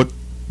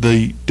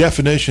the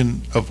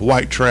definition of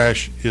white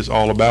trash is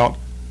all about.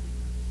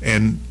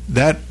 And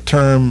that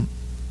term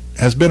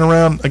has been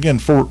around, again,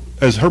 for,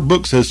 as her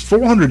book says,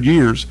 400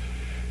 years.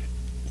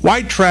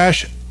 White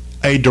trash,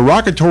 a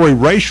derogatory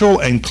racial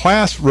and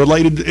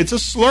class-related, it's a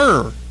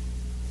slur.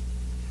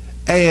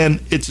 And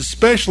it's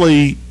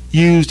especially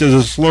used as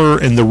a slur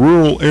in the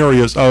rural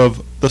areas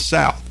of the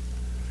South,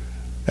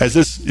 as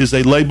this is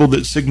a label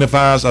that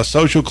signifies a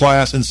social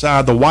class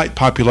inside the white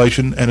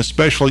population and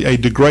especially a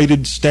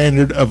degraded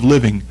standard of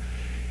living.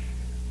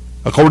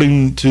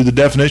 According to the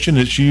definition,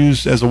 it's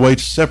used as a way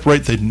to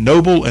separate the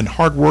noble and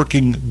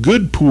hardworking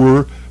good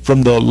poor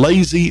from the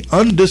lazy,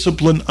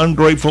 undisciplined,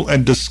 ungrateful,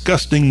 and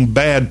disgusting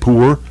bad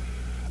poor.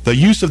 The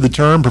use of the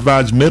term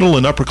provides middle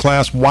and upper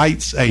class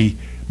whites a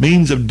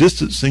means of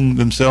distancing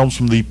themselves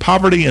from the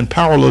poverty and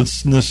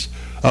powerlessness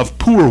of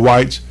poor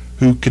whites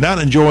who cannot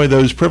enjoy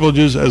those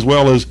privileges, as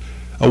well as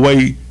a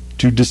way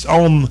to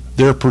disown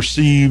their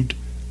perceived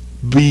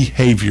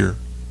behavior.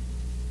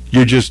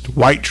 You're just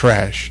white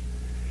trash.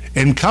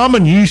 In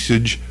common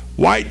usage,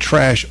 white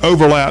trash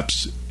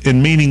overlaps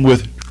in meaning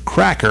with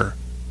cracker.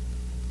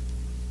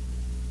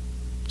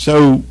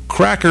 So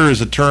cracker is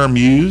a term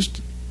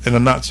used in a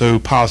not so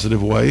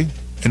positive way,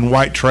 and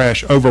white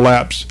trash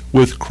overlaps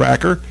with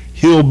cracker.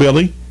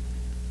 Hillbilly,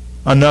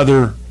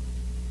 another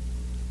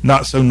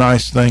not so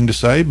nice thing to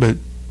say, but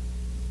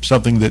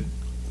something that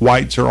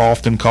whites are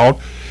often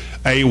called.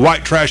 A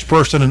white trash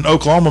person in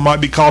Oklahoma might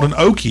be called an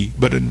Okie,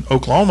 but in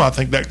Oklahoma I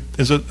think that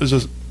is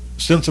a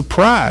sense of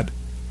pride.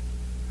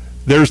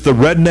 There's the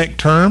redneck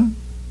term,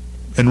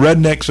 and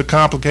redneck's a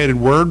complicated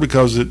word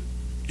because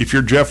if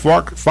you're Jeff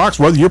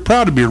Foxworthy, you're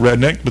proud to be a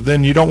redneck, but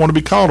then you don't want to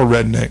be called a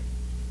redneck.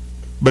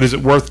 But is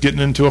it worth getting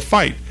into a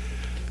fight?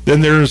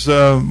 Then there's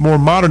more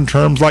modern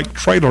terms like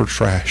trailer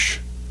trash.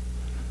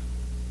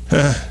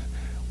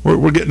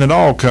 We're getting it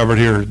all covered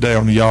here today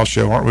on the Y'all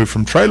Show, aren't we?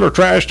 From trailer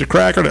trash to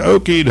cracker to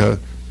Okie to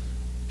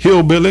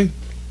hillbilly.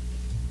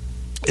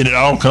 And it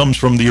all comes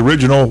from the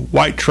original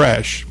white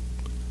trash.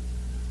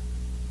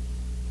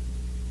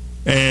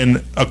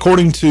 And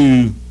according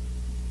to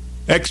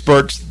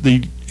experts,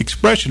 the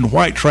expression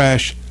white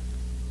trash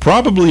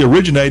probably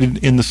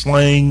originated in the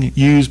slang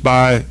used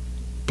by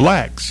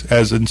blacks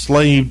as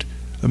enslaved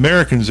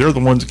Americans. They're the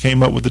ones that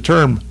came up with the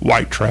term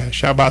white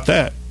trash. How about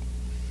that?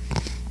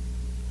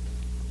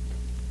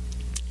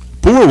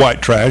 Poor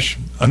white trash,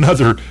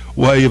 another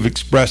way of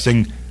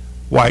expressing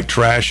white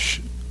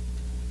trash,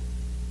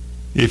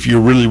 if you're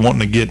really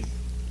wanting to get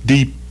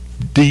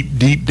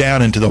deep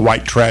down into the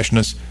white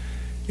trashness,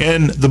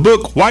 In the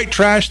book White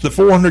Trash, the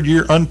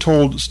 400-year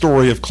untold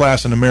story of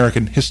class in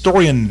America,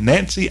 historian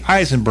Nancy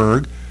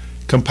Eisenberg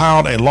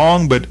compiled a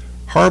long but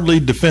hardly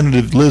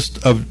definitive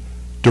list of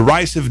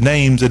derisive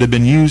names that have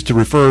been used to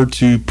refer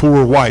to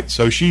poor whites.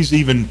 So she's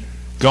even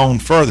gone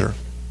further.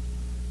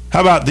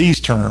 How about these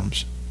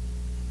terms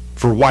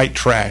for white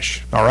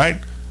trash? All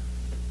right?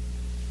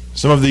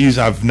 Some of these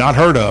I've not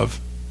heard of.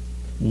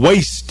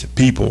 Waste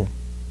people.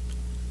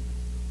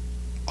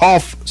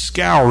 Off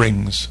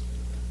scourings.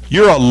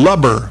 You're a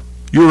lubber.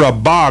 You're a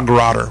bog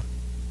rotter.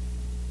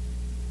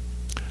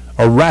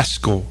 A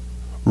rascal.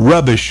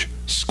 Rubbish.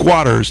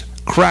 Squatters.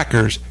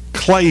 Crackers.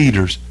 Clay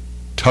eaters.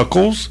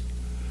 Tuckles.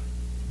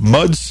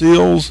 Mud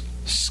seals.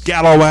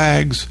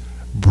 Scalawags.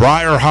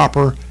 Briar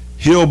hopper.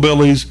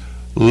 Hillbillies.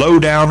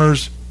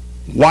 Lowdowners.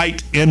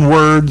 White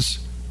N-words.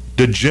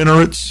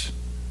 Degenerates.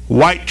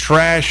 White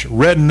trash.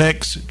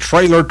 Rednecks.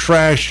 Trailer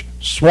trash.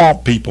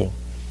 Swamp people.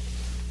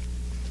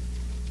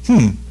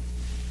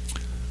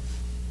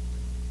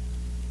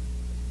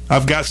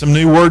 I've got some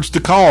new words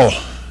to call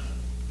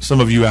some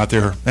of you out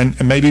there, and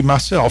maybe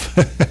myself.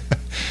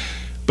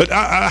 But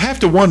I have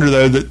to wonder,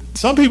 though, that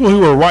some people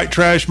who are white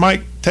trash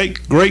might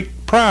take great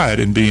pride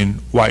in being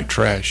white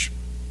trash.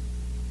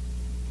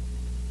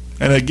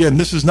 And again,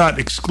 this is not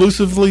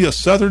exclusively a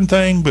Southern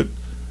thing, but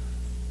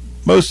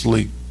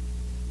mostly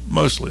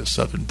a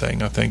Southern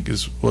thing, I think,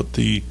 is what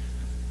the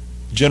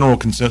general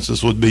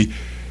consensus would be.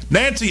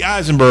 Nancy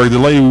Eisenberg, the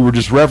lady we were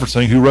just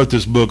referencing, who wrote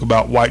this book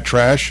about white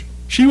trash,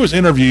 she was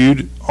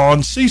interviewed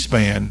on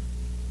C-SPAN.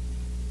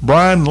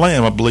 Brian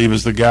Lamb, I believe,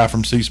 is the guy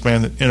from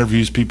C-SPAN that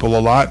interviews people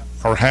a lot,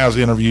 or has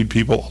interviewed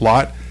people a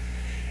lot.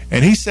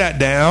 And he sat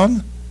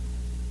down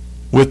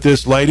with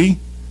this lady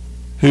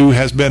who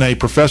has been a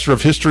professor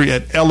of history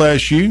at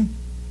LSU,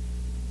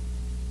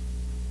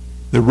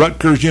 the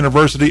Rutgers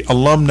University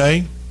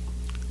alumni,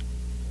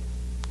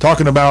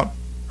 talking about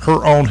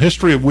her own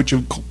history, of which,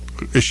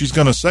 as she's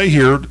going to say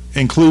here,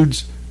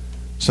 includes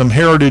some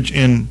heritage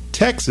in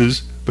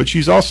Texas, but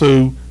she's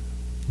also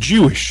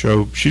Jewish,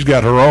 so she's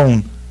got her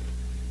own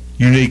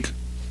unique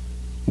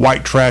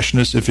white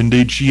trashness, if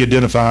indeed she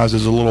identifies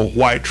as a little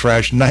white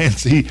trash.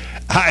 Nancy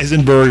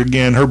Eisenberg,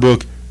 again, her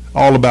book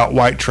all about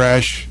white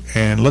trash.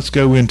 And let's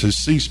go into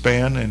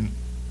C-SPAN and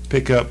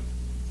pick up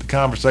the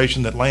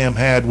conversation that Lamb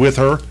had with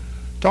her,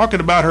 talking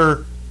about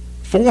her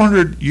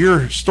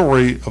 400-year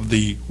story of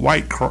the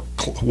white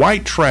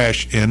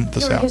trash in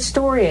the South. You're a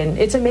historian.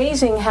 It's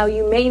amazing how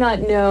you may not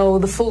know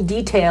the full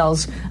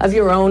details of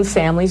your own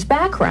family's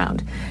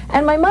background.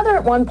 And my mother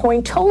at one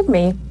point told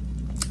me,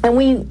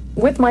 and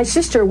with my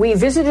sister, we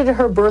visited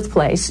her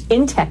birthplace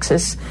in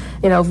Texas,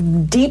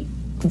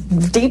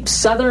 deep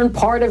southern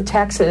part of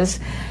Texas.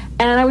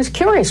 And I was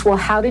curious, well,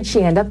 how did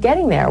she end up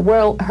getting there?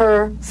 Well,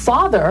 her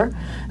father,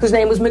 whose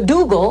name was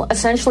McDougal,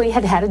 essentially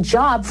had a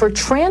job for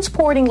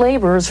transporting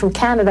laborers from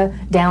Canada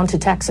down to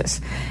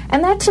Texas.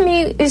 And that, to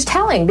me, is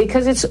telling,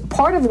 because it's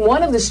part of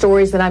one of the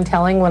stories that I'm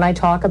telling when I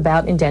talk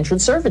about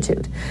indentured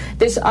servitude.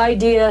 This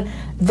idea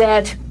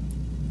that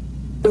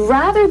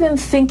rather than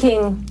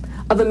thinking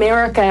of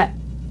America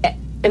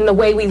in the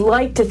way we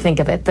like to think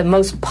of it, the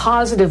most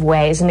positive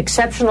way, as an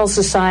exceptional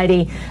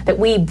society, that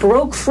we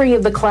broke free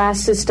of the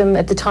class system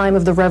at the time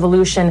of the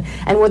Revolution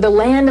and were the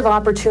land of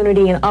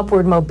opportunity and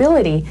upward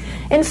mobility.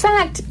 In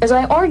fact, as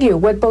I argue,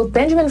 what both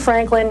Benjamin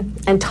Franklin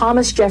and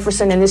Thomas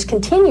Jefferson, and this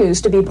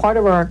continues to be part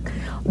of our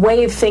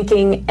way of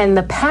thinking and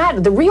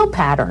the real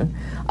pattern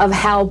of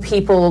how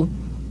people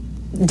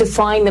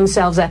define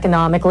themselves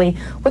economically,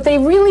 what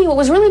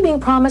was really being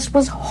promised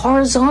was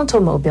horizontal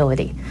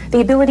mobility,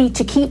 the ability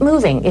to keep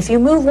moving. If you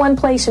move one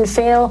place and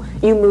fail,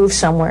 you move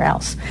somewhere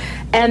else.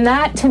 And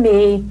that, to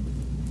me,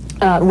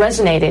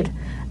 resonated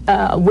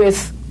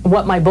with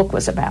what my book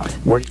was about.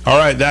 All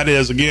right, that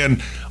is,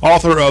 again,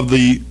 author of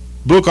the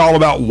book all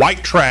about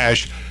white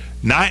trash.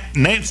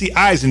 Nancy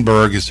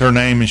Eisenberg is her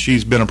name, and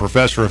she's been a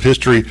professor of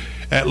history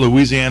at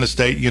Louisiana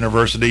State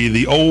University,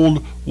 the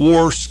old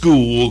war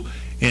school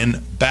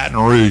in Baton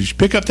Rouge.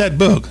 Pick up that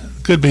book.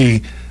 Could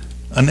be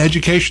an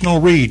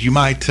educational read. You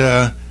might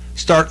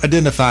start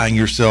identifying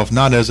yourself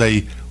not as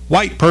a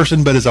white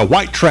person, but as a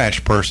white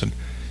trash person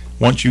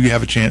once you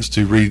have a chance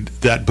to read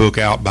that book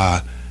out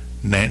by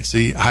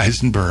Nancy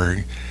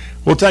Eisenberg.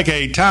 We'll take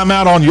a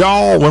timeout on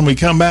y'all. When we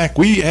come back,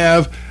 we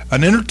have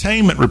an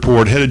entertainment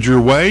report headed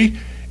your way,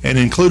 and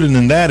included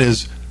in that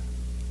is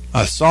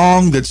a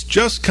song that's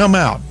just come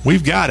out.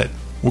 We've got it.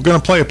 We're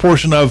going to play a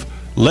portion of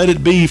Let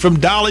It Be from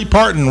Dolly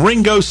Parton,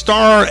 Ringo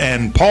Starr,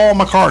 and Paul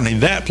McCartney.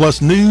 That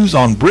plus news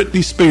on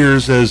Britney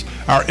Spears as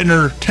our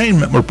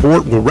entertainment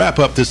report will wrap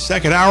up this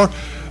second hour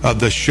of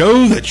the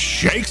show that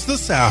shakes the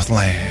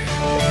Southland.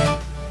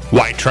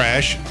 White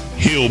trash,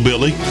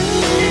 hillbilly.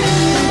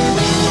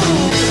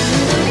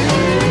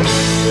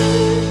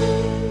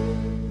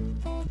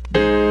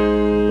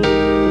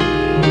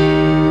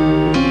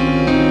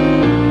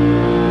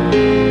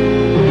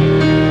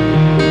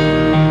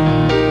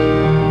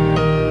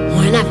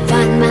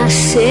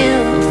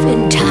 Myself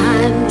in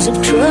times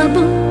of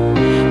trouble,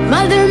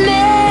 Mother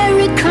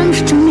Mary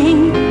comes to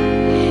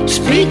me,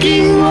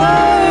 speaking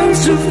words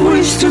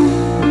to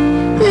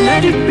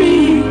let it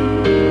be.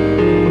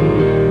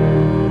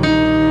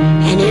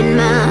 And in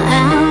my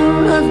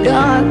hour of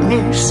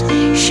darkness,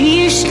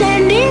 she is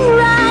standing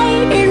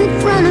right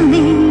in front of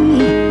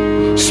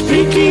me,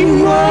 speaking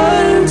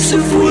words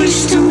of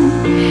wisdom.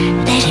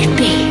 Let it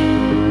be.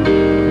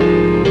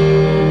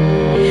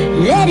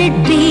 Let it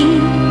be.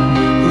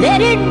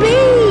 Let it be.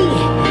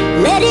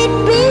 Let it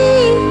be.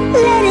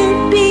 Let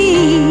it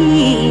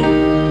be.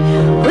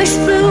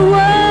 Whisper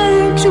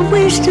words of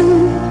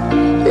wisdom.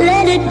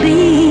 Let it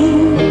be.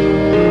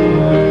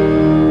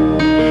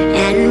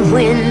 And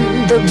when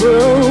the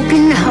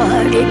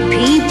broken-hearted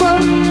people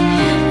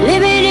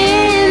living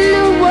in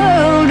the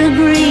world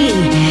agree,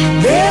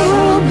 there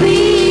will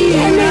be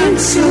an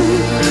answer.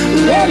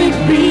 Let it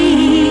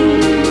be.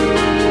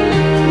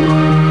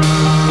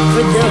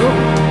 For though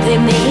they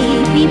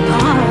may be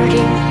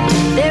parted,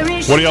 there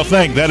is... What do y'all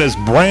think? That is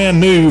brand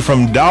new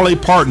from Dolly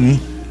Parton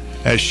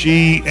as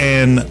she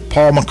and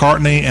Paul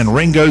McCartney and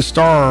Ringo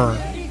Starr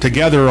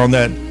together on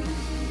that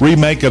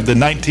remake of the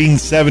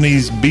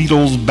 1970s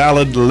Beatles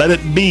ballad Let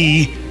It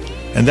Be.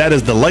 And that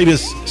is the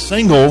latest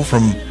single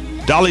from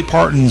Dolly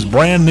Parton's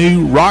brand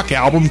new rock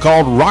album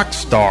called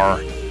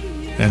Rockstar.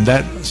 And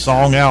that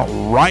song out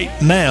right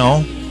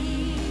now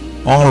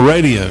on the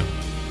radio.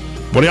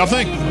 What do y'all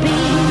think?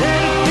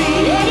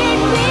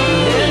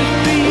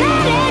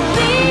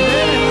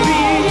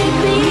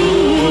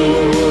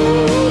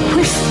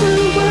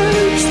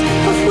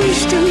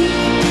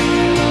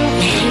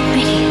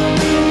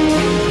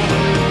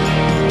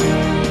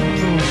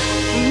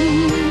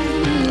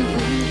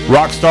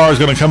 Rockstar is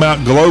going to come out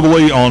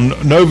globally on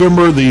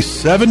November the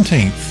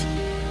 17th.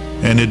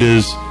 And it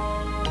is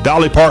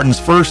Dolly Parton's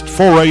first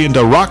foray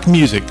into rock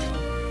music.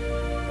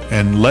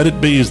 And Let It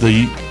Be is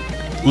the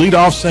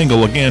lead-off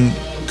single. Again,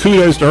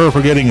 kudos to her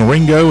for getting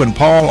Ringo and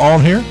Paul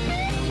on here.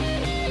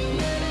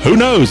 Who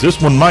knows?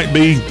 This one might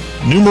be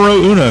numero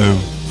uno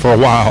for a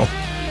while,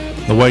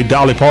 the way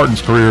Dolly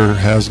Parton's career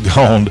has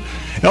gone.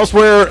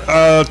 Elsewhere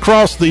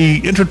across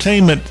the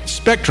entertainment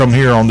spectrum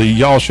here on the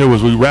Y'all Show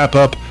as we wrap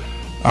up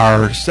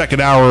our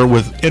second hour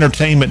with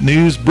entertainment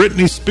news,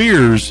 Britney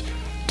Spears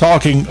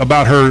talking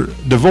about her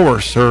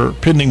divorce, her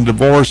pending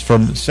divorce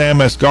from Sam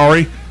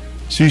Asghari.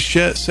 She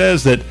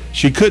says that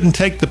she couldn't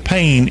take the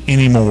pain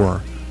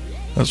anymore.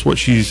 That's what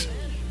she's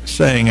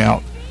saying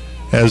out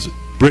as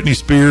Britney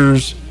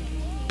Spears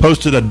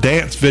posted a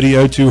dance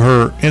video to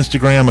her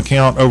Instagram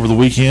account over the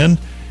weekend.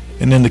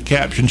 And in the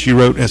caption she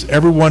wrote, "As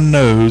everyone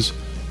knows,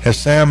 as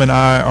Sam and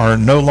I are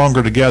no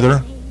longer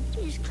together,"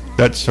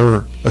 that's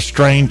her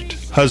estranged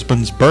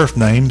husband's birth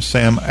name,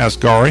 Sam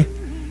Asghari.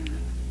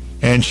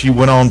 And she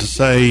went on to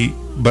say,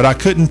 "But I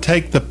couldn't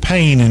take the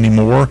pain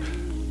anymore.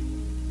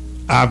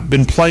 I've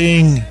been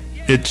playing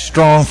it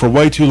strong for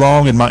way too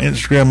long, and my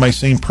Instagram may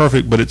seem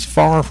perfect, but it's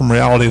far from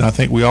reality, and I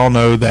think we all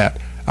know that.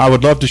 I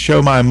would love to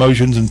show my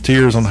emotions and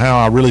tears on how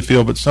I really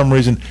feel, but for some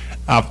reason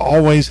I've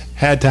always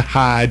had to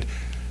hide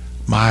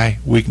my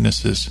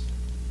weaknesses."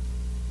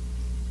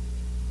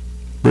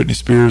 Britney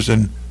Spears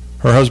and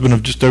her husband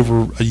of just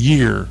over a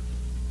year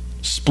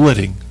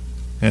splitting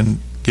and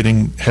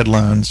getting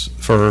headlines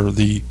for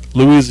the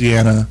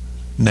Louisiana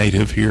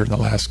native here in the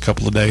last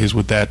couple of days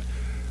with that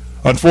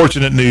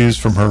unfortunate news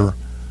from her,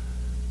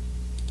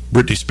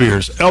 Britney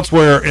Spears.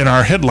 Elsewhere in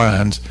our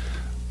headlines,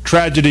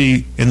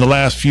 tragedy in the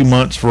last few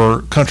months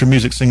for country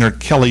music singer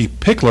Kelly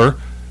Pickler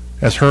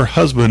as her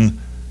husband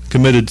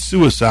committed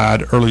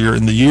suicide earlier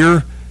in the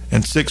year,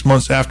 and 6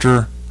 months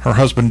after her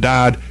husband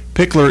died,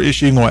 Pickler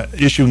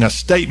issuing a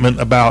statement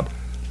about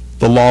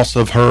the loss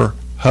of her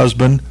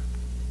husband,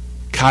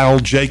 Kyle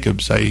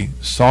Jacobs, a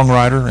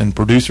songwriter and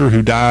producer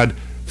who died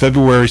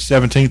February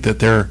 17th at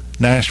their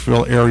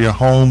Nashville area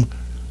home.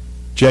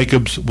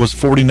 Jacobs was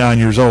 49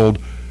 years old.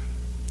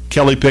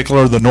 Kelly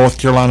Pickler, the North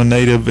Carolina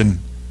native and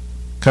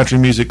country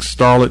music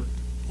starlet,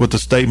 with a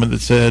statement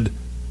that said,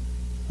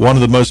 "One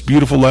of the most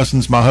beautiful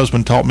lessons my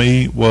husband taught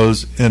me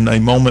was in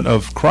a moment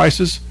of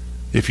crisis,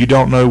 if you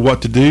don't know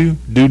what to do,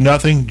 do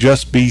nothing,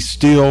 just be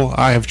still.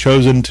 I have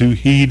chosen to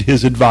heed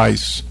his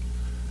advice."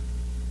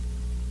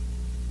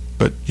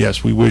 But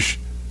yes, we wish,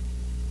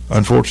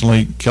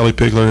 unfortunately, Kelly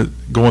Pickler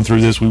going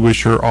through this, we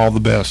wish her all the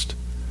best.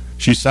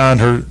 She signed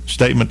her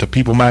statement to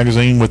People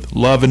magazine with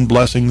 "Love and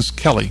Blessings,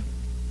 Kelly."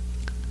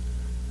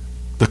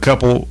 The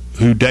couple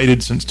who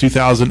dated since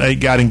 2008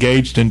 got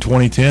engaged in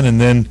 2010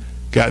 and then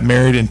got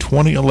married in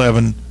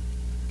 2011.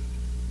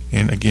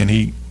 And again,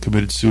 he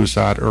committed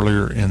suicide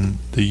earlier in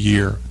the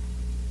year.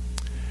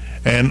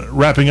 And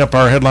wrapping up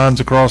our headlines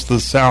across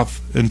the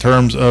South in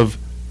terms of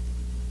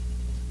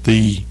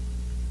the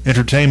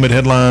entertainment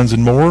headlines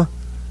and more,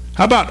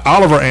 how about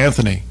Oliver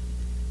Anthony?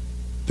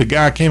 The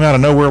guy came out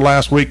of nowhere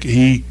last week.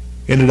 He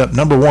ended up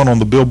 #1 on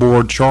the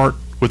Billboard chart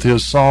with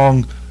his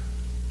song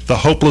 "The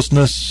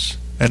Hopelessness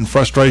and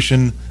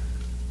Frustration,"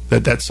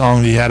 that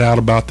song he had out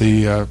about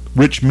the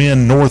rich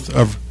men north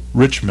of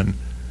Richmond,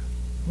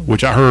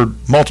 which I heard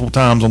multiple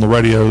times on the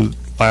radio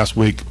last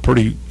week.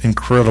 Pretty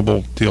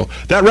incredible deal.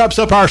 That wraps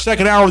up our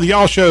second hour of the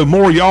Y'all Show.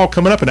 More Y'all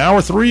coming up in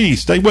hour 3.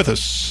 Stay with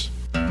us.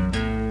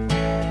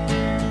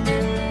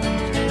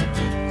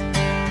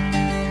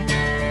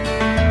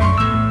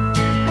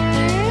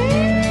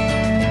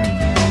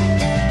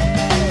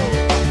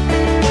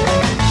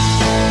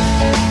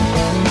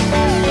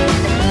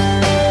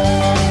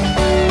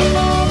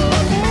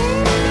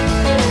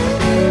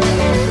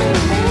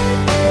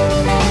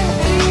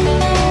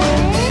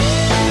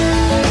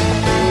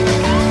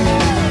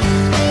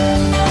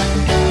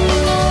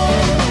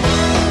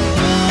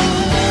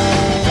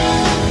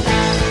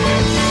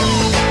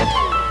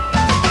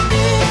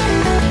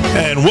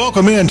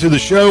 welcome into the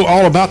show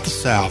all about the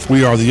South.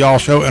 We are the Y'all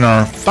Show in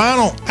our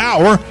final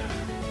hour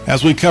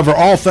as we cover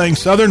all things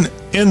Southern.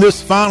 In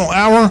this final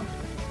hour,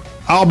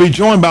 I'll be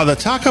joined by the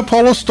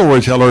Toccopola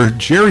Storyteller,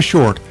 Jerry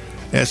Short,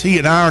 as he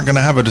and I are going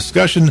to have a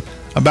discussion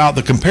about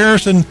the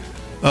comparison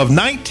of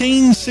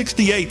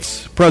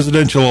 1968's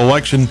presidential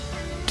election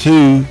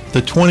to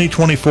the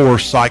 2024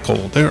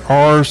 cycle. There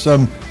are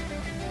some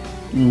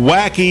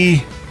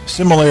wacky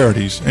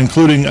similarities,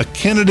 including a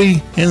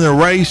Kennedy in the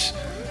race,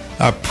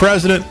 a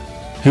president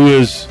who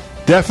is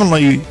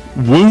definitely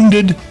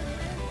wounded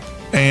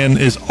and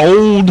is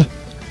old,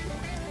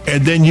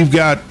 and then you've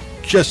got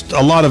just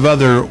a lot of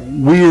other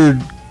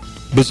weird,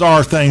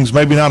 bizarre things.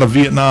 Maybe not a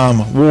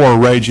Vietnam War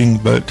raging,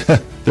 but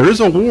there is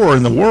a war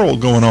in the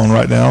world going on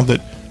right now that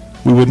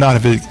we would not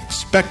have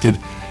expected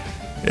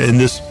in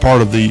this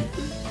part of the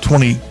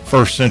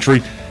 21st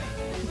century.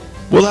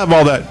 We'll have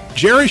all that.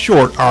 Jerry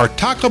Short, our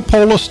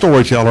Toccopola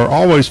Storyteller,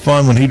 always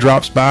fun when he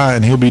drops by,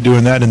 and he'll be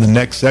doing that in the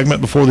next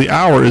segment before the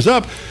hour is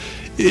up.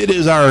 It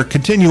is our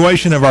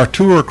continuation of our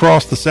tour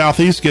across the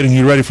Southeast, getting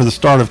you ready for the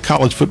start of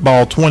college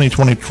football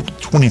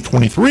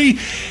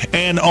 2020-2023.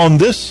 And on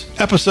this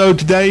episode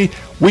today,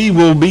 we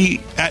will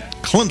be at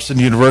Clemson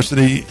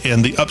University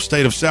in the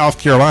upstate of South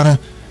Carolina,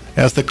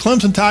 as the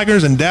Clemson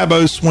Tigers and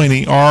Dabo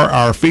Swinney are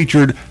our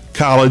featured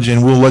college,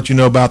 and we'll let you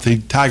know about the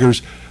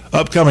Tigers'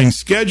 upcoming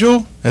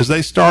schedule as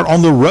they start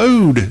on the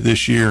road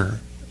this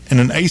year in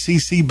an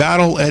ACC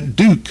battle at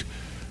Duke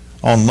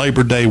on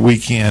Labor Day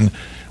weekend.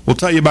 We'll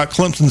tell you about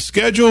Clemson's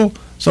schedule,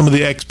 some of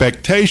the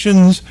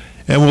expectations,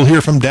 and we'll hear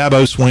from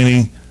Dabo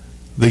Swinney,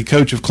 the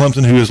coach of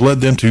Clemson, who has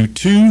led them to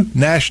 2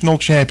 national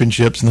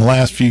championships in the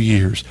last few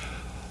years.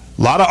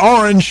 A lot of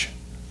orange,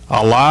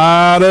 a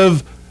lot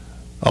of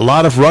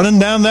running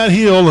down that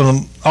hill,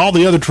 and all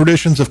the other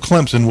traditions of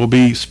Clemson will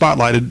be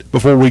spotlighted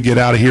before we get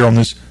out of here on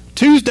this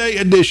Tuesday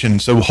edition.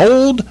 So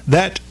hold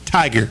that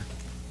tiger.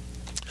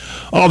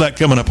 All that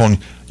coming up on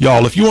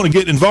y'all. If you want to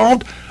get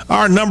involved,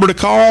 our number to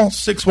call,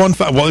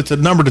 615, well, it's a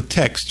number to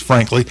text,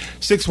 frankly,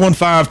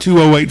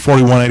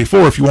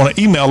 615-208-4184. If you want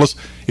to email us,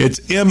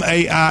 it's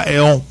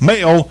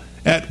mail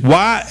at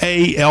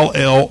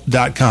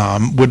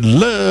yall.com. Would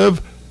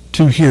love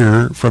to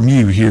hear from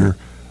you here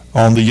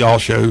on the Y'all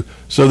Show.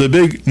 So the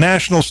big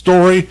national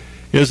story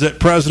is that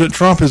President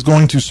Trump is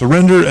going to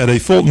surrender at a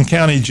Fulton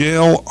County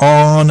jail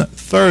on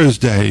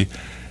Thursday.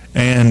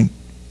 And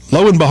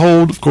lo and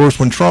behold, of course,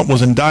 when Trump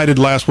was indicted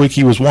last week,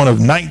 he was one of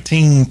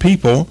 19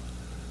 people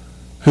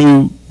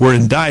who were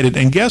indicted.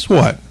 And guess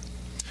what?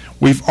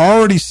 We've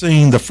already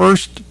seen the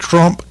first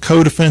Trump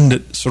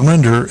co-defendant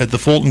surrender at the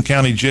Fulton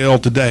County jail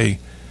today.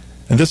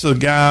 And this is a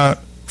guy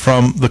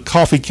from the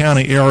Coffee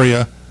County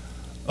area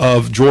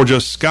of Georgia,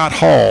 Scott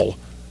Hall,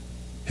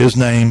 his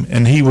name,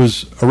 and he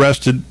was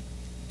arrested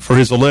for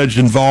his alleged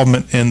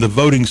involvement in the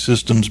voting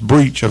system's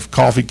breach of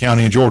Coffee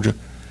County in Georgia.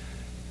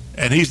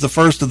 And he's the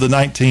first of the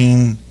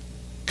 19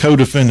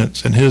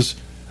 co-defendants, and his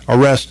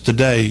arrest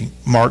today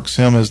marks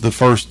him as the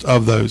first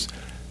of those.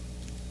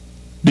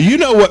 Do you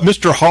know what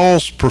Mr.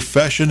 Hall's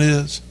profession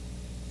is?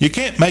 You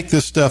can't make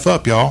this stuff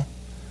up, y'all.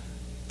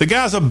 The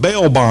guy's a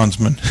bail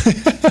bondsman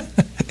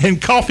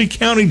in Coffee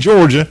County,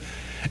 Georgia,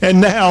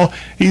 and now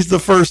he's the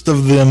first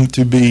of them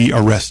to be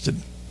arrested.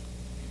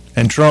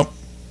 And Trump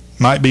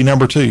might be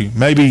number 2.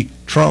 Maybe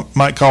Trump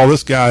might call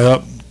this guy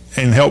up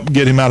and help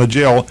get him out of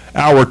jail.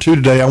 Hour 2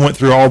 today, I went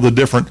through all the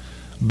different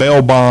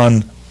bail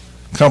bond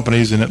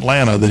companies in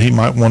Atlanta that he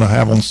might want to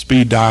have on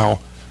speed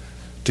dial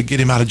to get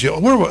him out of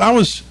jail.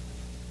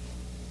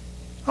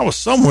 I was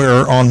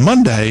somewhere on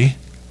Monday,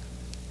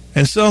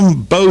 and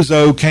some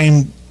bozo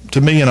came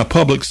to me in a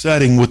public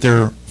setting with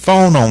their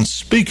phone on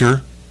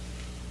speaker.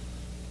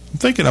 I'm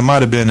thinking I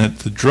might have been at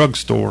the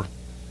drugstore.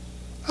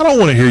 I don't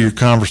want to hear your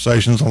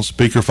conversations on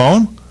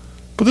speakerphone.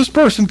 But this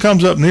person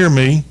comes up near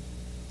me.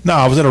 No,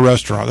 I was at a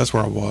restaurant. That's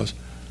where I was.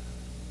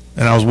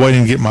 And I was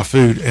waiting to get my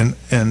food. And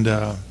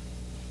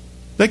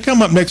they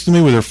come up next to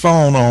me with their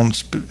phone on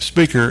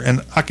speaker,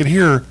 and I could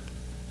hear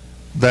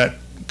that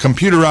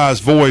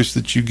computerized voice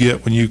that you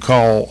get when you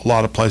call a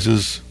lot of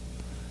places.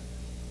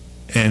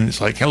 And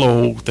it's like,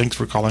 hello, thanks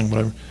for calling,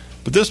 whatever.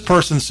 But this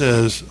person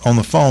says on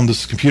the phone,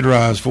 this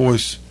computerized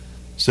voice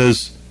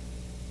says,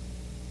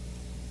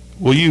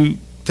 will you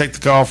take the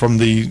call from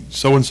the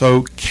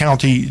so-and-so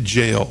county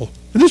jail?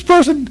 And this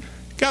person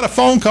got a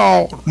phone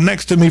call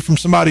next to me from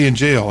somebody in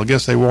jail. I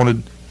guess they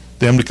wanted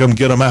them to come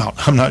get them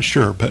out. I'm not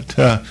sure, but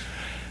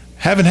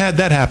haven't had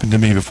that happen to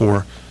me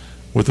before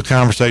with a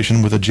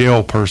conversation with a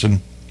jail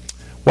person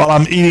while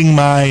I'm eating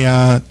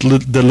my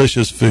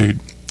delicious food.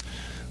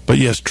 But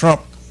yes,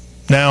 Trump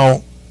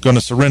now going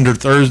to surrender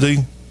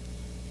Thursday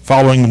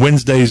following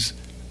Wednesday's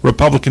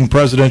Republican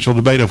presidential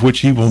debate, of which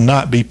he will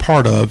not be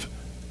part of,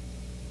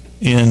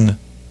 in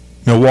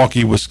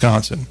Milwaukee,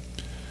 Wisconsin.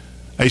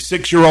 A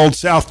 6-year-old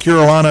South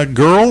Carolina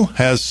girl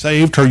has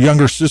saved her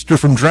younger sister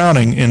from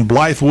drowning in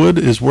Blythewood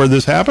is where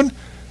this happened.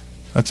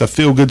 That's a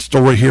feel-good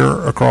story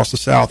here across the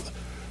South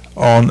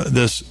on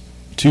this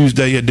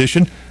Tuesday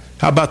edition.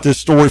 How about this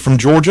story from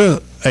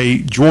Georgia? A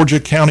Georgia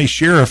county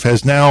sheriff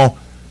has now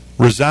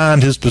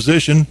resigned his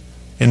position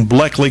in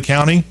Bleckley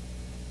County.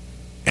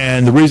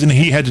 And the reason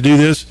he had to do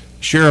this,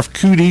 Sheriff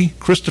Cootie,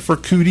 Christopher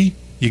Cootie,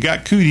 you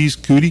got cooties,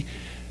 Cootie.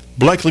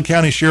 Bleckley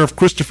County Sheriff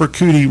Christopher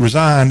Cootie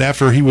resigned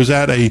after he was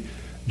at a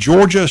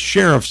Georgia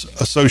Sheriff's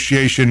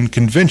Association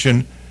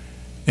convention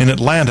in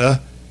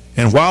Atlanta.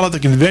 And while at the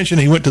convention,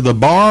 he went to the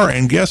bar,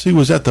 and guess who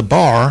was at the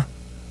bar?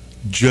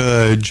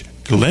 Judge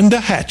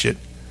Glenda Hatchett,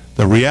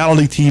 the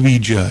reality TV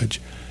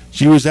judge.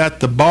 She was at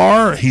the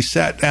bar. He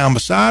sat down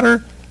beside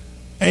her,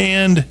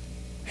 and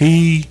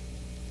he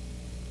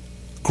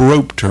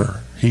groped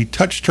her. He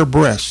touched her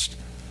breast.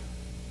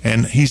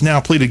 And he's now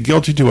pleaded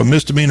guilty to a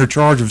misdemeanor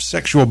charge of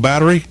sexual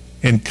battery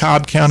in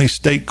Cobb County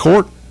State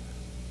Court.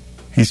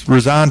 He's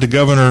resigned to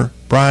Governor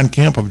Brian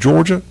Kemp of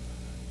Georgia,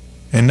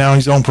 and now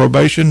he's on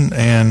probation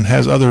and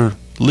has other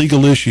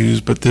legal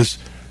issues. But this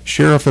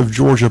sheriff of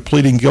Georgia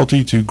pleading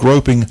guilty to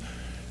groping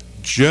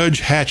Judge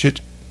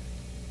Hatchett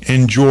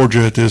in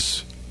Georgia at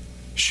this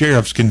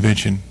sheriff's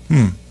convention.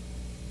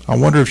 I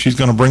wonder if she's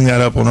going to bring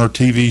that up on her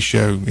TV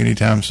show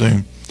anytime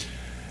soon.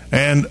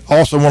 And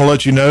also want to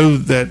let you know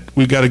that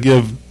we've got to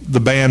give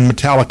the band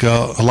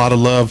Metallica a lot of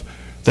love.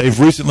 They've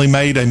recently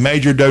made a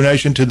major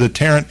donation to the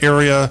Tarrant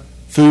Area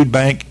Food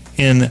Bank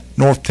in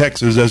North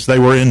Texas, as they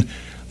were in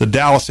the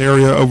Dallas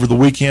area over the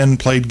weekend,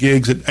 played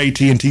gigs at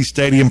AT&T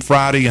Stadium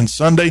Friday and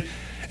Sunday.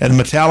 And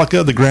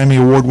Metallica, the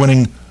Grammy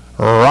Award-winning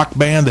rock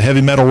band, the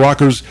heavy metal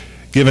rockers,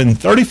 given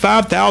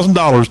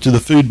 $35,000 to the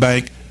food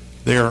bank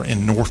there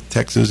in North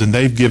Texas, and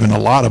they've given a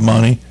lot of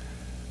money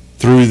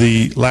through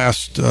the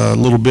last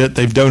little bit.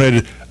 They've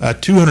donated a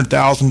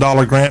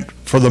 $200,000 grant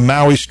for the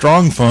Maui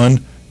Strong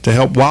Fund to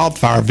help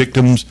wildfire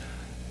victims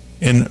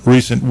in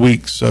recent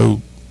weeks.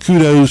 So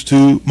kudos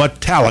to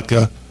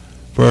Metallica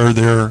for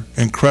their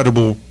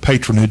incredible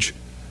patronage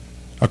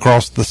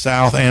across the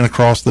South and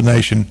across the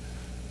nation.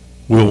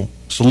 We'll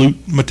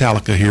salute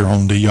Metallica here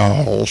on the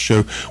Y'all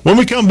Show. When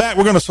we come back,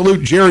 we're going to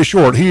salute Jerry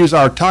Short. He is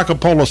our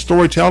Toccopola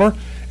storyteller,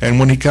 and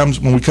when we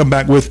come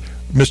back with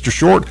Mr.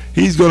 Short,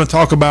 he's going to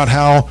talk about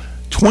how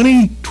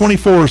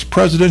 2024's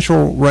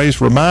presidential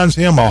race reminds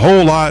him a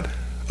whole lot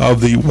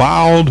of the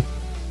wild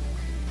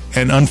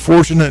and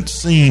unfortunate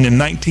scene in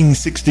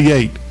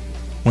 1968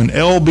 when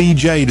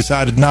LBJ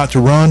decided not to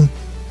run,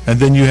 and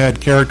then you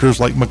had characters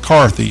like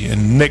McCarthy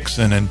and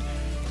Nixon and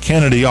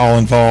Kennedy all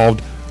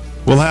involved.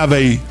 We'll have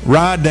a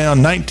ride down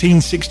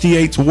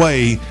 1968's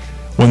way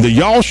when the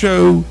Y'all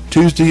Show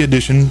Tuesday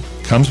edition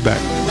comes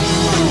back.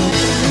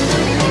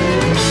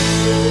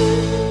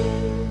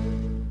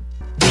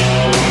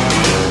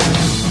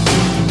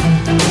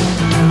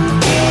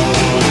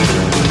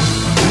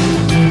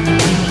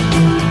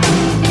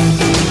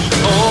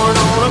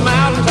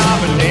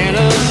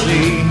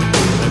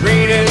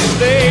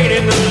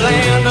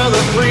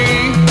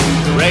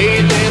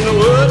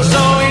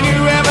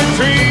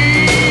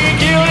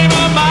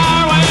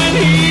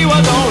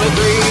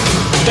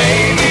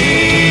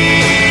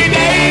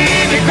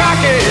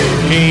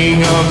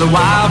 The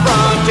wild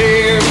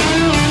frontier,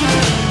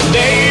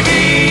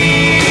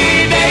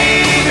 Davy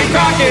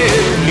Crockett,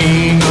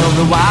 king of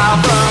the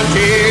wild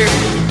frontier.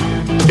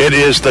 It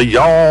is the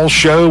Y'all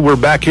Show. We're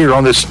back here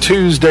on this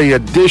Tuesday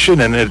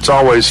edition, and it's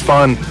always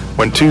fun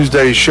when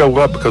Tuesdays show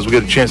up because we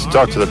get a chance to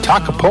talk to the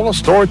Toccopola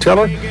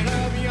storyteller,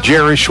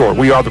 Jerry Short.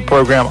 We are the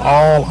program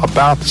all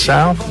about the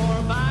South,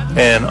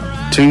 and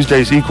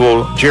Tuesdays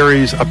equal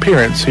Jerry's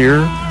appearance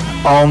here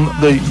on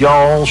the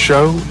Y'all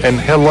Show. And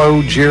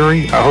hello,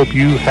 Jerry. I hope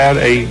you had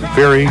a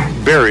very,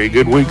 very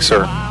good week,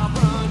 sir.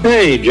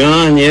 Hey,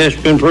 John. Yeah,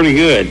 it's been pretty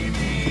good.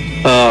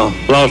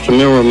 Lost a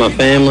member of my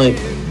family,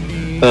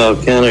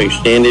 kind of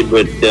extended,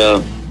 but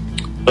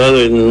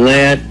other than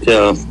that,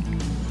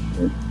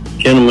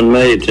 gentleman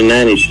made it to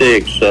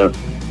 96. I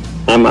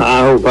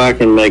hope I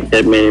can make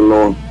that many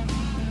more.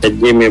 That'd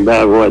give me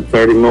about,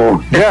 30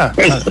 more? Yeah.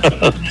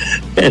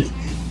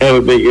 That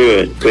would be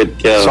good.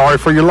 But sorry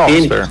for your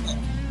loss there.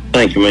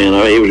 Thank you, man.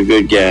 He was a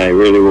good guy. He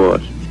really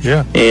was.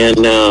 Yeah.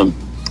 And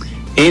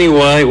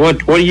anyway,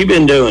 what have you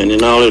been doing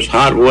in all this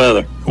hot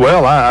weather?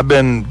 Well, I've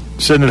been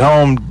sitting at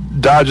home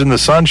dodging the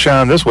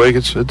sunshine this week.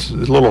 It's a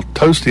little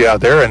toasty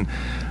out there, and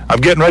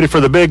I'm getting ready for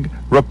the big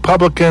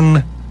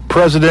Republican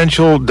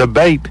presidential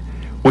debate,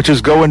 which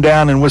is going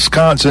down in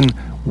Wisconsin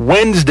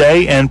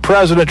Wednesday, and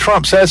President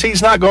Trump says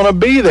he's not going to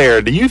be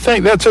there. Do you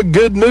think that's a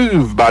good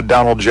move by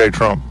Donald J.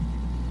 Trump?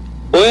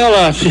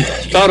 Well, I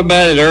thought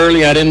about it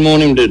early. I didn't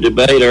want him to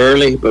debate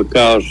early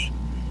because,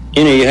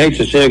 you hate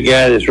to see a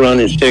guy that's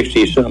running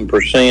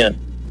 60-something%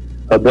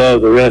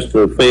 above the rest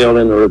of the field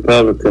in the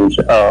Republican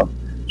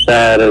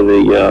side of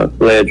the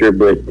ledger.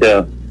 But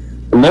the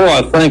more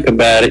I think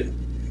about it,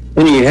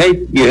 you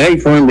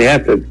hate for him to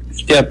have to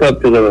step up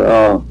to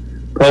the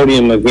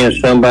podium against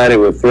somebody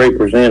with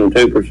 3% and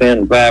 2%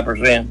 and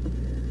 5%.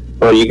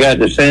 Well, you got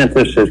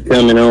DeSantis that's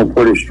coming on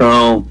pretty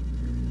strong.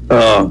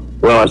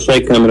 Well, I say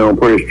coming on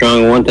pretty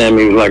strong. One time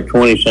he was like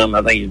 20-something.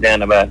 I think he's down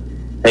to about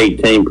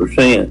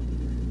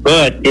 18%.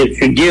 But it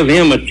should give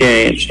him a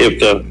chance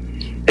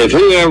if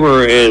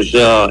whoever is,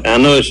 I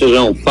know this is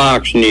on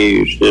Fox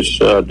News, this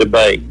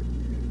debate,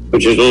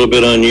 which is a little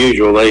bit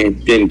unusual. They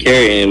didn't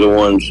carry any of the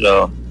ones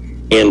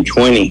in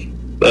 20.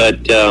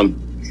 But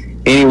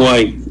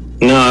anyway,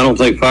 no, I don't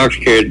think Fox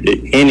carried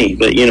any.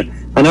 But,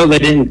 I know they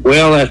didn't.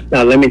 Well,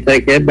 let me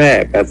take that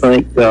back. I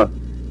think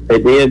they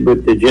did,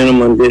 but the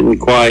gentleman didn't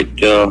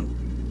quite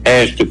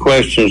ask the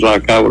questions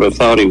like I would have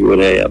thought he would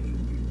have.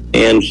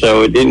 And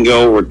so it didn't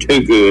go over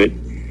too good.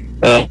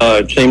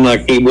 It seemed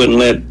like he wouldn't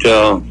let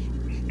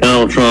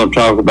Donald Trump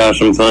talk about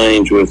some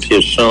things with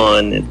his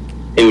son that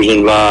he was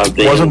involved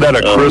in. Wasn't that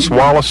a Chris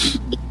Wallace?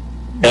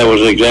 That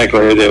was exactly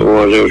who that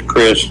was. It was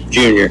Chris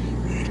Jr.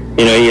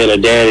 He had a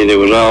daddy that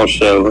was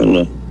also in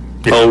the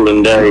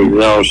olden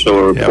days, also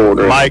a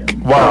reporter. Mike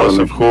Wallace,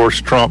 of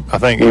course. Trump, I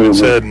think, even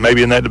said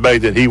maybe in that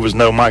debate that he was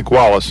no Mike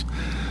Wallace.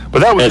 But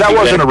that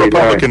wasn't a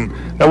Republican.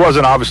 Right. That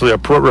wasn't obviously a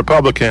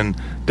Republican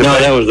debate. No,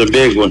 that was the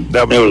big one.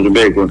 That was the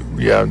big one.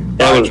 Yeah,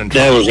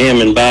 that was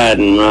him and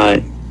Biden,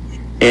 right?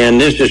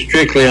 And this is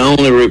strictly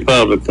only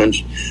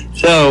Republicans.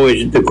 So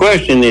the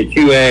question that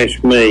you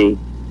asked me,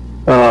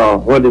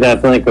 what did I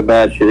think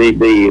about should he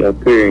be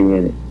appearing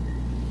in it?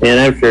 And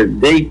after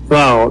deep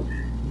thought,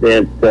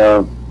 that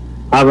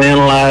I've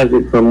analyzed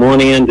it from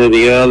one end to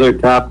the other,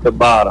 top to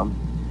bottom,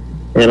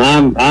 and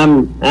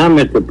I'm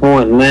at the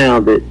point now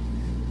that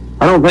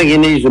I don't think he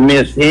needs to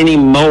miss any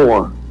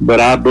more, but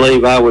I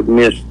believe I would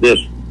miss this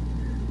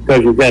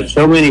because you've got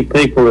so many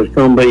people that's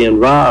going to be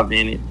involved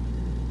in it.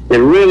 It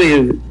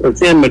really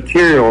it's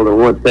immaterial to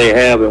what they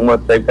have and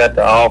what they've got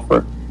to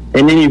offer.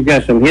 And then you've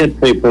got some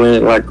hit people in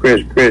it like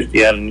Chris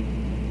Christie out of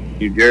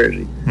New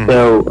Jersey.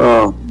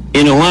 So,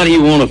 why do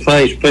you want to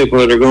face people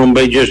that are going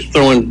to be just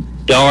throwing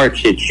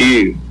darts at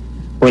you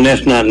when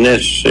that's not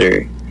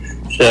necessary?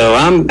 So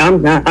I'm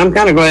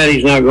kind of glad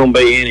he's not going to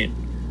be in it.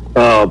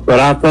 But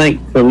I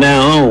think from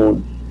now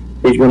on,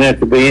 he's going to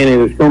have to be in it.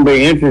 It's going to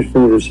be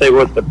interesting to see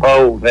what the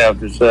polls have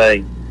to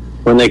say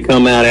when they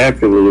come out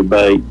after the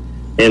debate.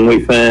 And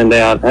we find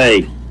out,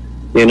 hey,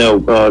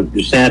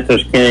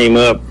 DeSantis came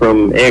up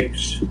from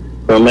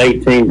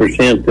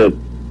 18% to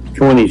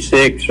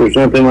 26 or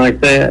something like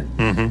that.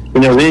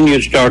 Then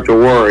you'd start to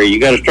worry. You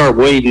got to start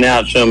weeding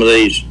out some of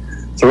these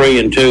 3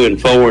 and 2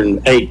 and 4 and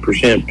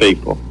 8%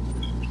 people.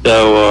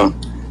 So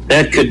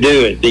that could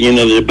do it. The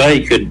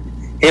debate could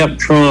help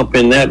Trump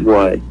in that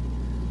way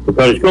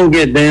because it's going to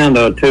get down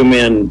to a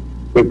 2-man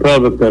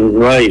Republican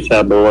race,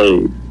 I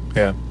believe.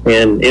 Yeah.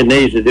 And it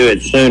needs to do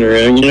it sooner.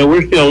 And,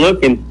 we're still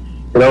looking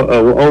at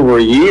over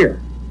a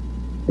year.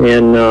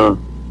 And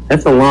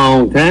that's a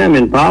long time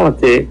in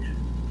politics.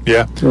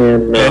 Yeah.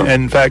 And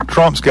in fact,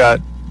 Trump's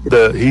got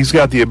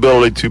the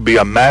ability to be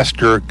a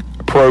master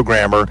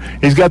programmer.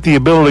 He's got the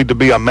ability to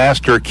be a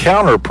master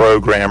counter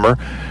programmer.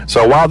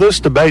 So while this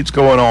debate's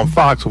going on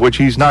Fox, which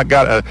he's not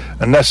got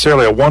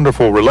necessarily a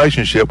wonderful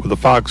relationship with the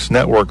Fox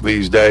network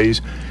these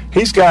days,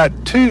 he's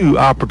got 2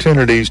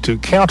 opportunities to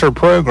counter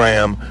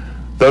program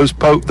those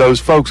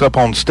folks up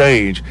on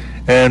stage.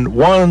 And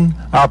one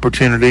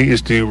opportunity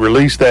is to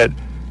release that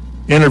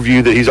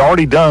interview that he's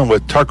already done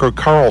with Tucker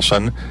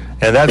Carlson,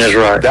 and that's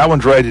right. That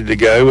one's ready to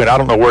go, and I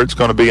don't know where it's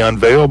going to be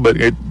unveiled, but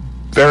it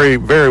very,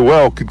 very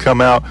well could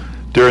come out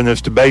during this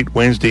debate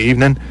Wednesday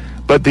evening.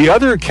 But the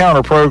other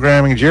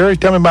counter-programming, Jerry,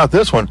 tell me about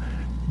this one.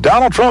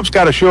 Donald Trump's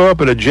got to show up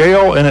at a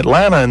jail in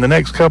Atlanta in the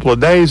next couple of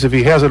days if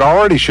he hasn't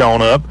already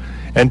shown up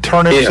and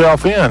turn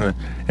himself in.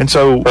 And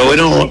so, well, we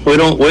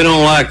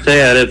don't like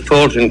that at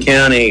Fulton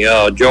County,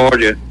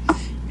 Georgia,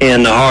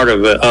 in the heart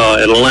of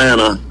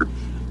Atlanta,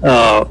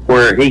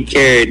 where he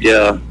carried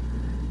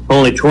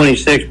only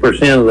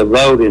 26% of the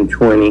vote in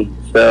 20.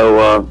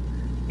 So,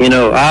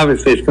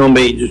 obviously it's going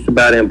to be just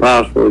about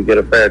impossible to get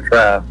a fair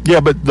trial. Yeah,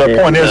 but the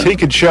point is he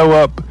could show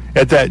up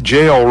at that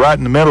jail right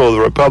in the middle of the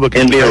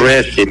Republican and be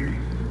arrested.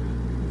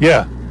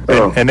 Yeah,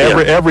 and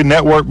every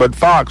network but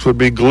Fox would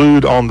be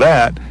glued on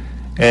that,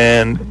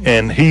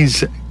 and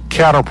he's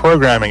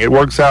counter-programming. It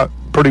works out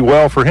pretty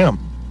well for him.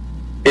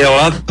 Yeah,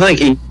 well, I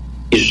think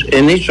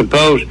he's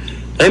supposed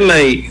they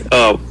may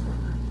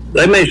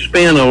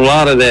spin a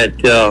lot of that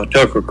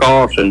Tucker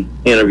Carlson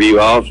interview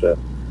also.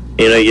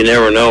 You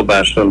never know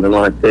about something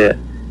like that.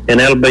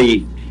 And that'll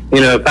be,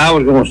 if I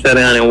was going to sit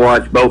down and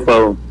watch both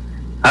of them,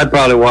 I'd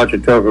probably watch a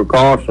Tucker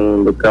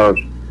Carlson one because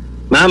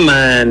my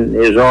mind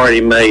is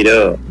already made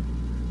up.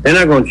 They're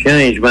not going to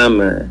change my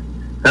mind.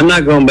 I'm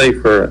not going to be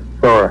for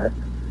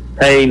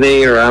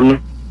Haley, or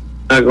I'm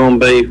not going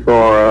to be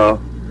for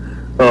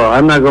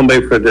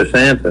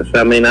DeSantis.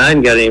 I mean, I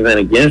ain't got anything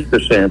against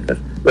DeSantis,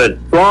 but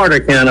Florida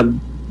kind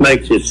of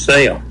makes it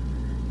sell.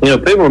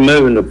 People are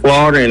moving to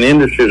Florida, and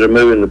industries are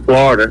moving to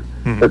Florida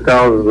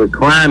because of the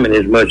climate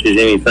as much as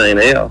anything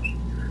else.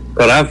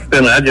 But I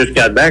just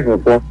got back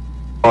from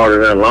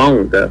Florida not long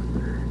ago,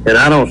 and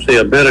I don't see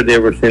a bit of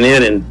difference in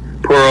it and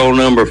poor old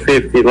number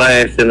 50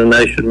 last in the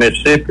nation of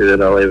Mississippi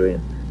that I live in.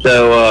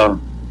 So,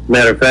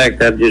 matter of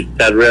fact,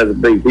 I'd rather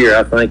be here,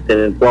 I think, than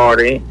in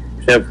Florida,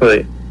 except for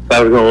if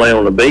I was going to lay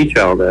on the beach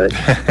all day.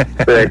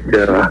 But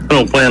I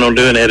don't plan on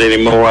doing that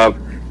anymore. I've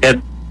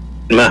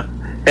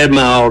had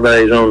my all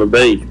days on the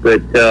beach.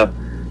 But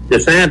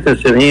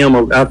DeSantis and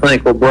him, I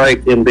think, will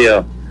break and be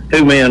a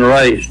two-man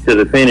race to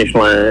the finish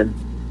line,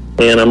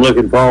 and I'm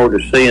looking forward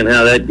to seeing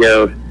how that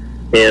goes.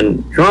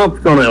 And Trump's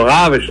going to,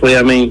 obviously,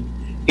 I mean,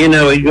 he's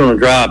going to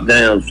drop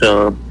down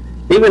some.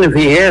 Even if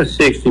he has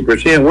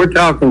 60%, we're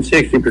talking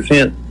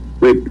 60%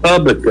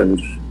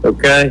 Republicans,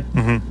 okay?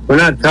 Mm-hmm. We're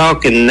not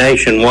talking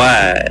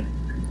nationwide.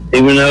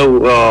 Even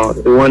though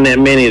there wasn't that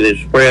many that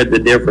spread the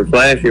difference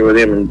last year with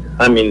him, and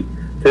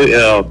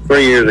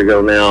 3 years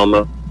ago now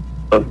almost,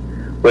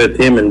 with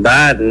him and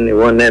Biden, there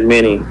wasn't that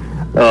many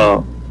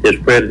that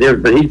spread the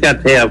difference. But he's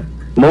got to have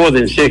more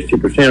than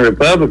 60%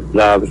 Republicans,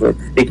 obviously.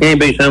 He can't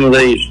be some of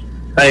these,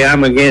 hey,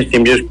 I'm against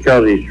him just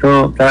because he's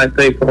Trump type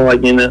people,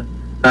 like,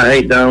 I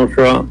hate Donald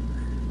Trump.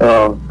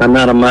 I'm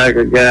not a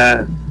MAGA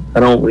guy. I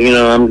don't,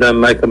 I'm done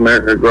make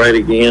America great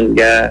again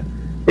guy.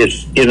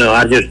 It's,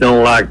 I just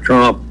don't like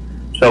Trump.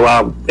 So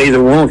I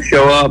either won't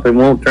show up and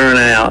won't turn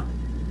out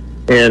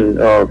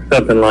or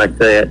something like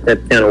that.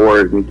 That kind of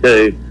worries me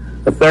too.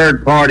 A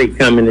third party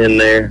coming in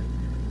there.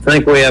 I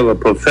think we have a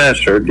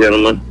professor,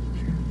 gentlemen,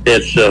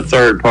 that's a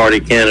third party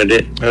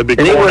candidate. That'd be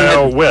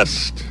Cornell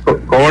West.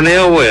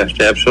 Cornell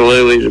West,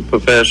 absolutely. He's a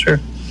professor.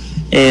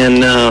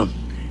 And,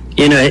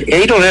 he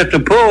don't have to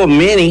pull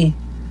many,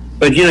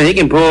 but, he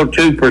can pull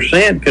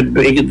 2%, could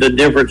be the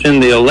difference in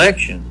the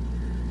election.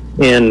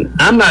 And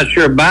I'm not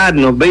sure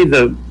Biden will be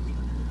the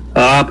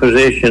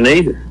opposition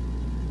either.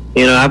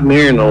 I'm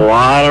hearing a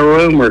lot of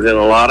rumors and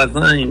a lot of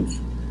things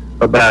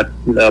about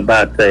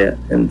that.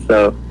 And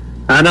so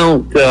I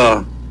don't,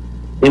 I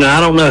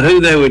don't know who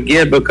they would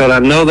get, because I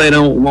know they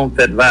don't want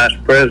that vice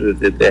president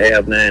that they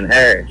have now in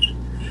Harris.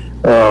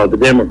 The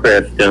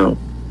Democrats don't.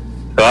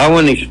 So I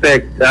wouldn't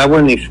expect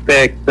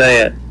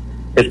that.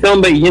 It's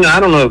going to be, I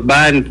don't know if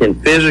Biden can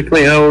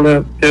physically hold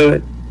up to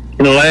it.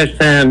 Last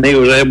time he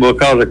was able,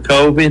 because of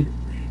COVID,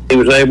 he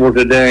was able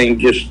to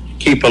just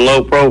keep a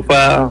low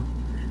profile,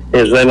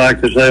 as they like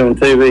to say on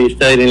TV. He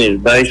stayed in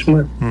his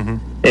basement. Mm-hmm.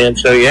 And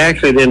so he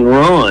actually didn't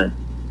run.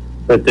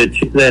 But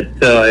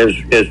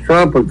as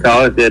Trump would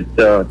call it,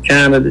 that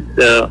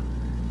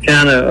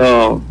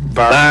China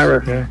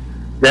virus, yeah.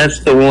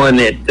 That's the one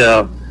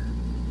that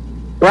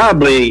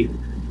probably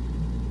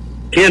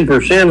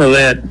 10% of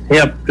that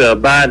helped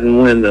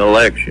Biden win the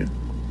election.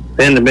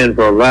 Hadn't it been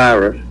for a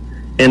virus.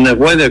 And the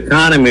way the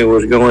economy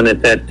was going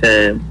at that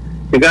time,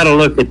 you got to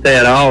look at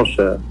that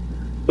also.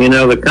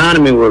 The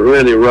economy was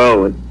really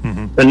rolling.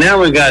 Mm-hmm. But now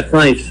we got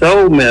things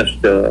so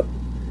messed up.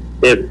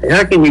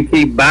 How can you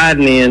keep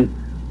Biden in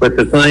with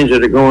the things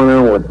that are going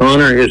on with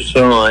Hunter, his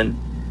son,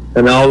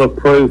 and all the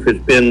proof it's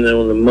been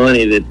on the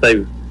money that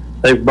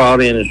they've brought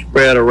in and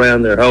spread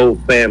around their whole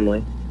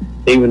family?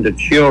 Even the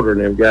children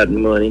have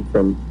gotten money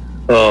from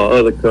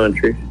other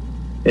countries,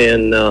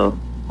 and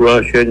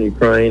Russia and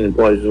Ukraine and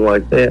places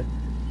like that.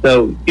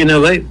 So,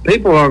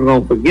 people aren't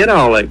going to forget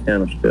all that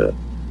kind of stuff.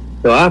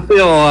 So I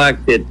feel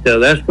like that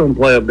that's going to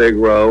play a big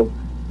role.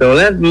 So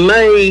that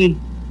may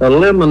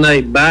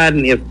eliminate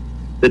Biden if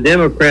the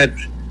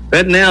Democrats,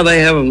 right now they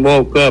haven't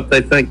woke up.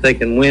 They think they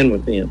can win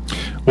with him.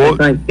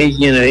 Well, I think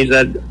he's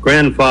that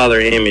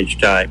grandfather image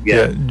type guy.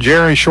 Yeah,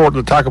 Jerry Short,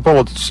 the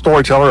Toccopola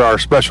Storyteller, our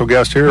special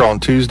guest here on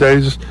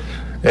Tuesdays,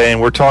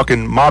 and we're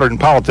talking modern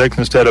politics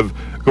instead of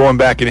going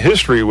back in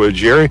history with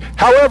Jerry.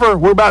 However,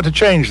 we're about to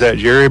change that,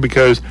 Jerry,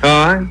 because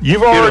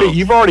you've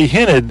already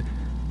hinted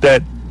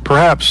that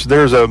perhaps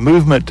there's a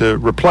movement to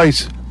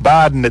replace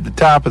Biden at the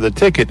top of the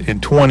ticket in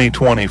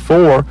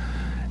 2024,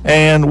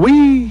 and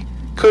we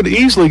could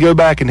easily go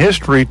back in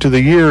history to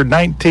the year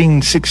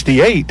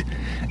 1968,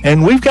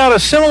 and we've got a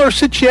similar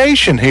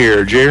situation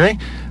here, Jerry,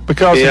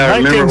 because in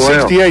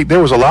 1968 there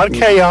was a lot of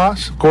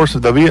chaos. Of course,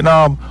 the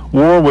Vietnam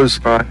War was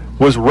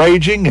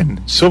raging,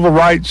 and civil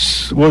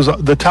rights was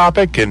the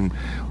topic, and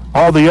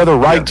all the other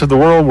rights of the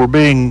world were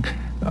being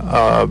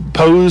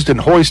posed and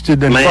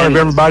hoisted in front of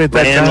everybody at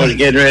that time. Man was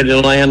getting ready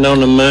to land on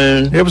the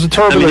moon. It was a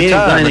turbulent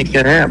time. Anything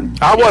could happen.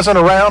 I wasn't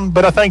around,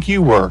 but I think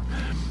you were.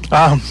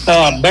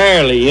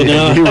 Barely,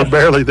 You were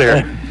barely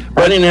there.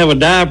 I didn't have a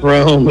diaper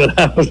on, but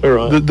I was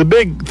around. The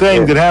big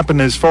thing that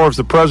happened as far as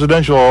the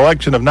presidential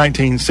election of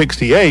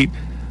 1968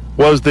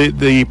 was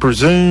the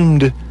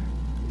presumed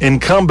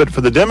incumbent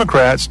for the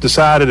Democrats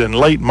decided in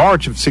late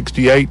March of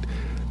 68,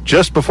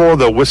 just before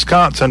the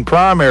Wisconsin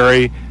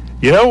primary,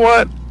 you know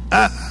what?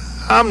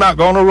 I'm not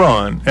going to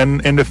run.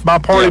 And if my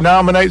party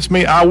nominates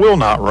me, I will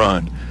not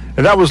run.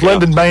 And that was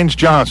Lyndon Baines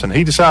Johnson.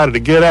 He decided to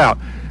get out.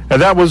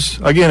 And that was,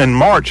 again, in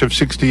March of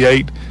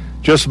 68,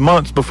 just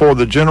months before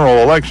the general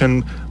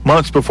election,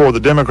 months before the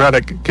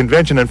Democratic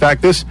convention. In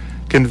fact, this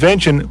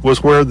convention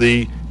was where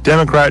the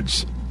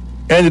Democrats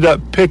ended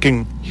up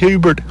picking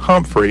Hubert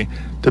Humphrey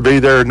to be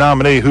their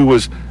nominee, who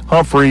was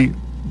Humphrey,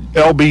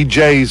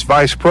 LBJ's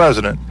vice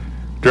president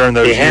during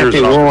those years.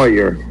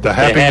 The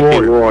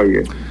happy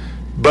warrior.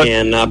 But,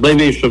 and I believe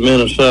he's from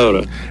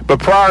Minnesota. But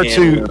prior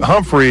to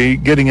Humphrey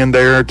getting in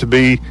there to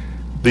be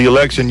the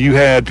election, you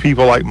had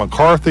people like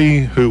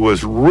McCarthy, who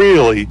was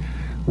really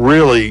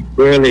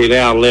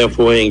out left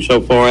wing,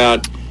 so far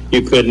out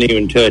you couldn't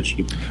even touch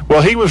him.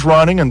 Well, he was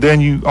running, and then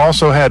you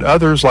also had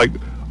others like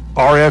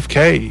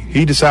RFK.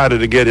 He decided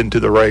to get into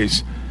the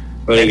race,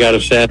 But he got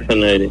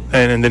assassinated.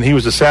 And then he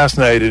was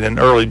assassinated in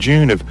early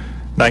June of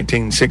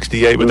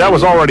 1968. But that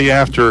was already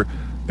after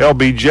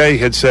LBJ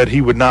had said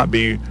he would not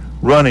be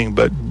running.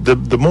 But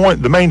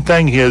the main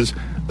thing is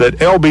that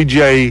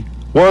LBJ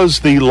was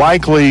the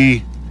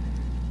likely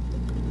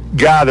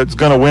guy that's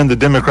going to win the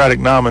Democratic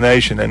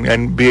nomination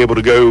and be able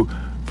to go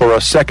for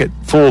a second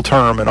full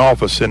term in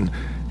office in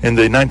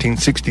the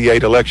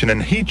 1968 election,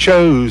 and he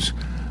chose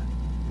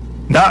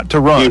not to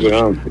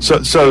run.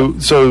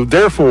 So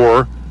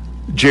therefore,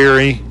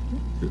 Jerry,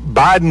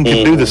 Biden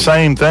can do the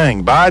same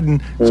thing.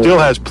 Biden still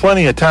has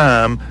plenty of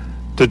time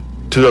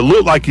to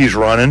look like he's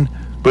running,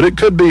 but it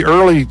could be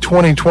early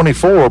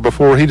 2024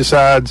 before he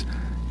decides,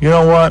 you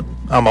know what,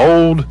 I'm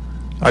old,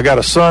 I got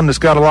a son that's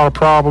got a lot of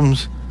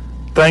problems,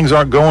 things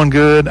aren't going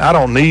good, I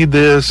don't need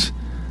this,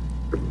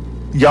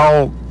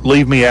 y'all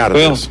leave me out of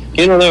this.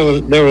 You know,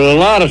 there was a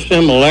lot of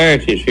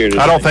similarities here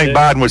today. I don't think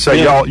Biden would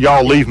say,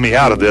 y'all leave me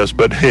out of this,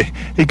 but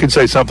he could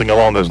say something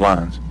along those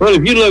lines. Well,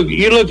 if you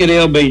look at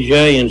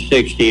LBJ in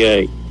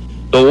 68,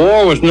 the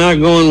war was not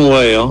going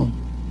well.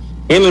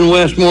 Him and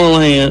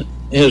Westmoreland,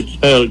 his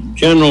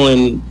general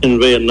in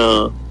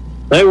Vietnam,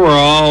 they were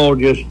all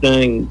just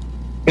kind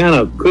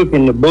of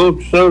cooking the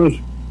books, so to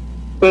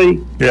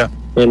speak. Yeah.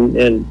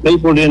 And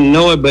people didn't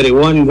know it, but it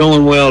wasn't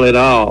going well at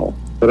all.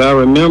 But I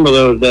remember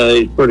those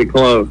days pretty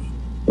close.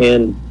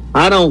 And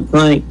I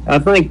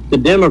think the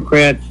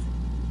Democrats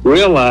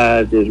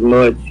realized as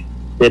much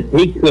that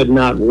he could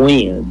not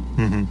win.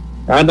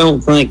 Mm-hmm. I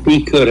don't think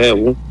he could have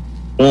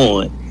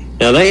won.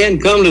 Now, they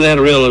hadn't come to that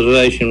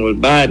realization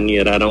with Biden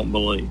yet, I don't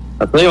believe.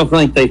 I still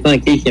think they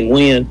think he can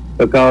win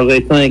because they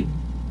think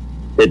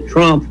that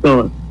Trump's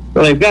going to...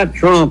 Well, they've got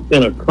Trump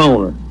in a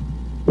corner,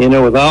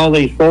 with all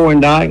these 4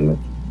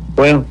 indictments.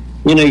 Well,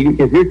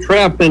 if you're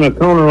trapped in a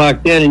corner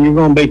like that and you're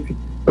going to be...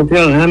 I'm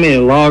telling you how many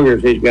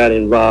lawyers he's got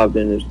involved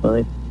in this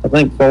thing. I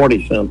think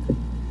 40-something.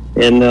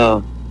 And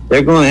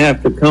they're going to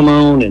have to come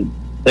on, and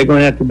they're going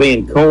to have to be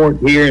in court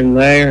here and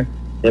there,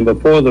 and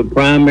before the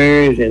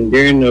primaries and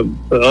during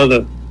the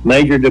other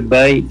major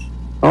debates.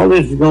 All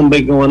this is going to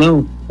be going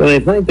on. So they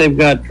think they've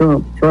got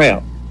Trump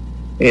trapped.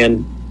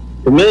 And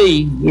to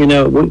me,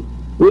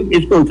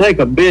 it's going to take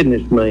a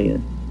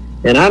businessman.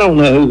 And I don't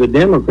know who the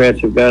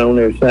Democrats have got on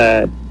their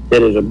side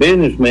that is a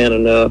businessman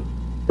enough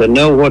to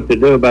know what to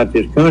do about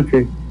this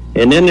country.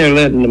 And then they're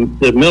letting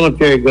the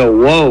military go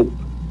woke,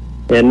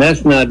 and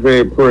that's not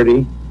very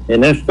pretty,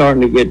 and that's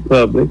starting to get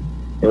public.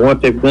 And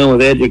what they've done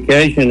with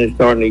education is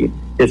starting to get...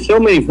 There's so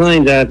many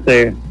things out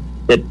there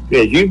that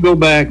as you go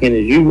back and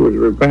as you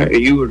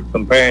were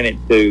comparing it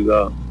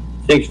to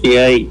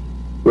 68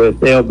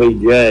 with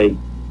LBJ,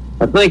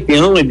 I think the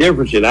only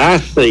difference that I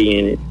see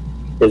in it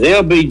is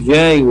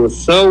LBJ was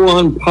so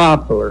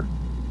unpopular.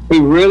 He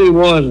really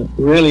wasn't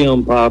really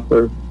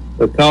unpopular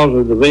because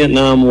of the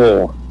Vietnam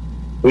War.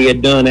 He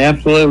had done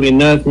absolutely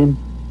nothing.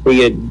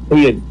 He had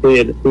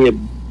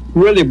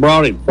really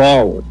brought it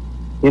forward.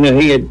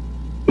 He had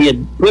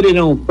put it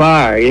on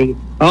fire,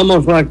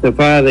 almost like the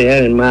fire they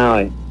had in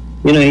Maui.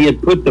 He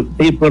put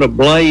a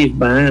blaze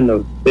behind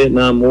the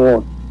Vietnam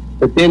War,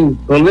 but then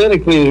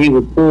politically he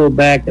would pull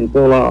back and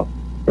pull off.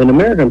 And the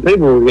American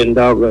people were getting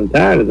doggone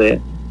tired of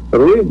that. But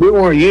we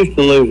weren't used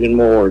to losing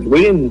wars.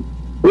 We didn't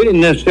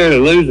necessarily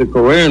lose the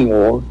Korean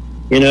War.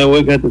 We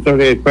got the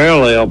 38th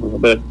parallel,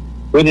 but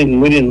we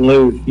didn't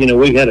lose.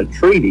 We had a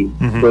treaty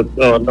with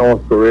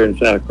North Korea and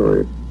South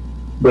Korea,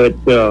 but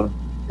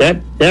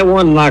that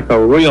wasn't like a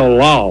real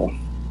loss.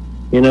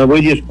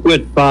 We just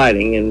quit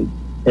fighting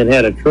and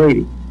had a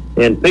treaty.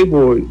 And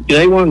people,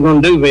 they weren't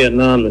going to do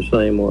Vietnam the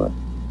same way.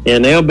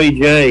 And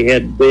LBJ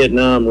had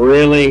Vietnam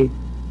really,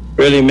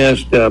 really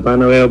messed up. I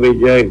know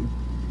LBJ,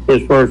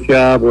 his first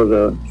job was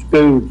a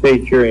school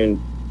teacher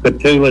in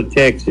Cotula,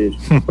 Texas,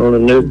 on the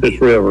Neuse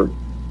River.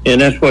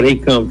 And that's what he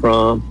come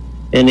from.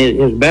 And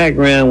his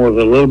background was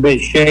a little bit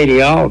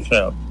shady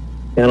also,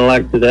 kind of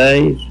like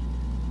today's.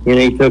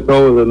 He took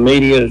over the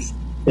media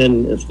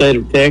in the state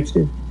of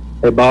Texas.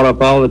 They bought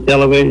up all the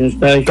television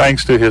stations.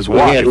 Thanks to his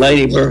wife. He had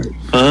Lady Bird.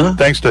 Huh?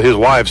 Thanks to his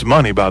wife's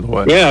money, by the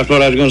way. Yeah, that's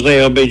what I was going to say,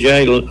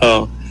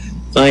 LBJ.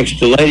 Thanks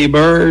to Lady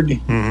Bird,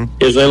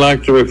 as they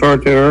like to refer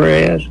to her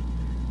as.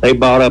 They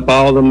bought up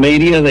all the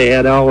media. They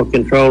had all the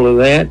control of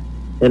that.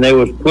 And they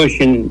was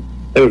pushing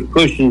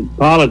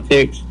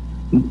politics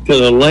to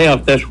the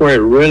left. That's where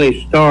it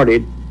really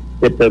started.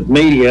 That the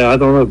media, I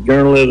don't know if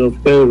journalism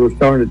schools were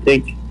starting to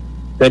teach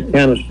that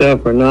kind of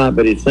stuff or not,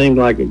 but it seemed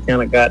like it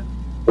kind of got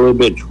a little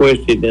bit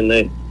twisted in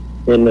that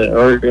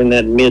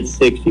mid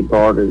 '60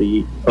 part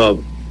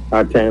of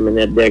our time in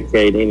that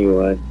decade,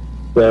 anyway.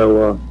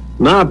 So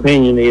my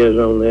opinion is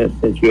on this,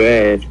 since you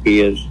ask,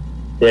 is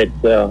that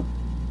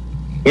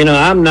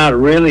I'm not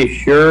really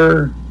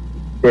sure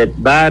that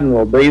Biden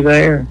will be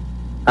there.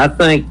 I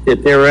think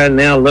that they're right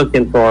now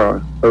looking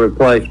for a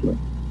replacement,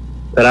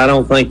 but I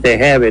don't think they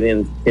have it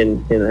in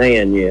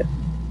hand yet.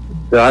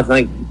 So I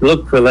think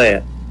look for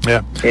that.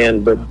 Yeah.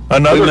 But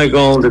we may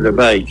go on to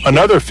debates.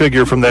 Another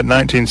figure from that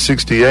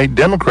 1968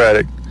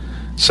 Democratic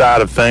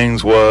side of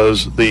things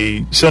was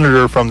the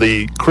senator from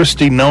the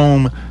Christie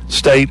Nome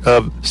state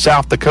of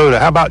South Dakota.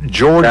 How about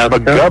George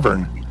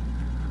McGovern?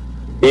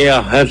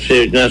 Yeah, that's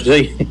it. Now,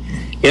 see,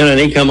 and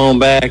he come on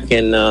back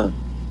and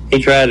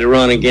he tried to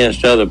run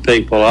against other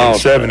people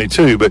also. In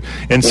 72, but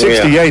in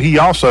 68 he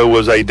also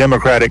was a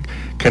Democratic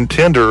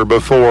contender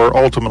before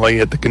ultimately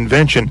at the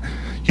convention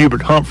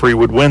Hubert Humphrey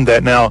would win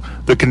that. Now,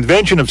 the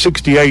convention of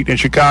 68 in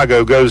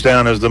Chicago goes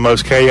down as the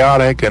most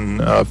chaotic and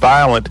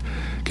violent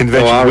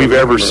convention we've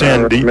ever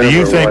seen. Do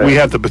you think we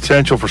have the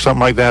potential for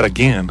something like that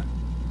again?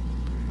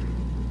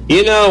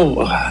 You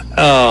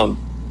know,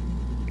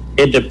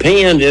 it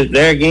depends.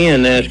 There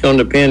again, it's going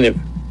to depend if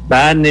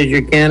Biden is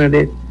your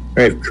candidate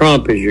or if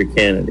Trump is your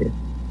candidate.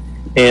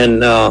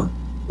 And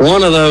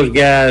one of those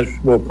guys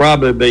will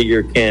probably be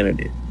your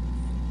candidate.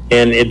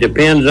 And it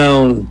depends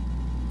on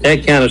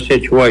that kind of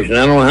situation.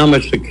 I don't know how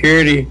much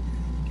security.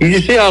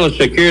 You see all the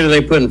security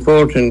they put in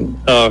Fulton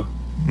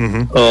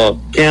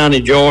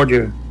County,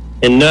 Georgia,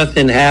 and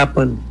nothing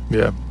happened.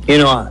 Yeah. You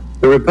know,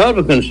 the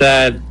Republican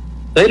side,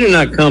 they do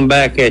not come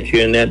back at you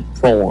in that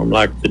form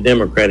like the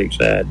Democratic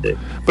side do.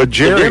 But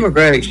Jerry, the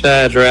Democratic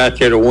sides are out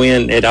there to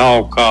win at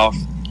all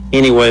costs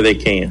any way they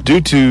can.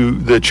 Due to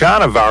the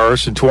China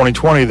virus in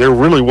 2020, there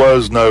really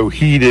was no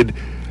heated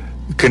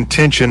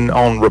contention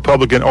on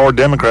Republican or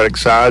Democratic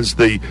sides.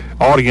 The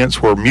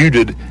audience were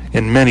muted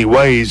in many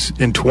ways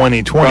in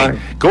 2020. Right.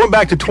 Going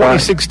back to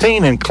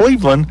 2016 in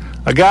Cleveland,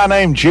 a guy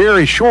named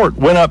Jerry Short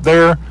went up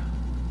there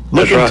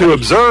looking to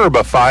observe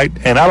a fight,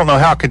 and I don't know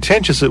how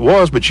contentious it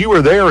was, but you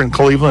were there in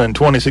Cleveland in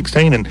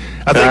 2016, and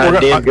I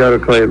think go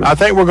to Cleveland. I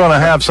think we're going to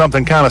have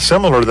something kind of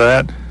similar to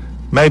that,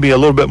 maybe a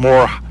little bit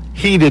more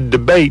heated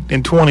debate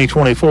in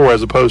 2024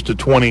 as opposed to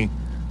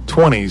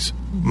 2020's.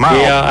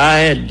 Yeah,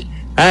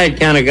 I had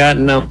kind of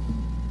gotten I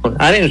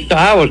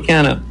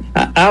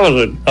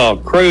was a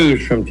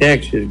cruise from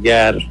Texas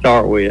guy to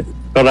start with,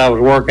 because I was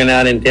working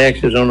out in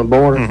Texas on the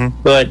border.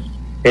 Mm-hmm. But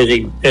as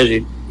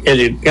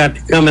it got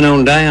to coming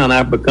on down,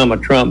 I've become a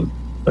Trump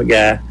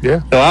guy.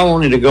 Yeah. So I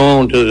wanted to go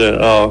on to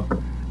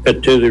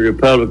the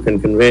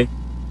Republican convention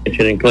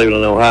in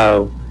Cleveland,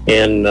 Ohio,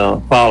 and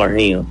follow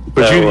him.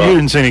 But so, you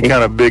didn't see any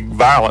kind of big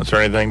violence or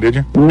anything, did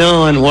you?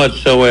 None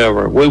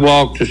whatsoever. We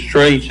walked the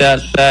streets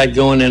outside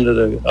going into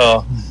the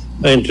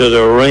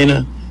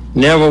arena.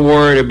 Never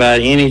worried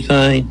about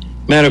anything.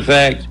 Matter of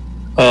fact,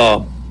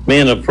 me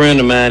and a friend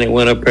of mine that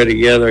went up there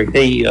together,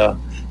 he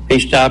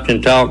stopped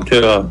and talked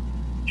to a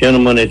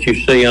gentleman that you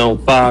see on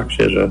Fox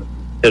as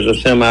a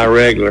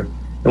semi-regular.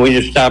 And we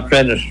just stopped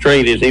right in the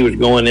street as he was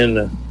going in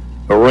the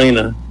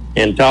arena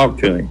and talked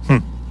to him.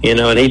 You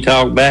know, and he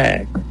talked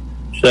back.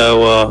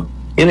 So,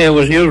 you know, it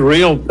was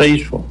real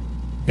peaceful.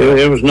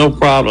 There was no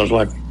problems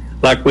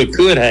like we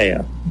could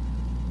have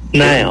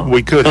now.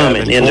 We could have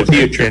in the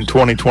future. In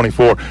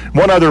 2024.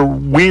 One other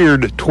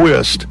weird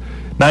twist,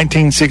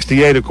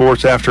 1968, of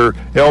course, after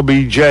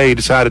LBJ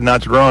decided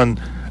not to run,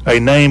 a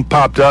name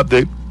popped up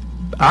that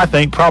I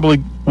think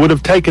probably would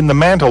have taken the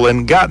mantle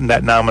and gotten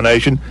that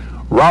nomination,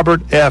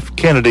 Robert F.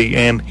 Kennedy.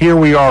 And here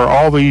we are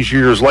all these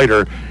years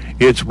later.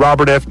 It's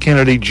Robert F.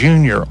 Kennedy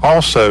Jr.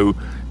 also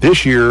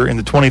this year in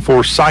the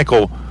 24th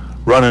cycle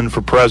running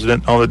for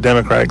president on the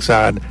Democratic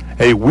side.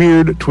 A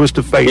weird twist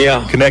of fate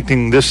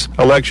connecting this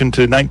election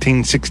to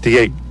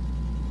 1968.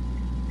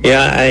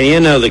 Yeah, you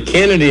know, the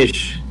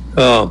Kennedys,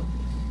 I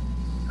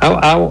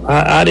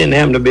didn't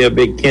happen to be a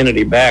big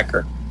Kennedy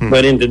backer,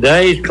 but in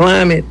today's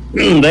climate,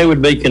 they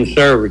would be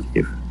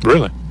conservative.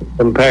 Really?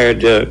 Compared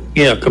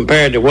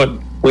to what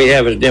we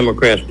have as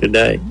Democrats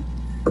today.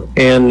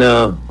 And,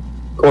 of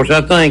course,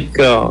 I think,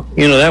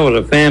 that was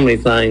a family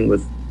thing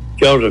with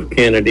Joseph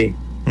Kennedy,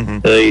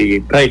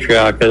 the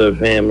patriarch of the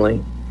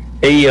family.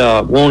 He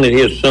wanted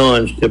his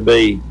sons to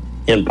be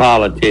in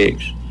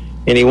politics,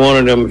 and he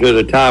wanted them to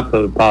the top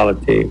of the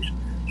politics.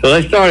 So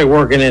they started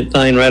working that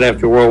thing right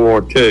after World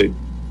War II.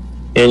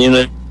 And, you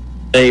know,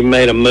 they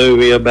made a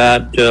movie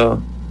about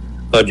John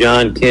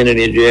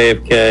Kennedy and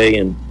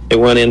JFK, and they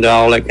went into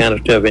all that kind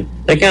of stuff. And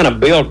they kind of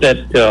built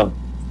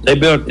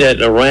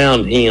that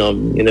around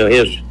him, you know,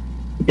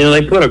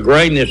 they put a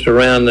greatness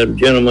around the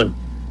gentleman,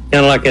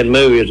 kind of like that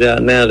movie is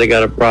out now. They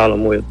got a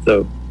problem with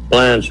the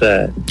Blind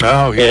Side.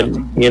 Oh, yeah.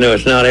 And, you know,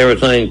 it's not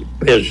everything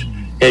as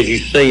you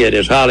see it,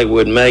 as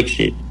Hollywood makes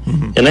it.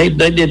 And they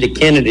did the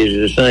Kennedys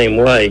the same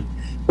way,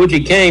 which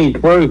he came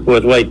proof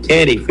with the way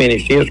Teddy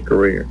finished his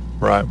career.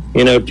 Right.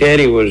 You know,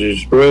 Teddy was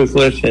as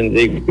ruthless as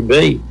he could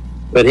be.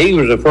 But he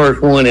was the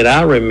first one that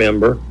I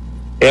remember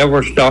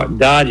ever start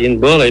dodging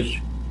bullets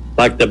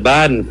like the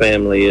Biden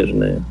family is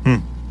now.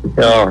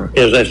 Or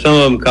as some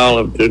of them call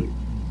them, the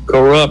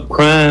corrupt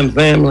crime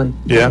family.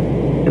 Yeah.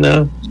 You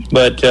know?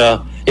 But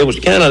it was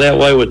kind of that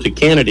way with the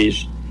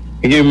Kennedys.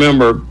 You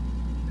remember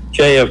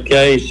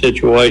JFK's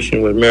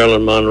situation with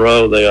Marilyn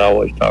Monroe, they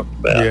always talked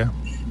about. Yeah.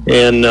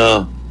 And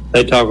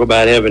they talk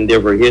about having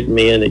different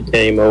hitmen that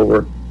came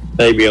over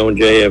maybe on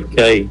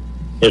JFK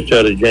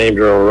instead of James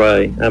Earl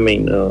Ray. I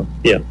mean,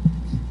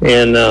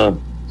 And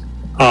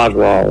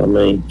Oswald,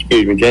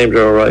 James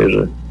Earl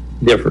Ray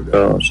different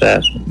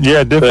assassin.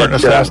 Yeah, different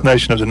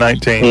assassination of the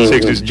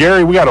 1960s.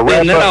 Jerry, we got to wrap up.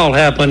 And that all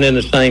happened in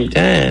the same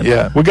time.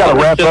 Yeah, we got to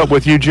wrap up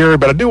with you, Jerry,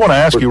 but I do want to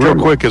ask you real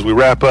quick as we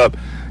wrap up.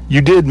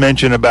 You did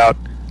mention about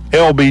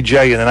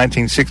LBJ in the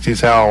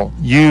 1960s, how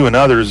you and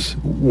others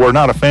were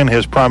not a fan of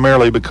his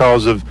primarily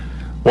because of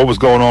what was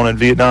going on in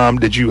Vietnam.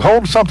 Did you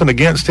hold something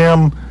against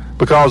him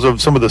because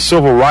of some of the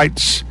civil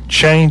rights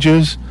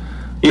changes?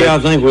 Yeah, I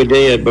think we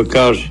did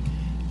because,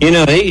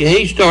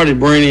 he started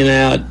bringing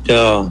out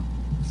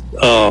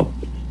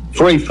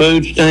free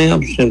food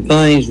stamps and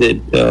things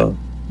that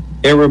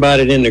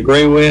everybody didn't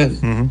agree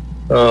with.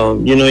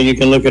 Mm-hmm. You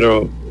can look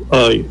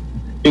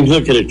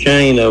at a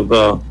chain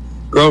of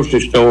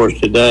grocery stores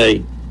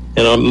today,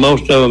 and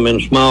most of them in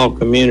small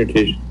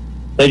communities.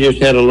 They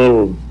just had a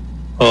little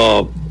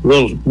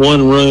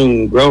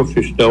one-room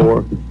grocery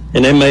store,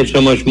 and they made so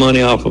much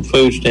money off of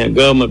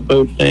government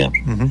food stamps.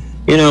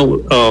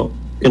 Mm-hmm.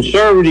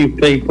 Conservative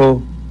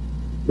people,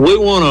 we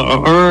want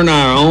to earn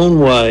our own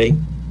way,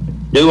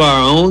 do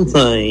our own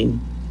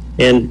thing,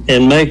 and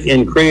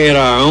create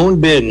our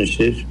own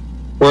businesses,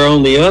 where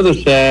on the other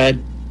side,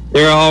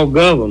 they're all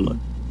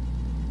government.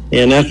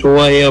 And that's the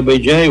way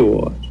LBJ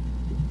was.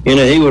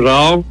 He was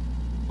all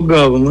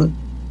government.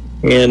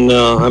 And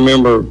I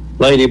remember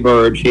Lady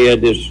Bird, she had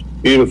this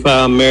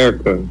Beautify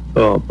America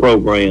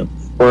program,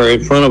 where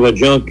in front of a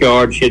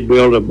junkyard, she'd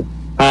build a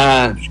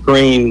high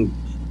screen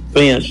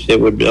fence that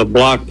would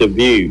block the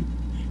view.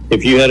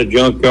 If you had a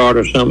junkyard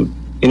or something,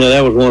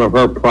 that was one of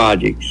her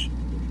projects.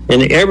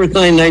 And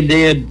everything they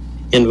did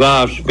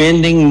involved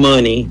spending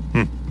money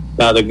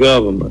by the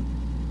government.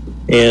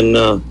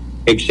 And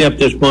except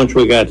this bunch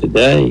we got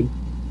today,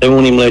 they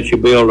won't even let you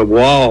build a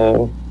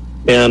wall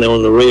down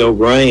on the Rio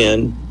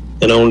Grande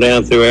and on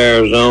down through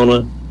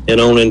Arizona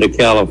and on into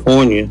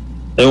California.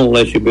 They won't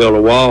let you build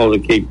a wall to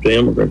keep the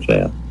immigrants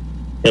out.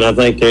 And I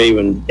think they're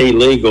even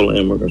illegal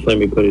immigrants, let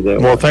me put it that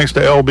way. Well, thanks to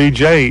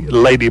LBJ,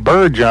 Lady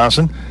Bird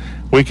Johnson,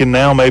 we can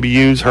now maybe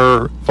use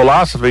her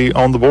philosophy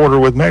on the border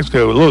with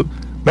Mexico. Look,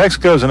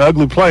 Mexico's an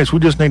ugly place. We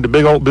just need to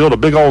build a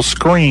big old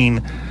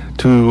screen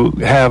to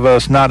have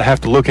us not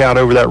have to look out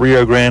over that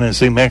Rio Grande and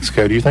see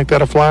Mexico. Do you think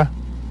that'll fly?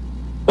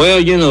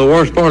 Well, the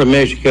worst part of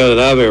Mexico that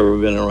I've ever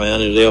been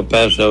around is El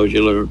Paso as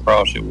you look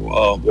across at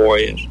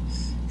Juarez.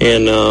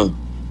 And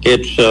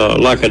it's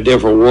like a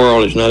different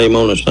world. It's not even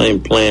on the same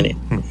planet.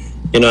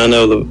 I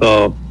know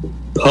the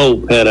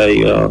Pope had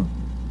a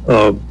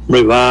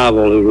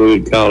revival, as we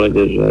would call it,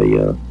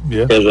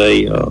 as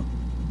a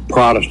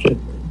Protestant.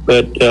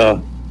 But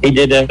he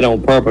did that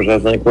on purpose, I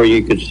think, where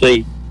you could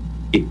see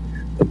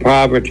the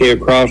poverty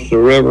across the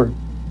river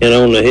and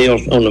on the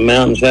hills, on the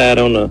mountainside,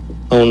 on the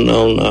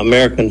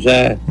American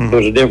side. Mm-hmm. It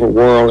was a different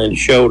world, and it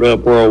showed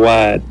up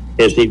worldwide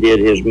as he did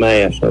his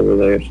mass over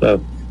there.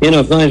 So,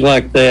 things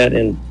like that.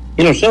 And,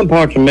 some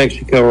parts of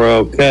Mexico are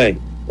okay.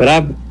 But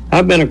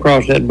I've been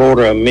across that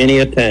border many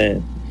a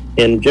time,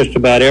 and just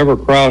about every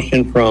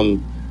crossing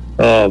from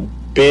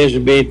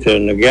Bisbee to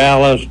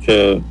Nogales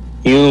to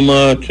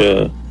Yuma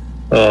to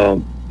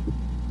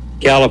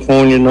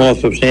California,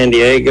 north of San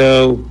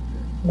Diego.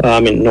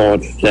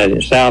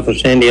 South of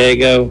San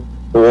Diego,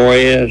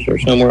 Juarez, or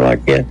somewhere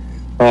like that,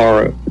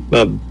 or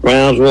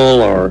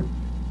Brownsville, or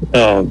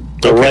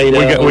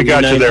Laredo. We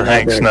got you there,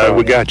 Hank Snow.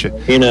 We got you.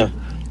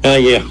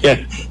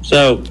 Yeah.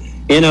 So,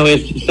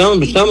 it's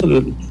some of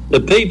the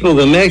people,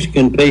 the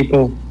Mexican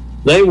people,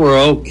 they were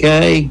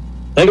okay.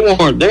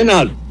 They're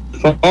not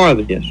far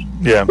of this.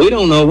 Yeah. We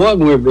don't know what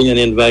we're being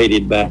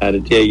invaded by, to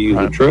tell you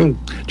the truth.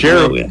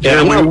 Jerry,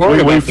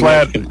 we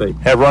flat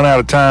have run out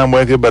of time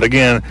with you, but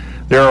again,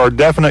 there are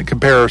definite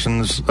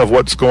comparisons of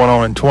what's going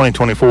on in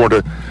 2024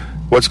 to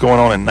what's going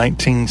on in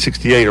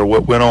 1968, or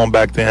what went on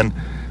back then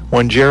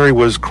when Jerry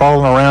was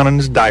crawling around in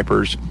his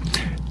diapers.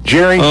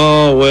 Jerry?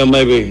 Oh, well,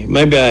 maybe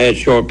I had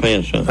short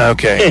pants on.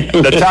 Okay.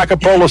 The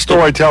Toccopola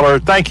Storyteller,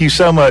 thank you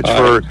so much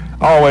for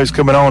always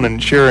coming on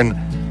and sharing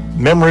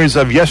memories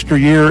of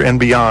yesteryear and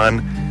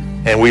beyond.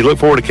 And we look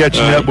forward to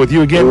catching up with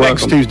you again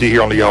next Tuesday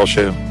here on the Y'all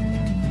Show.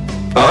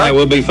 All right,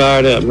 we'll be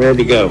fired up, ready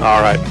to go.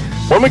 All right.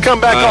 When we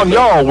come back on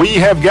Y'all, we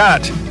have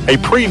got a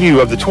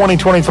preview of the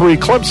 2023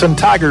 Clemson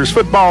Tigers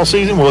football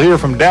season. We'll hear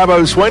from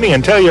Dabo Swinney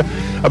and tell you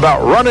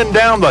about running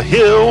down the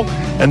hill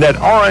and that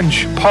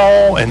orange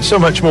paw and so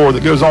much more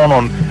that goes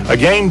on a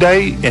game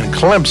day in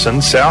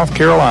Clemson, South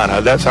Carolina.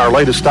 That's our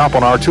latest stop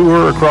on our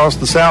tour across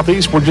the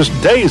Southeast. We're just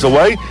days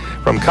away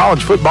from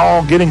college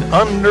football getting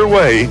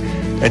underway.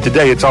 And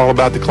today it's all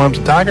about the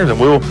Clemson Tigers, and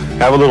we'll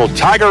have a little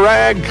Tiger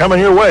rag coming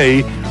your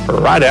way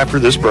right after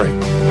this break.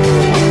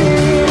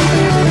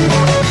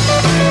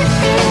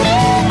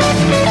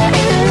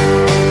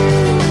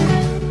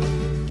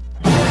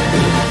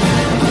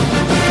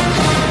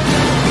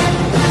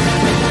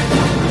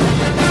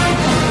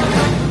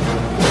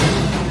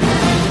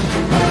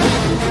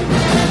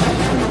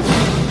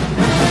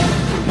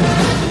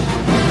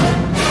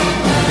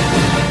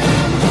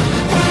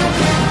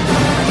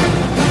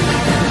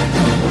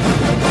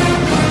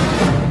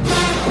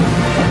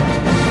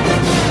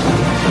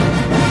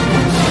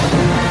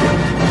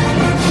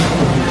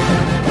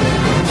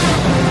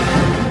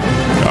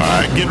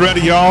 right, get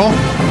ready, y'all.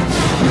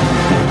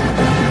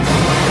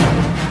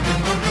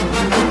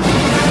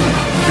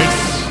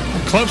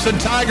 It's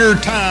Clemson Tiger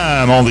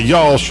time on the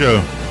Y'all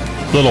Show.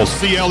 Little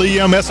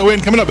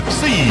CLEMSON coming up.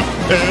 CLEMSON.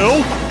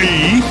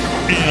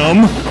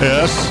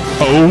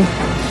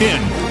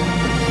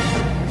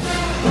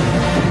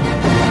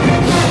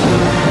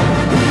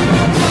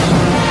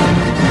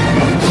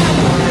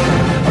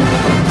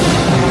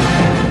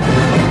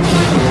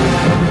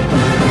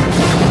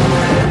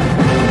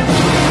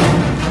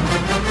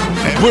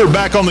 We're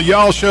back on the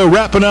Y'all Show,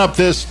 wrapping up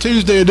this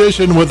Tuesday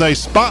edition with a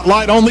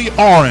spotlight on the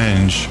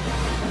orange.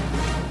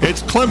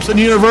 It's Clemson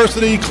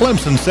University,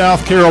 Clemson,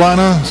 South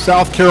Carolina,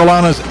 South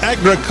Carolina's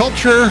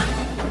agriculture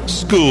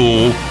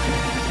school,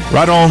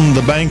 right on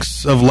the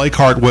banks of Lake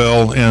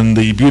Hartwell in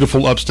the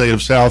beautiful upstate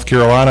of South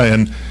Carolina.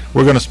 And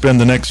we're going to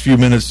spend the next few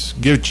minutes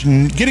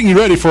getting you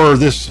ready for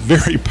this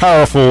very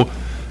powerful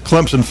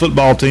Clemson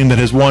football team that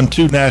has won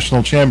 2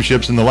 national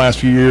championships in the last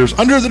few years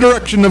under the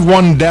direction of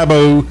one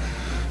Dabo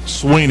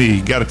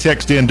Sweeney. Got a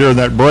text in during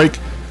that break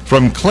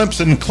from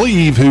Clemson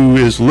Cleve, who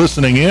is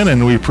listening in,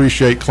 and we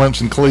appreciate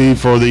Clemson Cleve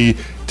for the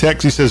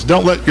text. He says,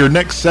 don't let your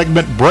next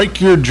segment break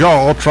your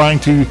jaw trying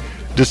to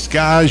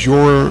disguise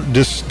your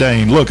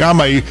disdain. Look, I'm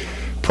a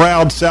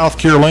proud South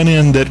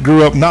Carolinian that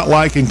grew up not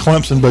liking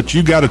Clemson, but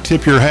you got to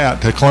tip your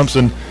hat to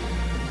Clemson,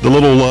 the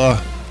little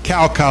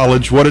cow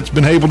college, what it's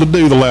been able to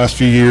do the last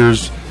few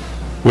years.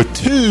 With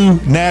 2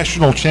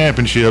 national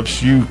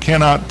championships, you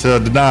cannot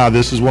deny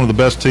this is one of the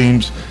best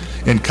teams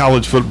in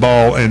college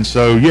football. And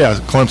so, yeah,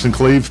 Clemson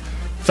Cleve,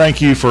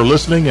 thank you for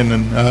listening, and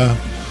then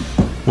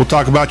we'll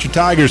talk about your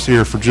Tigers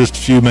here for just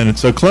a few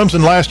minutes. So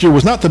Clemson last year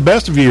was not the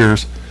best of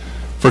years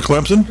for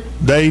Clemson.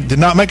 They did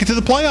not make it to the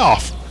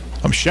playoff.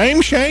 Shame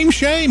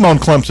on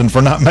Clemson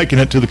for not making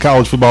it to the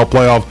college football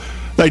playoff.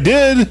 They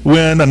did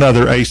win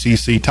another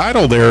ACC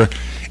title there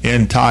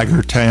in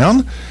Tiger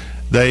Town.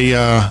 They,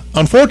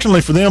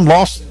 unfortunately for them,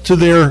 lost to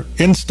their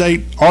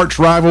in-state arch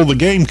rival, the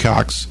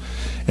Gamecocks,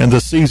 in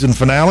the season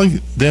finale.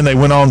 Then they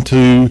went on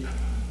to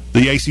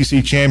the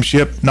ACC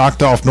championship,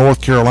 knocked off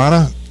North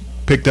Carolina,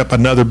 picked up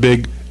another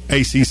big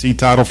ACC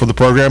title for the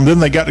program. Then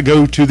they got to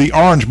go to the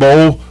Orange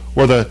Bowl,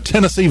 where the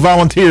Tennessee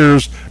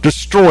Volunteers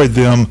destroyed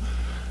them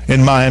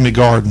in Miami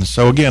Gardens.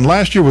 So again,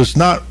 last year was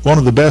not one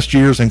of the best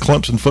years in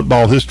Clemson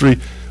football history,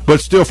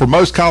 but still, for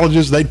most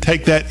colleges, they'd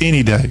take that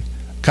any day.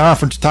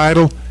 Conference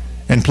title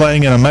and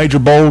playing in a major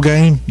bowl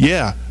game,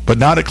 yeah, but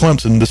not at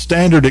Clemson. The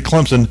standard at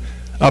Clemson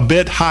a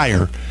bit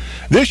higher.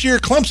 This year,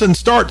 Clemson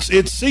starts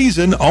its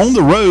season on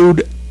the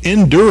road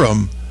in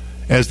Durham,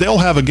 as they'll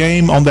have a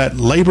game on that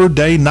Labor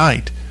Day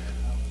night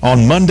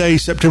on Monday,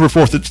 September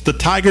 4th. It's the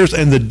Tigers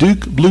and the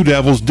Duke Blue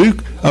Devils.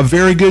 Duke, a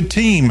very good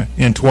team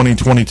in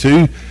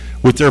 2022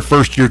 with their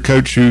first-year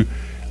coach who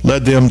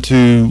led them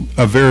to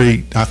I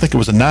think it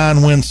was a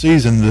 9-win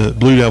season the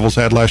Blue Devils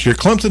had last year.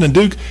 Clemson and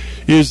Duke,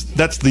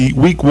 that's the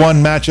Week 1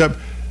 matchup.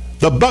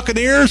 The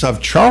Buccaneers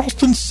of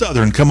Charleston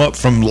Southern come up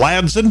from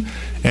Ladson,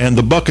 and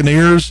the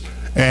Buccaneers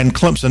and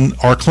Clemson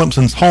are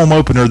Clemson's home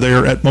opener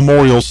there at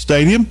Memorial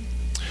Stadium.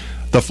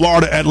 The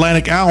Florida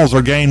Atlantic Owls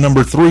are game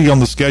number 3 on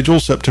the schedule,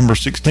 September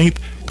 16th.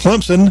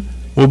 Clemson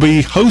will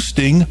be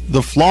hosting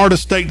the Florida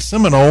State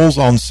Seminoles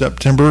on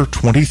September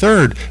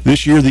 23rd.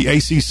 This year, the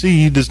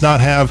ACC does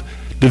not have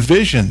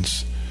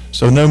divisions,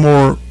 so no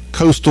more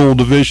coastal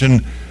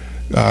division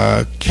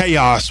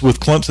chaos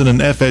with Clemson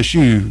and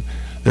FSU.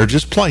 They're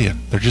just playing.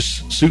 They're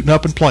just suiting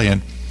up and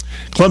playing.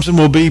 Clemson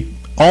will be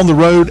on the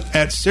road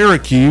at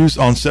Syracuse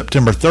on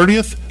September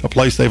 30th, a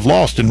place they've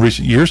lost in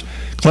recent years.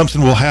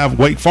 Clemson will have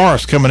Wake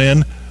Forest coming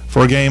in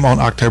for a game on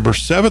October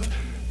 7th.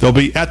 They'll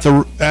be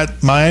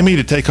at Miami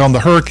to take on the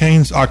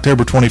Hurricanes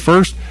October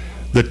 21st.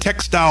 The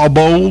Textile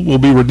Bowl will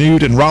be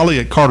renewed in Raleigh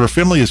at Carter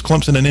Finley as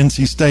Clemson and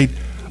NC State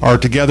are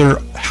together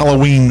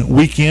Halloween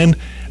weekend.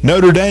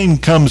 Notre Dame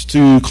comes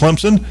to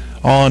Clemson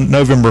on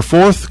November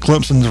 4th.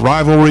 Clemson's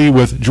rivalry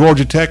with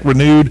Georgia Tech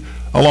renewed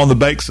along the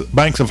banks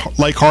of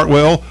Lake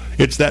Hartwell.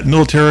 It's that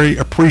Military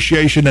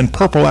Appreciation and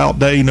Purple Out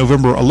Day,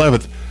 November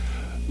 11th,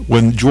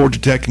 when Georgia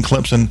Tech and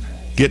Clemson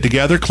get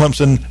together.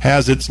 Clemson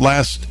has its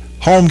last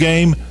home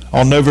game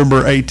on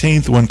November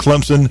 18th when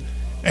Clemson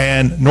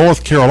and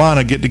North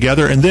Carolina get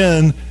together. And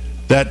then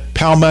that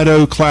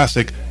Palmetto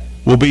Classic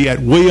will be at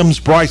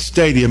Williams-Brice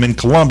Stadium in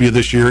Columbia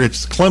this year.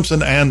 It's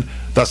Clemson and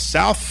the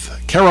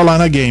South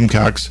Carolina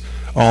Gamecocks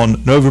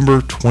on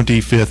November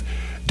 25th.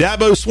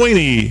 Dabo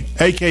Sweeney,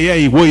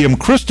 a.k.a. William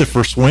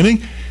Christopher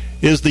Sweeney,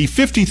 is the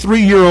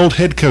 53-year-old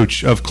head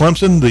coach of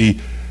Clemson, the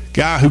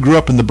guy who grew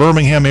up in the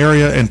Birmingham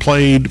area and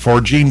played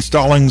for Gene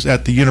Stallings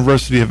at the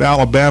University of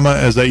Alabama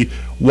as a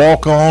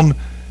walk-on,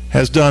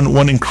 has done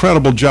one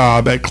incredible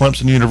job at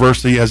Clemson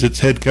University as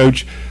its head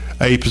coach,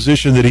 a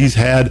position that he's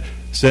had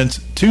since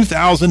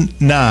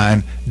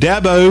 2009.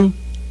 Dabo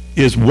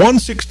is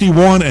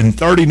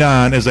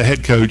 161-39 as a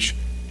head coach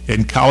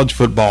in college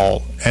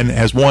football and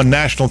has won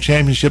national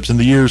championships in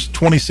the years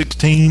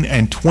 2016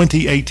 and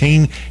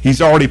 2018. He's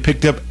already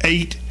picked up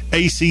 8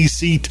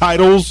 ACC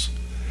titles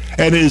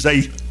and is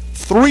a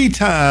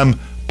 3-time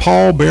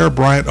Paul Bear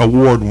Bryant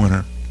Award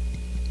winner.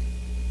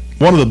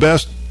 one of the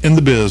best in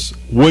the biz,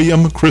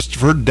 William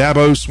Christopher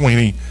Dabo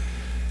Sweeney,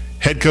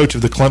 head coach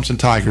of the Clemson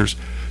Tigers.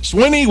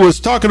 Sweeney was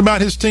talking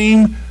about his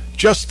team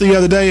just the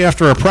other day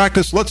after a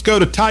practice. Let's go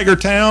to Tiger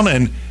Town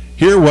and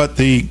hear what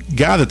the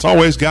guy that's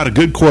always got a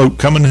good quote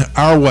coming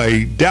our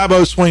way,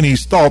 Dabo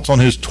Sweeney's thoughts on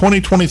his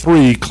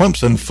 2023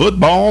 Clemson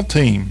football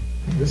team.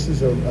 This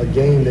is a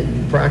game that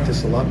you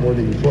practice a lot more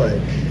than you play.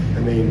 I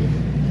mean,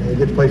 you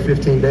get to play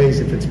 15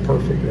 days if it's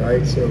perfect,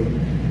 right? So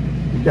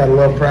you've got to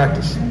love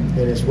practice, and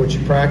it's what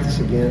you practice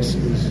against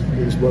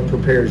is what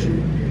prepares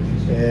you.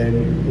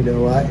 And, you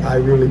know, I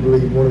really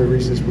believe one of the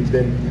reasons we've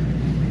been,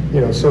 you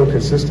know, so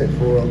consistent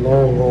for a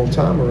long, long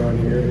time around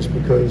here is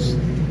because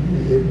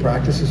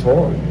practice is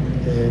hard.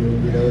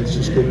 And, you know, it's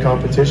just good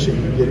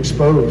competition. You get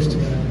exposed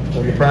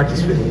on the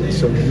practice field,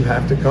 so you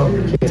have to come.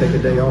 You can't take a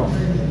day off.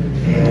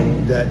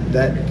 And that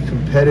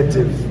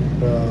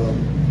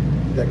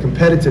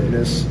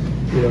competitiveness,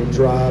 you know,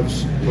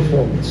 drives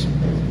performance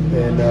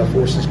and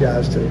forces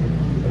guys to, I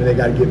mean, they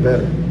got to get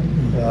better.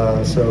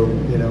 So,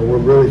 you know, we're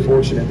really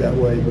fortunate that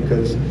way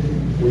because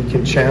we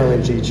can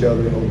challenge each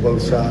other on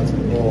both sides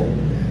of the ball.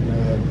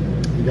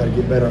 And you got to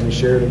get better. I mean,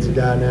 Sheridan's a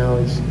guy now.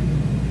 This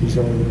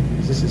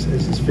is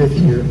his 5th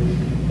year,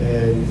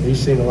 and he's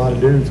seen a lot of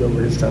dudes over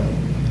his time.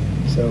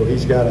 So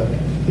he's got a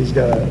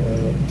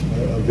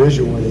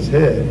visual in his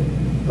head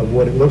of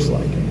what it looks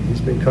like.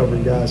 He's been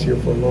covering guys here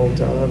for a long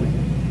time,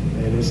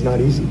 and it's not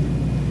easy.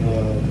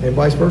 And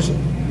vice versa,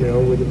 you know,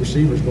 with the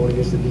receivers going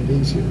against the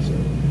DBs here, so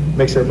it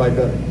makes everybody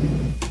better.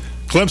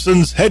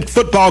 Clemson's head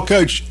football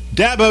coach,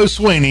 Dabo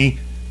Sweeney,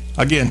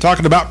 again,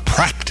 talking about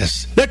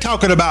practice. They're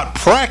talking about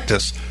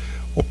practice.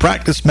 Well,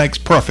 practice makes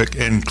perfect,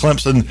 and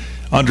Clemson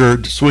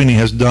under Sweeney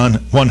has done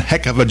one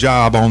heck of a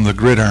job on the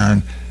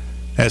gridiron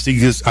as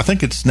he is, I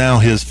think it's now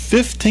his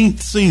 15th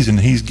season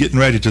he's getting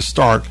ready to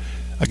start.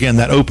 Again,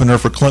 that opener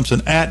for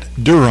Clemson at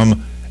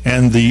Durham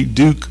and the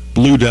Duke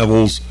Blue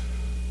Devils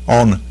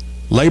on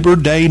Labor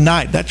Day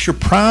night. That's your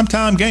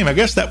primetime game. I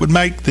guess that would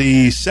make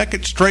the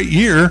 2nd straight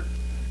year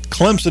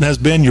Clemson has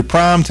been your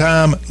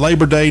primetime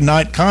Labor Day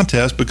night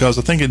contest, because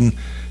I think in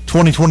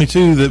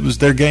 2022 that was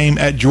their game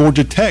at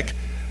Georgia Tech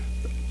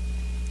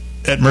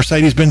at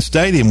Mercedes-Benz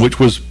Stadium, which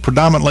was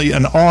predominantly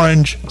an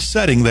orange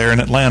setting there in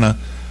Atlanta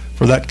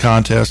for that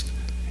contest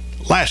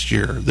last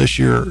year. This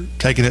year,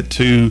 taking it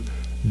to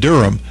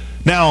Durham.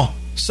 Now,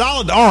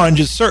 solid orange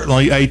is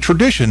certainly a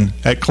tradition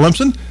at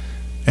Clemson,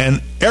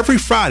 and every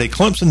Friday,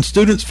 Clemson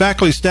students,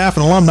 faculty, staff,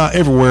 and alumni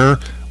everywhere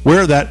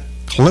wear that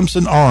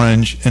Clemson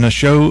orange in a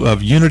show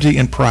of unity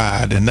and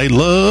pride, and they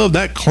love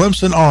that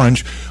Clemson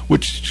orange,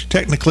 which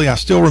technically I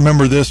still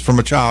remember this from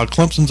a child.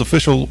 Clemson's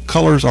official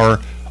colors are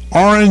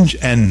orange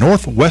and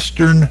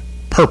northwestern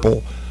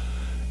purple.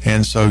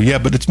 And so, yeah,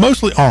 but it's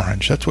mostly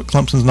orange. That's what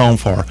Clemson's known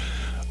for.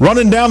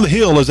 Running down the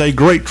hill is a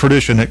great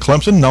tradition at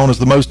Clemson, known as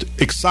the most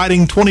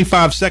exciting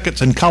 25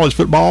 seconds in college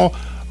football.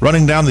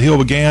 Running down the hill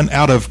began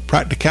out of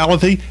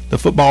practicality. The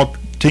football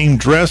team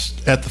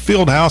dressed at the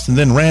field house and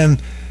then ran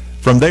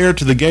from there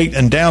to the gate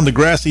and down the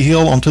grassy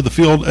hill onto the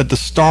field at the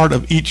start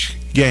of each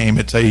game.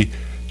 It's a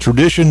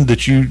tradition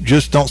that you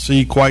just don't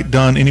see quite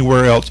done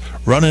anywhere else,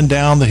 running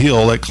down the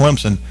hill at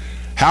Clemson.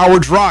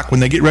 Howard's Rock, when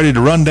they get ready to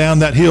run down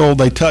that hill,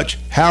 they touch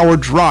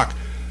Howard's Rock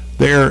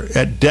there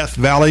at Death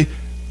Valley.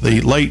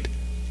 The late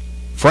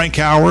Frank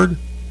Howard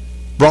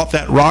brought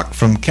that rock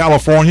from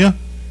California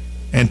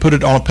and put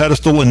it on a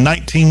pedestal in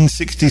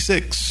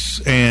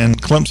 1966.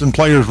 And Clemson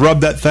players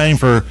rubbed that thing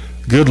for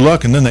good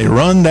luck, and then they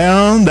run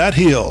down that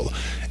hill.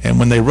 And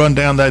when they run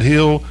down that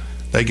hill,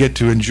 they get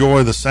to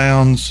enjoy the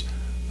sounds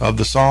of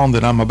the song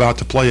that I'm about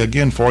to play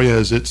again for you,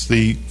 as it's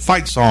the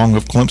fight song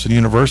of Clemson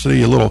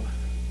University, a little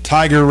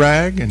Tiger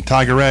Rag. And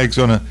Tiger Rag's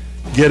going to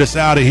get us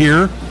out of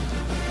here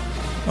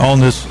on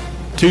this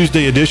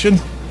Tuesday edition.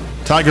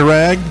 Tiger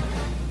Rag,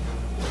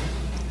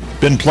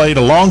 been played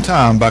a long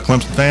time by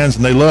Clemson fans,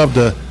 and they love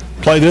to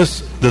play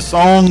this, the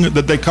song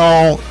that they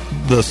call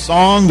the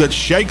song that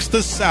shakes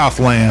the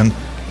Southland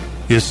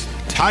is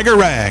Tiger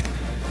Rag.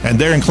 And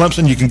there in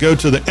Clemson, you can go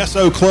to the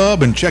SO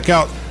Club and check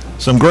out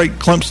some great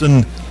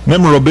Clemson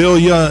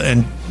memorabilia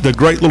and the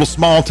great little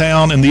small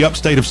town in the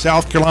upstate of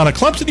South Carolina.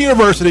 Clemson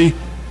University,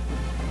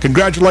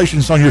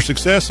 congratulations on your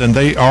success, and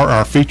they are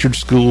our featured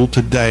school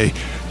today.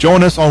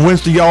 Join us on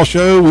Wednesday, y'all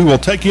show. We will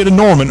take you to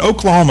Norman,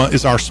 Oklahoma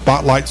is our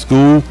Spotlight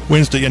School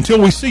Wednesday. Until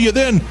we see you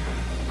then,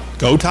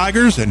 go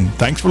Tigers, and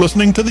thanks for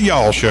listening to the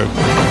Y'all Show.